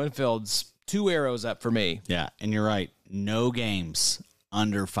 Antoine Winfield's 2 arrows up for me. Yeah, and you're right. No games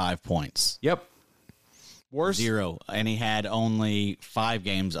under 5 points. Yep. Worst 0, and he had only 5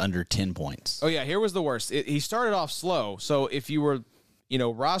 games under 10 points. Oh yeah, here was the worst. He started off slow, so if you were,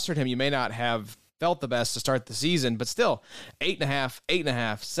 rostered him, you may not have felt the best to start the season, but still,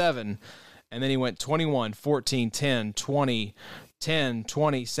 8.5, 7, and then he went 21, 14, 10, 20, 10,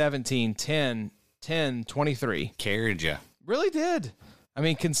 20, 17, 10, 10, 23. Carried you. Really did. I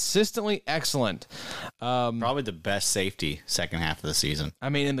mean, consistently excellent. Probably the best safety second half of the season. I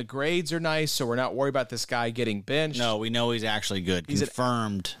mean, and the grades are nice, so we're not worried about this guy getting benched. No, we know he's actually good. He's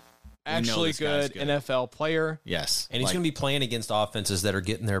confirmed. Actually good NFL player. Yes. And he's going to be playing against offenses that are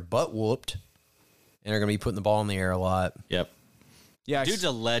getting their butt whooped and are going to be putting the ball in the air a lot. Yep. Yeah, dude's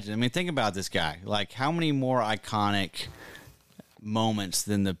a legend. I mean, think about this guy. Like, how many more iconic moments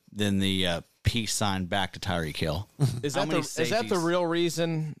than the peace sign back to Tyreek Hill? Is that the real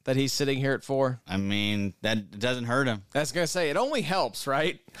reason that he's sitting here at 4? I mean, that doesn't hurt him. I was going to say, it only helps,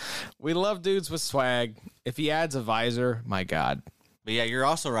 right? We love dudes with swag. If he adds a visor, my God. But yeah, you're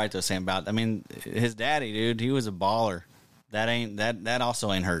also right though, Sam, about, I mean, his daddy, dude, he was a baller. That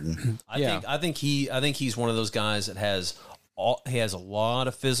also ain't hurting. I think he's one of those guys that he has a lot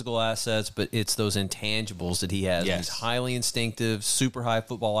of physical assets, but it's those intangibles that he has. Yes. He's highly instinctive, super high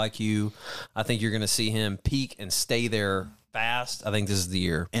football IQ. I think you're going to see him peak and stay there fast. I think this is the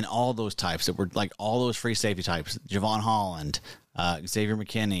year. And all those types that were like all those free safety types, Javon Holland, Xavier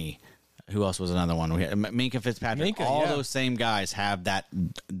McKinney, who else was another one? We had Minka Fitzpatrick. Those same guys have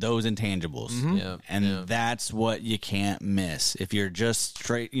those intangibles. Mm-hmm. Yeah, that's what you can't miss. If you're just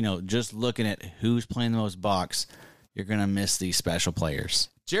straight, just looking at who's playing the most box, you're going to miss these special players.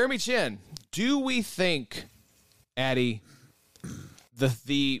 Jeremy Chin, do we think, Addy,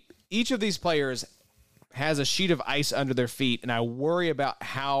 each of these players has a sheet of ice under their feet, and I worry about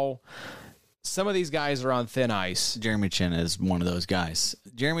how some of these guys are on thin ice? Jeremy Chin is one of those guys.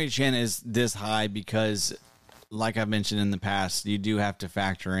 Jeremy Chin is this high because, like I've mentioned in the past, you do have to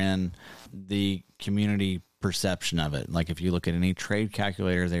factor in the community perception of it. Like if you look at any trade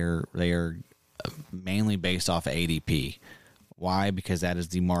calculator, they are mainly based off ADP. Why? Because that is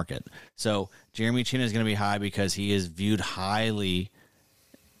the market. So Jeremy Chin is going to be high because he is viewed highly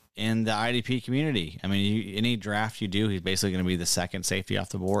in the IDP community. I mean, any draft you do, he's basically going to be the second safety off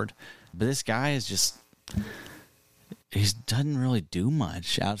the board. But this guy is just, he doesn't really do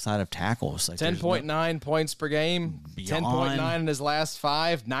much outside of tackles. Like 10.9 points per game, 10.9 in his last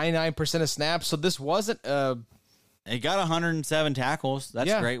 5, 99% of snaps. So this wasn't he got 107 tackles.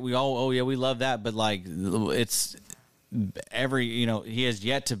 That's great. We we love that. But like, it's he has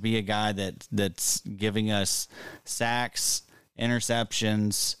yet to be a guy that's giving us sacks,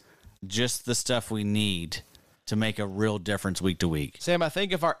 interceptions, just the stuff we need to make a real difference week to week. Sam, I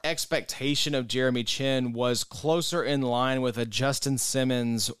think if our expectation of Jeremy Chin was closer in line with a Justin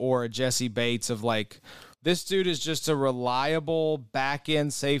Simmons or a Jesse Bates of like, this dude is just a reliable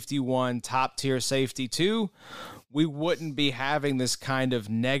back-end safety 1, top-tier safety 2, we wouldn't be having this kind of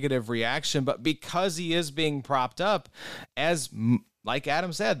negative reaction. But because he is being propped up, as like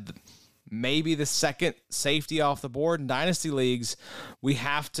Adam said, maybe the second safety off the board in dynasty leagues, we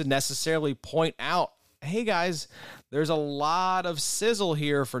have to necessarily point out, hey guys, there's a lot of sizzle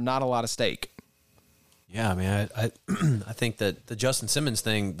here for not a lot of steak. Yeah, I mean, I think that the Justin Simmons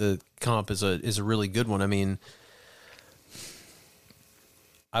thing, the comp is a really good one. I mean,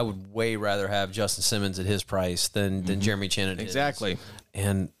 I would way rather have Justin Simmons at his price than Jeremy Chin at his. Exactly.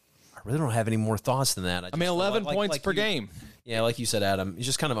 And I really don't have any more thoughts than that. I mean, 11 points per game. Yeah, like you said, Adam, he's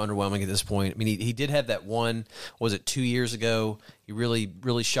just kind of underwhelming at this point. I mean, he did have that one, was it 2 years ago? He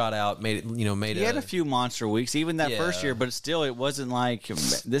really shot out, made it, He had a few monster weeks, even that first year, but still, it wasn't like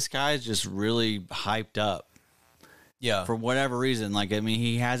this guy's just really hyped up. Yeah. For whatever reason. Like, I mean,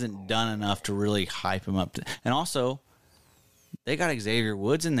 he hasn't done enough to really hype him up. And also, they got Xavier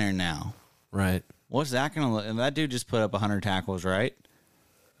Woods in there now. Right. What's that going to look? And that dude just put up 100 tackles, right?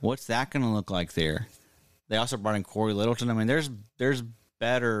 What's that going to look like there? They also brought in Corey Littleton. I mean, there's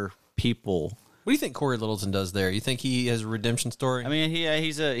better people. What do you think Corey Littleton does there? You think he has a redemption story? I mean,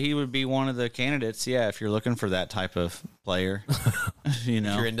 he would be one of the candidates. Yeah, if you're looking for that type of player, If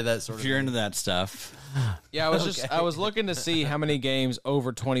you're into that sort of. If you're into that stuff. Yeah, I was looking to see how many games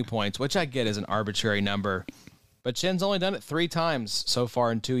over 20 points, which I get is an arbitrary number. But Chin's only done it 3 times so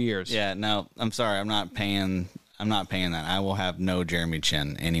far in 2 years. Yeah, no, I'm sorry, I'm not paying that. I will have no Jeremy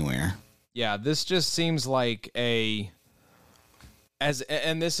Chin anywhere. Yeah, this just seems like and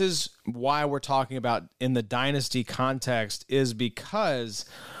this is why we're talking about in the dynasty context, is because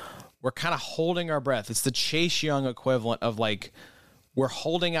we're kind of holding our breath. It's the Chase Young equivalent of like, we're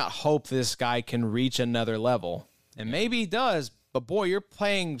holding out hope this guy can reach another level. And maybe he does, but boy, you're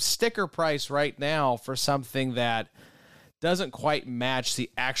paying sticker price right now for something that doesn't quite match the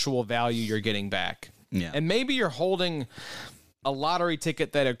actual value you're getting back. Yeah. And maybe you're holding a lottery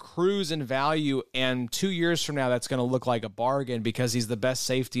ticket that accrues in value, and 2 years from now, that's going to look like a bargain because he's the best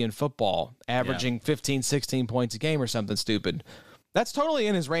safety in football, averaging 15, 16 points a game or something stupid. That's totally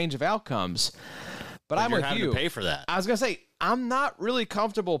in his range of outcomes. But I'm with you. To pay for that. I was going to say, I'm not really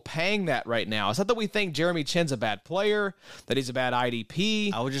comfortable paying that right now. It's not that we think Jeremy Chin's a bad player, that he's a bad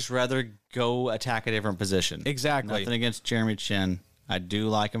IDP. I would just rather go attack a different position. Exactly. Nothing against Jeremy Chin. I do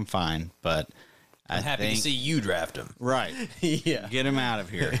like him fine, but I'm happy to see you draft him. Right. Yeah. Get him out of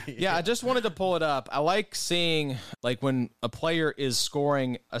here. Yeah, I just wanted to pull it up. I like seeing, like, when a player is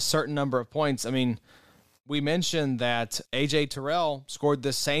scoring a certain number of points. I mean, we mentioned that A.J. Terrell scored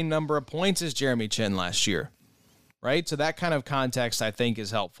the same number of points as Jeremy Chin last year, right? So that kind of context, I think,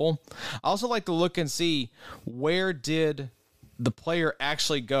 is helpful. I also like to look and see, where did the player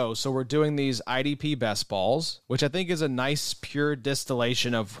actually go? So we're doing these IDP best balls, which I think is a nice, pure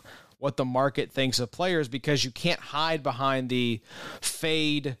distillation of what the market thinks of players, because you can't hide behind the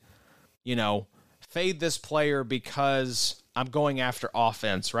fade this player because I'm going after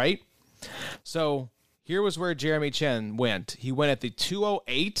offense, right? So here was where Jeremy Chin went. He went at the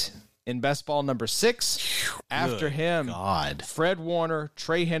 208 in best ball number 6. After him, God. Fred Warner,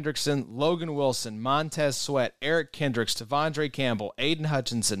 Trey Hendrickson, Logan Wilson, Montez Sweat, Eric Kendricks, Devondre Campbell, Aiden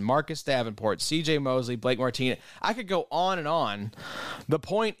Hutchinson, Marcus Davenport, CJ Mosley, Blake Martinez. I could go on and on. The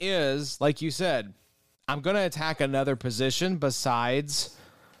point is, like you said, I'm going to attack another position besides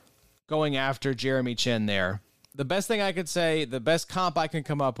going after Jeremy Chin there. The best thing I could say, the best comp I can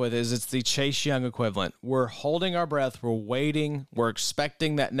come up with is it's the Chase Young equivalent. We're holding our breath. We're waiting. We're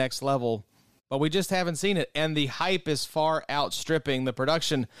expecting that next level, but we just haven't seen it. And the hype is far outstripping the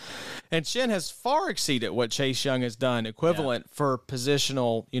production. And Chin has far exceeded what Chase Young has done, equivalent for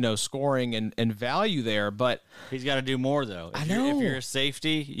positional, scoring and value there. But he's got to do more, though. If you're a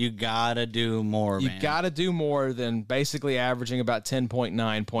safety, you got to do more, man. You got to do more than basically averaging about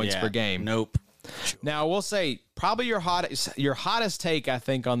 10.9 points per game. Nope. Now, we'll say probably your hottest take, I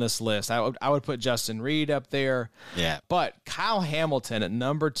think, on this list. I would put Justin Reed up there. Yeah. But Kyle Hamilton at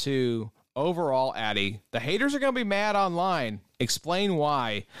number 2 overall, Addy. The haters are going to be mad online. Explain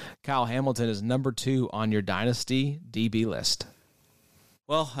why Kyle Hamilton is number 2 on your Dynasty DB list.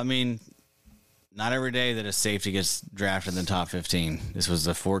 Well, I mean, not every day that a safety gets drafted in the top 15. This was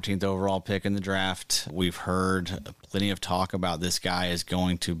the 14th overall pick in the draft. We've heard plenty of talk about this guy is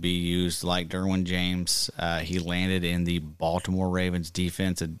going to be used like Derwin James. He landed in the Baltimore Ravens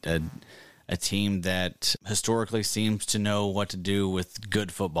defense, a team that historically seems to know what to do with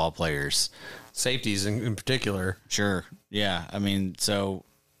good football players. Safeties in particular. Sure. Yeah. I mean, so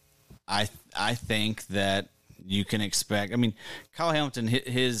I think that you can expect, I mean, Kyle Hamilton,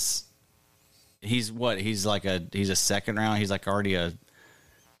 he's a second round. He's like already a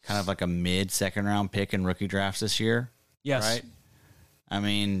kind of like a mid second round pick in rookie drafts this year. Yes. Right. I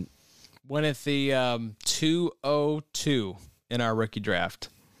mean, went at the 202 in our rookie draft.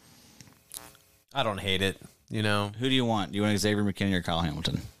 I don't hate it. You know, who do you want? Do you want Xavier McKinney or Kyle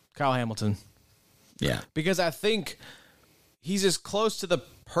Hamilton? Kyle Hamilton. Yeah. Because I think he's as close to the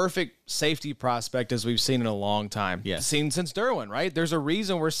perfect safety prospect as we've seen in a long time. Yes. Seen since Derwin, right? There's a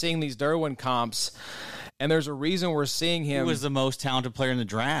reason we're seeing these Derwin comps, and there's a reason we're seeing him. He was the most talented player in the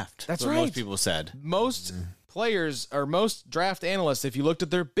draft. That's what right. Most people said. Most players, or most draft analysts, if you looked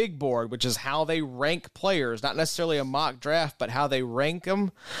at their big board, which is how they rank players, not necessarily a mock draft, but how they rank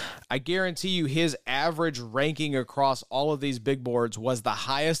them, I guarantee you his average ranking across all of these big boards was the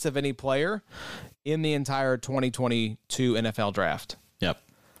highest of any player in the entire 2022 NFL draft. Yep.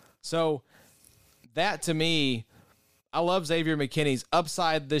 So that, to me, I love Xavier McKinney's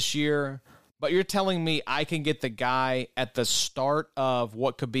upside this year, but you're telling me I can get the guy at the start of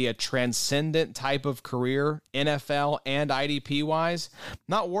what could be a transcendent type of career, NFL and IDP-wise?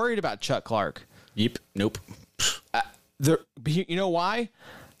 Not worried about Chuck Clark. Yep. Nope. You know why?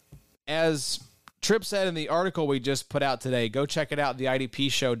 As Tripp said in the article we just put out today, go check it out,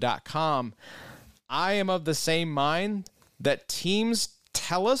 theidpshow.com. I am of the same mind that teams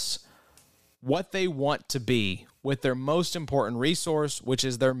tell us what they want to be with their most important resource, which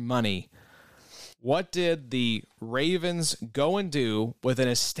is their money. What did the Ravens go and do with an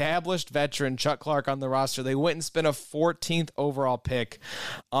established veteran, Chuck Clark, on the roster? They went and spent a 14th overall pick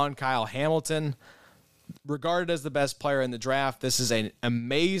on Kyle Hamilton, regarded as the best player in the draft. This is an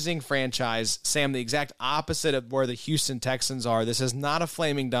amazing franchise. Sam, the exact opposite of where the Houston Texans are. This is not a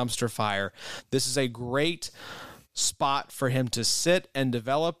flaming dumpster fire. This is a great spot for him to sit and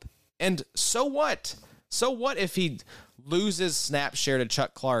develop. And so what? So what if he loses snap share to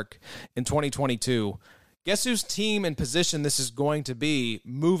Chuck Clark in 2022? Guess whose team and position this is going to be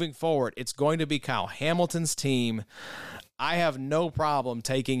moving forward? It's going to be Kyle Hamilton's team. I have no problem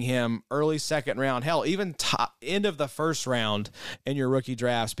taking him early second round, hell, even top end of the first round in your rookie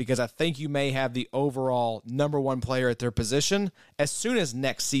drafts, because I think you may have the overall number one player at their position as soon as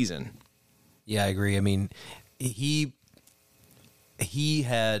next season. Yeah, I agree. I mean, he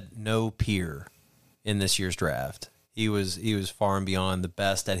had no peer in this year's draft. He was far and beyond the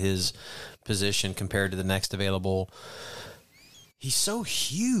best at his position compared to the next available. He's so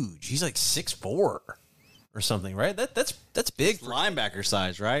huge. He's like 6'4" or something, right? That's big for linebacker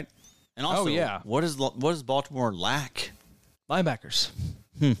size, right? And also, what does Baltimore lack? Linebackers.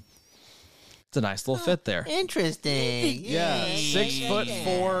 It's a nice little fit there. Interesting. Yeah,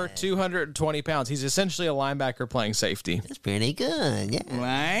 6'4", 220 pounds. He's essentially a linebacker playing safety. That's pretty good. Yeah.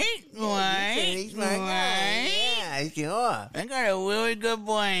 Right? Pretty smart guy. Yeah, sure. I got a really good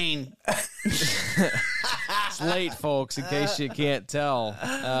brain. It's late, folks, in case you can't tell.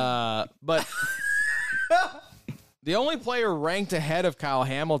 But the only player ranked ahead of Kyle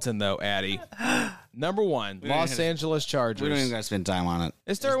Hamilton, though, Addy, number one, Los Angeles Chargers. We don't even got to spend time on it.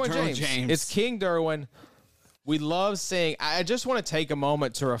 It's Derwin James. It's King Derwin. We love seeing. I just want to take a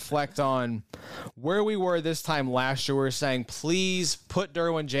moment to reflect on where we were this time last year. We were saying, please put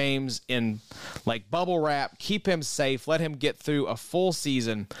Derwin James in like bubble wrap, keep him safe, let him get through a full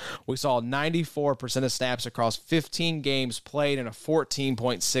season. We saw 94% of snaps across 15 games played and a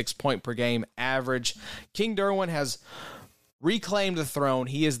 14.6 point per game average. King Derwin has reclaimed the throne.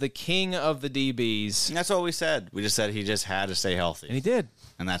 He is the king of the DBs. And that's what we said. We just said he just had to stay healthy. And he did.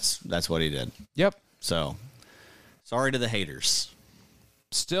 And that's what he did. Yep. So, sorry to the haters.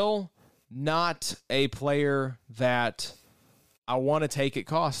 Still not a player that I want to take at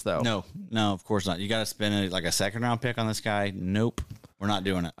cost, though. No, of course not. You got to spend like a second round pick on this guy. Nope. We're not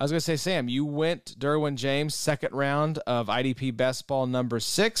doing it. I was going to say, Sam, you went Derwin James, second round of IDP Best Ball number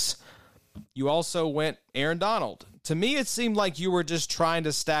 6. You also went Aaron Donald, to me, it seemed like you were just trying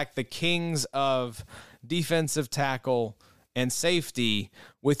to stack the kings of defensive tackle and safety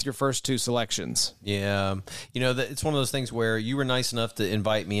with your first two selections. Yeah. It's one of those things where you were nice enough to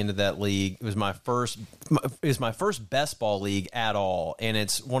invite me into that league. It was my first best ball league at all. And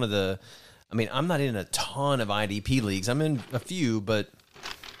it's one of the, I'm not in a ton of IDP leagues. I'm in a few, but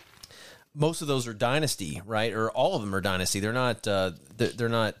most of those are Dynasty, right? Or all of them are Dynasty. They're not,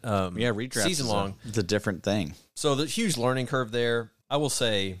 redraft season long. It's a different thing. So the huge learning curve there. I will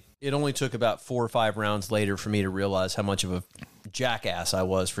say it only took about 4 or 5 rounds later for me to realize how much of a jackass I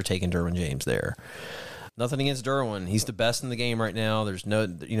was for taking Derwin James there. Nothing against Derwin. He's the best in the game right now. There's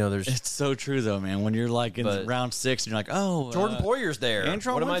It's so true, though, man. When you're like in round 6 and you're like, oh, Jordan Poyer's there.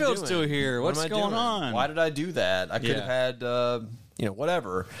 Antoine what am I doing? Winfield's still here. What's going on? Why did I do that? I could have had,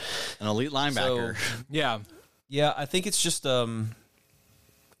 whatever. An elite linebacker. So, Yeah, I think it's just,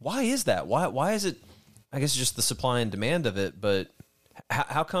 why is that? Why is it, I guess, just the supply and demand of it, but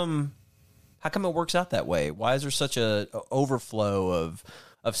how come it works out that way? Why is there such a overflow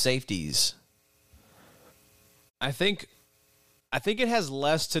of safeties? I think it has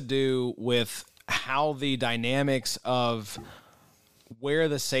less to do with how the dynamics of where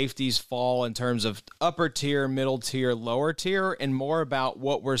the safeties fall in terms of upper tier, middle tier, lower tier, and more about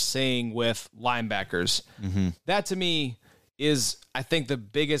what we're seeing with linebackers. Mm-hmm. That to me is, I think, the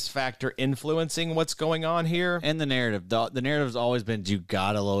biggest factor influencing what's going on here. And the narrative. The narrative's always been, you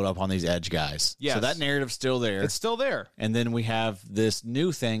got to load up on these edge guys. Yes. So that narrative's still there. It's still there. And then we have this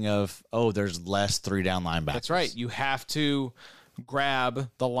new thing of, there's less 3-down linebackers. That's right. You have to grab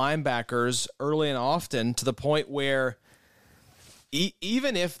the linebackers early and often to the point where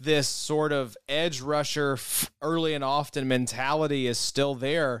even if this sort of edge rusher early and often mentality is still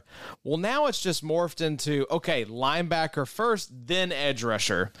there, well, now it's just morphed into, okay, linebacker first, then edge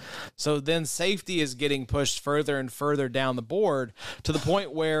rusher. So then safety is getting pushed further and further down the board to the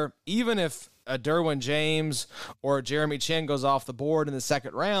point where even if a Derwin James or a Jeremy Chin goes off the board in the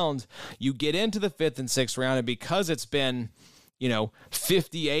second round, you get into the 5th and 6th round, and because it's been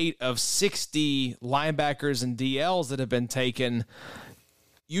 58 of 60 linebackers and DLs that have been taken,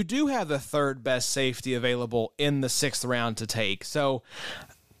 you do have the third best safety available in the 6th round to take. So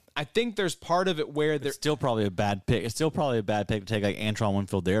I think there's part of it where there's still probably a bad pick. It's still probably a bad pick to take like Antoine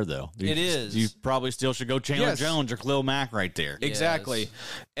Winfield there, though. It is. You probably still should go Chandler Jones or Khalil Mack right there. Exactly. Yes.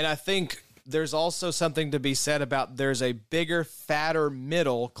 And I think there's also something to be said about there's a bigger, fatter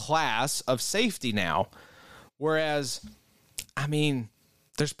middle class of safety now. Whereas,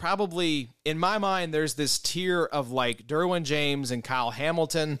 there's probably, in my mind, there's this tier of like Derwin James and Kyle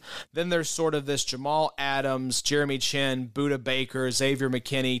Hamilton. Then there's sort of this Jamal Adams, Jeremy Chin, Budda Baker, Xavier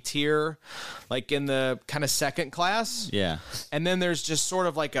McKinney tier, like in the kind of second class. Yeah. And then there's just sort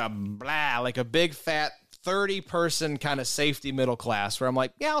of like a big fat 30-person kind of safety middle class where I'm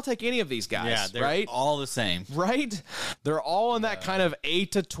like, yeah, I'll take any of these guys. Yeah, they're right? all the same. Right? They're all in that kind of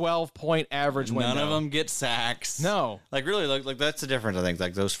 8 to 12 point average window. None of them get sacks. No. Like really, like that's the difference. I think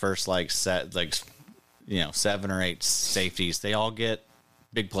like those first 7 or 8 safeties, they all get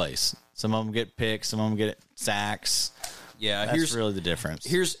big plays. Some of them get picks. Some of them get sacks. Yeah, that's really the difference.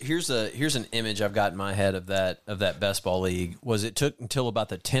 Here's an image I've got in my head of that best ball league. Was it took until about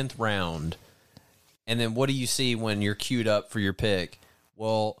the 10th round. And then what do you see when you're queued up for your pick?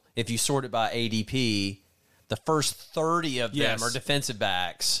 Well, if you sort it by ADP, the first 30 of them are defensive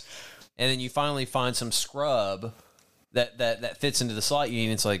backs. And then you finally find some scrub that fits into the slot you need.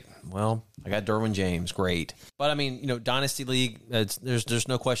 And it's like, well, I got Derwin James. Great. But, Dynasty League, there's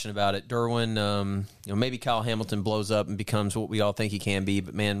no question about it. Derwin, maybe Kyle Hamilton blows up and becomes what we all think he can be.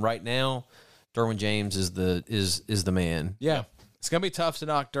 But, man, right now, Derwin James is the man. Yeah. It's going to be tough to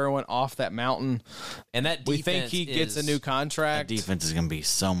knock Derwin off that mountain. And that defense we think he gets a new contract. That defense is going to be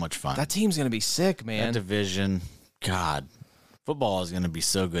so much fun. That team's going to be sick, man. That division, God. Football is going to be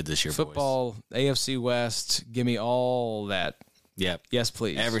so good this year, Football, boys. AFC West, give me all that. Yep. Yes,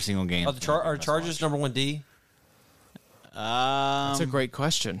 please. Every single game. Are Chargers number 1 D? That's a great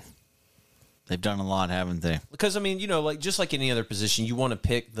question. They've done a lot, haven't they? Because, just like any other position, you want to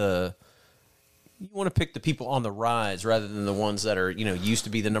pick the people on the rise rather than the ones that are, used to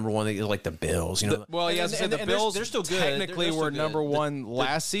be the number 1, like the Bills. The Bills they're still good. Technically, were number 1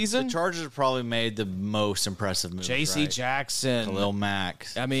 last season. The Chargers have probably made the most impressive moves. J.C. Jackson, Khalil Mack.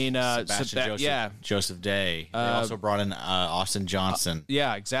 Sebastian Joseph Day. They also brought in Austin Johnson.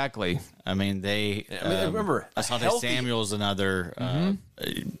 Yeah, exactly. Remember, Asante Samuel's another,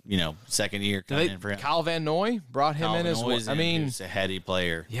 second year coming in for him. Kyle Van Noy brought him in as well. He's a heady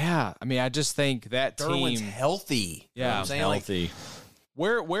player. Yeah. I just think that Derwin's team healthy. Yeah, you know healthy.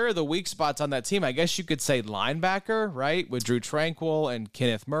 Where are the weak spots on that team? I guess you could say linebacker, right? With Drew Tranquil and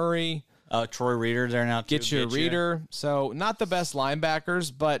Kenneth Murray. Troy Reader there now. Get you a Reader. So not the best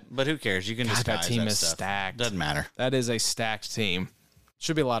linebackers, but who cares? You can disguise that team is stuff. stacked. Doesn't matter. That is a stacked team.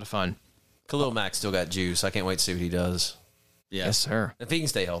 Should be a lot of fun. Khalil Mack still got juice. I can't wait to see what he does. Yeah. Yes, sir. If he can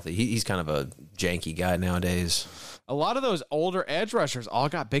stay healthy, he's kind of a janky guy nowadays. A lot of those older edge rushers all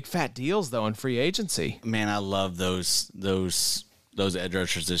got big fat deals though in free agency. Man, I love those edge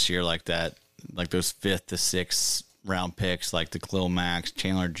rushers this year like that, like those 5th to 6th round picks, like the Khalil Max,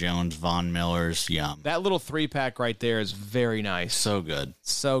 Chandler Jones, Von Millers. Yum. That little 3-pack right there is very nice. So good.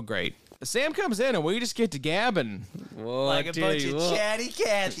 So great. Sam comes in and we just get to gabbing. Well, Like a bunch of chatty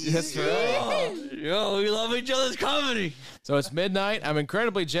Cathys. That's right. Yo, we love each other's company. So it's midnight. I'm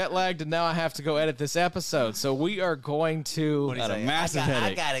incredibly jet lagged, and now I have to go edit this episode. So we are going to. Got a massive I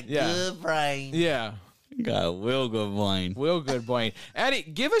headache. got a Yeah. good brain. Yeah. Got a real good wine. Will Goodwayne. Eddie,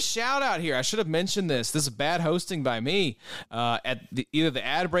 give a shout out here. I should have mentioned this. This is bad hosting by me. At either the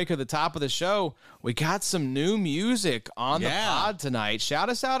ad break or the top of the show, we got some new music on the pod tonight. Shout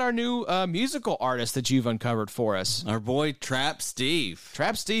us out our new musical artist that you've uncovered for us. Our boy Trap Steve.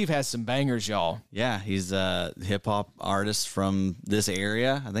 Trap Steve has some bangers, y'all. Yeah, he's a hip-hop artist from this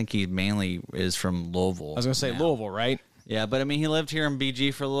area. I think he mainly is from Louisville. I was going to say Louisville, right? Yeah, but I mean, he lived here in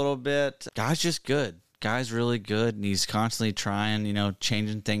BG for a little bit. Guy's just good. Guy's really good, and he's constantly trying,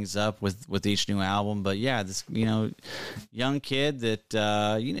 changing things up with each new album. But yeah, this, young kid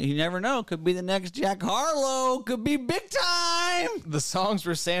that, you never know, could be the next Jack Harlow, could be big time. The songs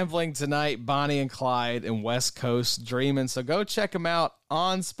we're sampling tonight, Bonnie and Clyde and West Coast Dreamin'. So go check him out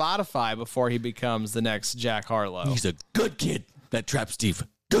on Spotify before he becomes the next Jack Harlow. He's a good kid, that Trap Steve.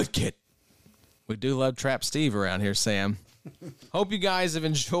 Good kid. We do love Trap Steve around here, Sam. Hope you guys have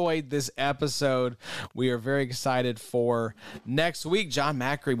enjoyed this episode. We are very excited for next week. John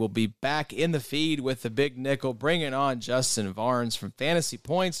Macri will be back in the feed with the Big Nickel, bringing on Justin Varnes from Fantasy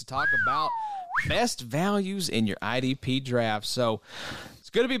Points to talk about best values in your IDP draft. So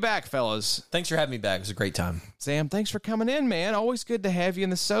it's good to be back, fellas. Thanks for having me back. It was a great time. Sam, thanks for coming in, man. Always good to have you in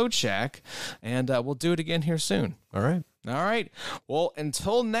the Sode Shack, and we'll do it again here soon. All right. All right. Well,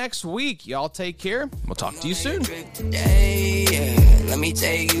 until next week, y'all take care. We'll talk to you soon. Today, yeah. Let me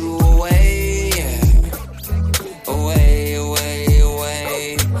take you away, yeah. Away.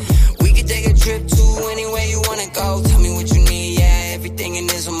 We can take a trip to anywhere you wanna go. Tell me what you need, yeah. Everything in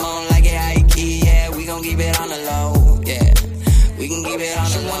this, I'm on like it high key, yeah. We gon' keep it on the low, yeah. We can keep it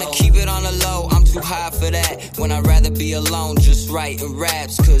on the low. Wanna keep it on the low, I'm too high for that. When I'd rather be alone, just writing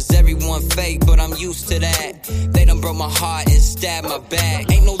raps. Cause everyone fake, but I'm used to that. They done broke my heart and stabbed my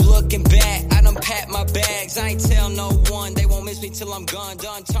back. Ain't no looking back, I done packed my bags. I ain't tell no one, they won't miss me till I'm gone.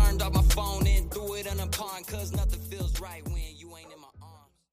 Done turned off my phone and threw it in a pond. Cause nothing feels right when